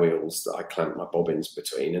flywheels that I clamped my bobbins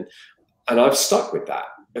between, and I've stuck with that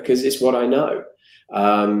because it's what I know.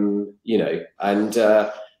 You know, and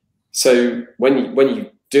so when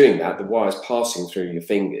you're doing that, the wire's passing through your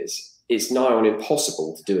fingers. It's nigh on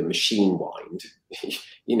impossible to do a machine wind,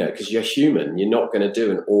 you know, because you're human. You're not going to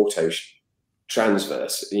do an auto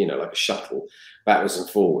transverse, you know, like a shuttle backwards and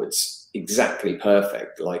forwards, exactly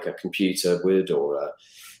perfect like a computer would, or a,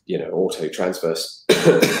 you know, auto transverse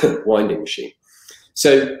winding machine.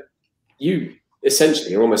 So you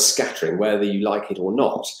essentially are almost scattering whether you like it or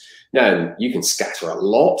not. Now, you can scatter a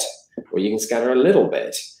lot or you can scatter a little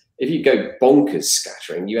bit. If you go bonkers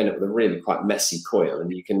scattering, you end up with a really quite messy coil,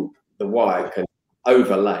 and the wire can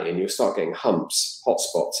overlay and you'll start getting humps, hot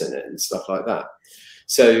spots in it and stuff like that.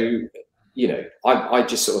 So, you know, I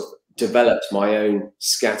just sort of developed my own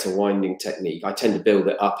scatter winding technique. I tend to build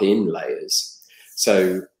it up in layers.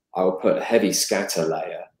 So I'll put a heavy scatter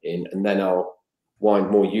layer in, and then I'll wind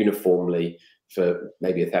more uniformly for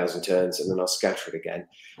maybe 1,000 turns, and then I'll scatter it again.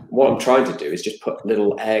 What I'm trying to do is just put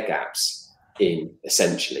little air gaps in,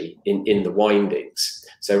 essentially, in the windings.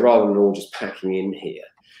 So rather than all just packing in here,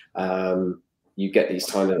 you get these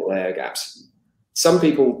tiny little air gaps. Some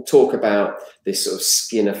people talk about this sort of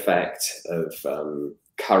skin effect of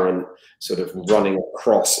current sort of running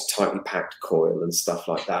across a tightly packed coil and stuff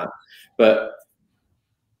like that. But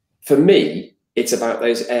for me, it's about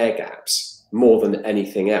those air gaps more than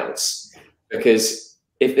anything else. Because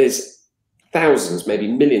if there's thousands,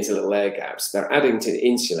 maybe millions of little air gaps, they're adding to the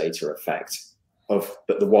insulator effect of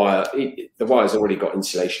that the wire's already got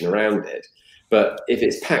insulation around it. But if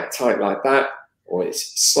it's packed tight like that, or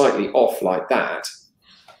it's slightly off like that,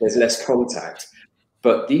 there's less contact.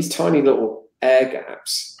 But these tiny little air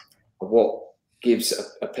gaps are what gives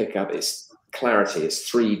a pickup its clarity,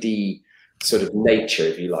 its 3D sort of nature,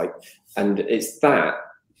 if you like. And it's that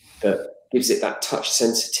gives it that touch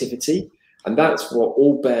sensitivity. And that's what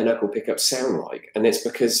all bare knuckle pickups sound like. And it's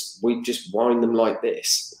because we just wind them like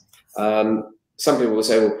this. Some people will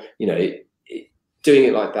say, well, you know, doing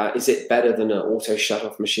it like that, is it better than an auto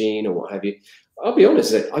shut-off machine or what have you? I'll be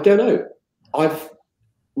honest, I don't know. I've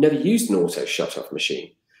never used an auto shut-off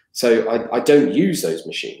machine. So I don't use those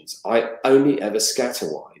machines. I only ever scatter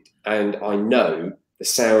wind. And I know the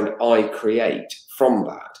sound I create from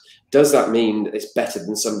that. Does that mean that it's better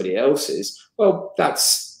than somebody else's? Well,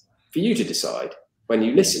 that's for you to decide when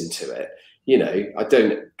you listen to it. You know, I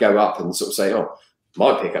don't go up and sort of say, oh,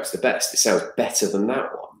 my pickup's the best. It sounds better than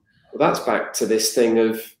that one. Well, that's back to this thing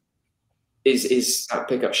of, is that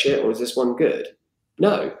pickup shit or is this one good?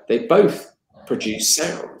 No, they both produce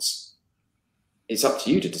sounds. It's up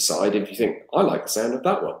to you to decide. If you think, I like the sound of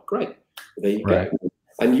that one, great. Well, there you go.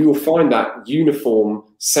 And you will find that uniform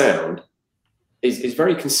sound is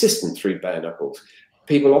very consistent through bare knuckles.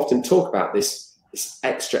 People often talk about this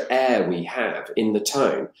extra air we have in the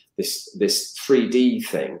tone, this 3D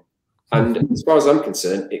thing. And as far as I'm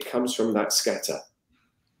concerned, it comes from that scatter.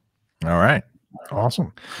 All right.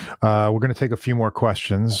 Awesome. We're going to take a few more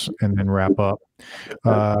questions and then wrap up.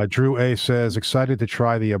 Drew A says, excited to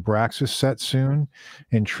try the Abraxas set soon.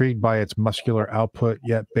 Intrigued by its muscular output,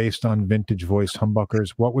 yet based on vintage voice humbuckers.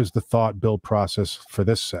 What was the thought build process for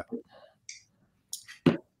this set?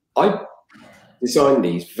 I designed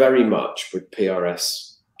these very much with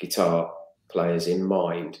PRS guitar players in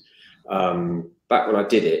mind. Back when I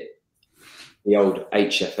did it, the old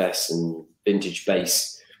HFS and vintage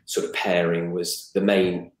bass sort of pairing was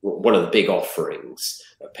one of the big offerings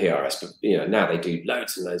at PRS. But you know, now they do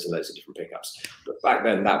loads and loads and loads of different pickups. But back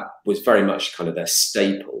then, that was very much kind of their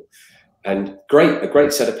staple, and a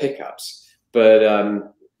great set of pickups. But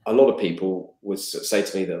a lot of people would say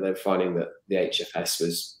to me that they're finding that the HFS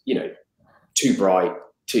was, you know, too bright,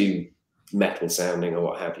 too metal sounding, or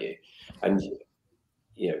what have you. And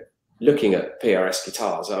you know, looking at PRS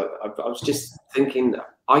guitars, I was just thinking,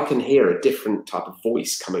 I can hear a different type of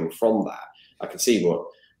voice coming from that. I can see what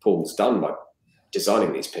Paul's done by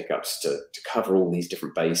designing these pickups to cover all these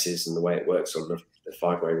different basses and the way it works on the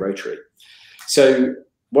 5-way rotary. So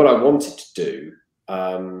what I wanted to do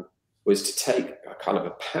was to take a kind of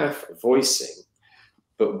a path of voicing,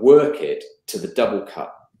 but work it to the double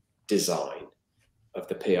cut design of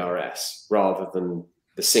the PRS rather than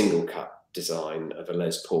the single cut design of a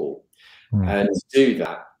Les Paul. And to do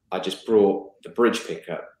that, I just brought the bridge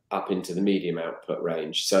pickup up into the medium output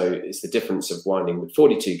range. So it's the difference of winding with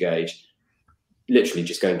 42 gauge, literally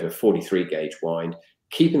just going to a 43 gauge wind,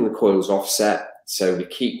 keeping the coils offset. So we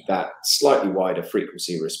keep that slightly wider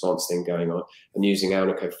frequency response thing going on, and using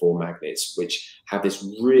Alnico 4 magnets, which have this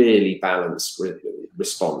really balanced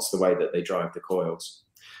response, the way that they drive the coils.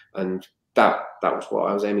 And that was what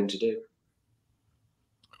I was aiming to do.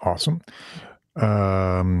 Awesome.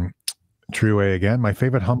 True A again. My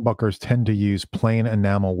favorite humbuckers tend to use plain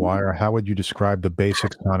enamel wire. How would you describe the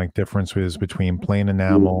basic sonic differences between plain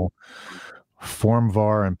enamel,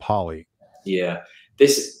 Formvar, and poly? Yeah,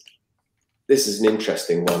 this is an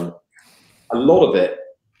interesting one. A lot of it,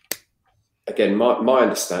 again, my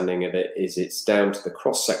understanding of it is it's down to the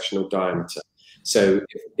cross-sectional diameter. So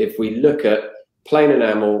if we look at plain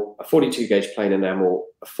enamel, a 42 gauge plain enamel,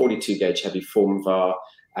 a 42 gauge heavy Formvar,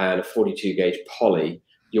 and a 42 gauge poly,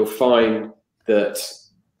 you'll find that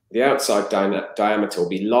the outside diameter will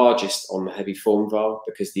be largest on the heavy Formvar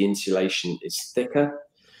because the insulation is thicker.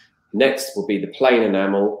 Next will be the plain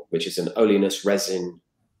enamel, which is an oleinous resin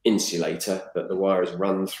insulator that the wire is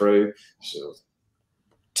run through,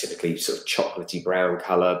 typically sort of chocolatey brown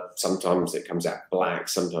color. Sometimes it comes out black,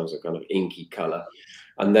 sometimes a kind of inky color.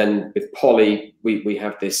 And then with poly, we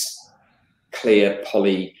have this clear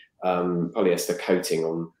polyester coating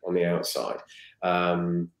on the outside.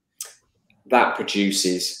 That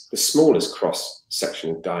produces the smallest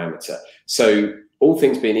cross-sectional diameter. So all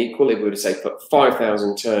things being equal, if we were to say put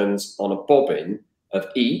 5,000 turns on a bobbin of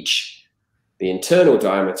each, the internal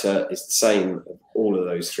diameter is the same of all of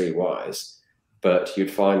those 3 wires, but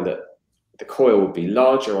you'd find that the coil would be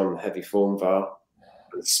larger on the heavy Formvar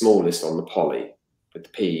and smallest on the poly, with the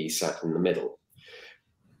PE sat in the middle.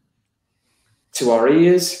 To our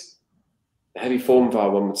ears, the heavy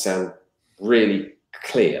Formvar one would sound really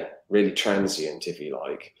clear, really transient, if you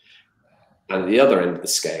like. And at the other end of the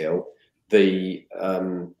scale, the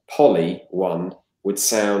poly one would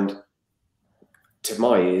sound, to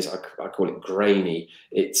my ears, I call it grainy.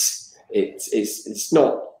 It's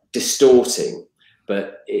not distorting,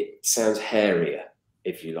 but it sounds hairier,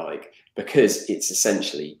 if you like, because it's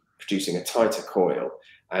essentially producing a tighter coil,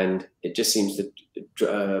 and it just seems to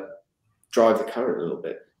drive the current a little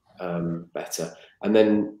bit better. And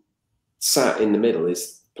then sat in the middle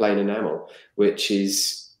is plain enamel, which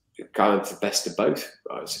is kind of the best of both,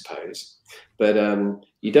 I suppose. But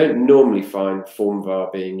you don't normally find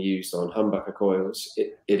Formvar being used on humbucker coils.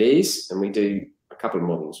 It is, and we do a couple of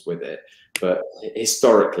models with it, but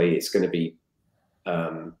historically it's going to be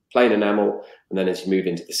plain enamel, and then as you move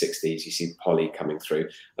into the 60s, you see the poly coming through.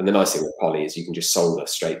 And the nice thing with poly is you can just solder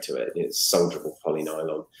straight to it. It's solderable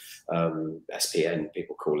polynylon, SPN,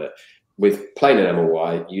 people call it. With plain enamel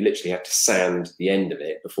wire, you literally have to sand the end of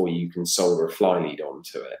it before you can solder a fly lead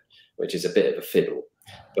onto it, which is a bit of a fiddle.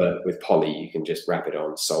 But with poly, you can just wrap it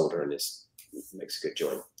on, solder, and it makes a good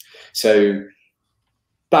joint. So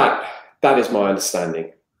that is my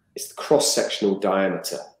understanding. It's the cross-sectional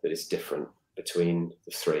diameter that is different between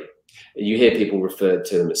the 3. You hear people refer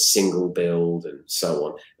to them as single build and so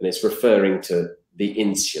on, and it's referring to the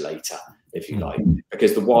insulator, if you like,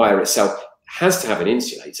 because the wire itself has to have an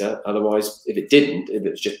insulator. Otherwise, if it didn't, if it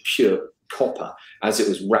was just pure copper, as it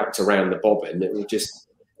was wrapped around the bobbin, it would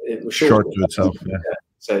short to itself. Yeah.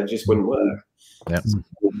 So it just wouldn't work. Yeah.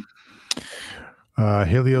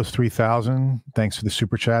 Helios 3000, thanks for the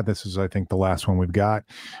super chat. This is, I think, the last one we've got.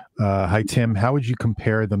 Hi, Tim. How would you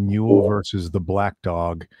compare the mule versus the black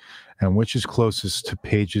dog, and which is closest to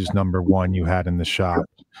Page's number 1 you had in the shop?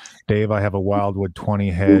 Dave, I have a Wildwood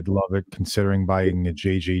 20 head. Love it. Considering buying a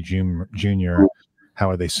JJ Junior, how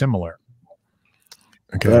are they similar?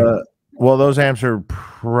 Okay. Well, those amps are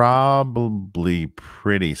probably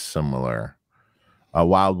pretty similar.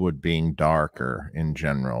 Wildwood being darker in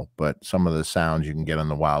general, but some of the sounds you can get on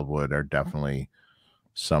the Wildwood are definitely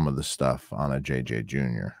some of the stuff on a JJ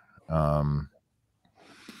Junior. A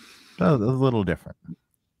little different.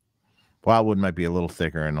 Wildwood might be a little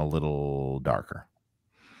thicker and a little darker.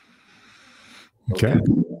 Okay.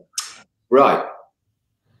 Right.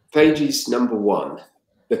 Page's number 1.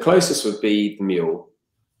 The closest would be the mule.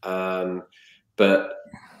 But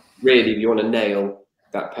really, if you want to nail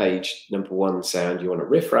that Page number 1 sound, you want a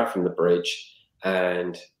riff-raff in the bridge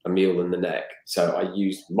and a mule in the neck. So I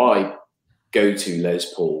used my go-to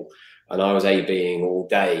Les Paul, and I was A-Bing all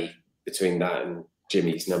day between that and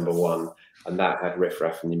Jimmy's number 1, and that had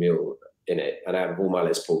riff-raff and the mule in it. And out of all my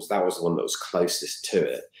Les Pauls, that was the one that was closest to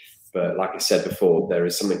it. But like I said before, there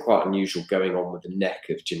is something quite unusual going on with the neck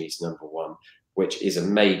of Jimmy's number 1, which is a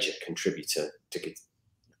major contributor to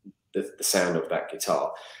the sound of that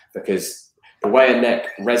guitar, because the way a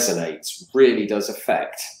neck resonates really does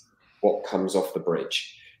affect what comes off the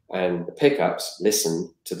bridge. And the pickups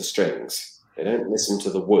listen to the strings. They don't listen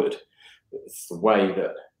to the wood. It's the way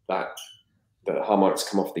that the harmonics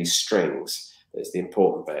come off these strings that's the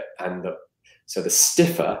important bit. And so the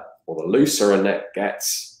stiffer or the looser a neck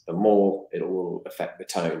gets, the more it will affect the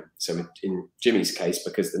tone. So in Jimmy's case,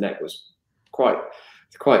 because the neck was quite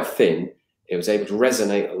thin, it was able to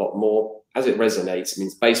resonate a lot more. As it resonates, it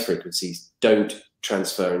means bass frequencies don't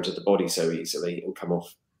transfer into the body so easily and come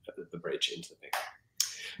off the bridge into the pickup.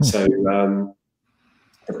 So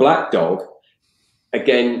the Black Dog,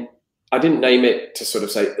 again, I didn't name it to sort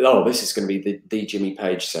of say, oh, this is going to be the Jimmy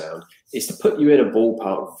Page sound. It's to put you in a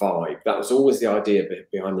ballpark vibe. That was always the idea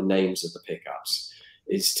behind the names of the pickups,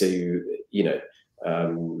 is to,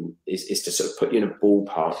 is to sort of put you in a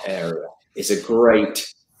ballpark area. It's a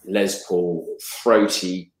great Les Paul,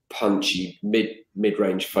 throaty, punchy,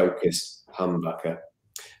 mid-range focused humbucker.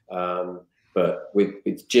 But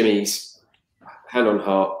with Jimmy's, hand on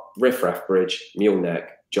heart, riff-raff bridge, mule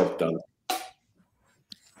neck, job done.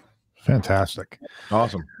 Fantastic.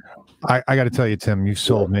 Awesome. I got to tell you, Tim, you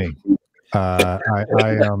sold me. I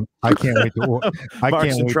can't wait to.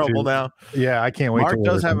 Mark's in trouble now. Yeah, I can't wait. Mark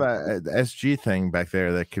does have a SG thing back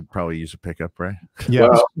there that could probably use a pickup, right? Yeah,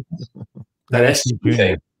 well, that SG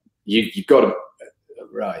thing, you've got to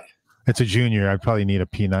right. It's a junior. I probably need a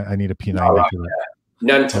P9. I need a P90. Oh, right, yeah.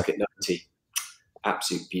 Nantucket 90,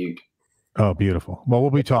 absolute beaut. Oh, beautiful. Well, we'll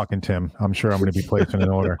be talking, Tim. I'm sure I'm going to be placing an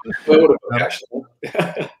order.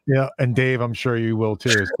 Yeah, and Dave, I'm sure you will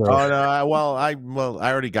too. So. Oh no, I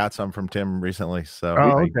already got some from Tim recently, so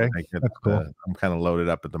okay, that's cool. I'm kind of loaded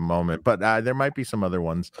up at the moment, but there might be some other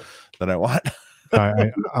ones that I want.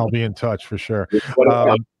 I'll be in touch for sure.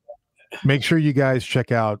 Make sure you guys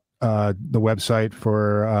check out the website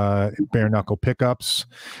for bare knuckle pickups.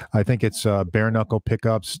 I think it's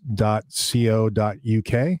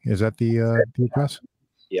bareknucklepickups.co.uk. Is that the address?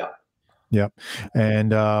 Yeah.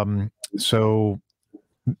 And so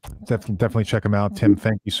definitely check them out. Tim,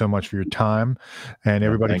 thank you so much for your time, and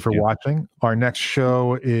everybody for watching. Our next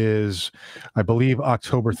show is, I believe,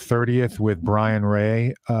 October 30th with Brian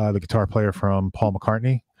Ray, the guitar player from Paul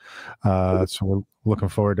McCartney. So we're looking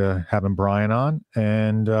forward to having Brian on,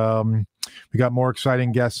 and we got more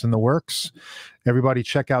exciting guests in the works. Everybody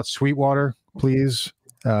check out Sweetwater, please.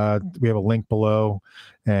 We have a link below,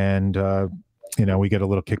 and we get a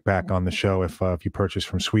little kickback on the show if you purchase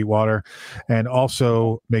from Sweetwater. And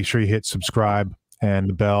also make sure you hit subscribe and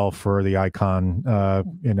the bell for the icon, the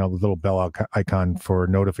little bell icon for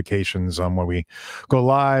notifications on when we go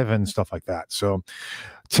live and stuff like that. So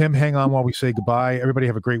Tim, hang on while we say goodbye. Everybody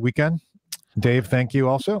have a great weekend. Dave, thank you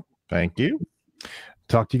also. Thank you.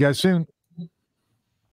 Talk to you guys soon.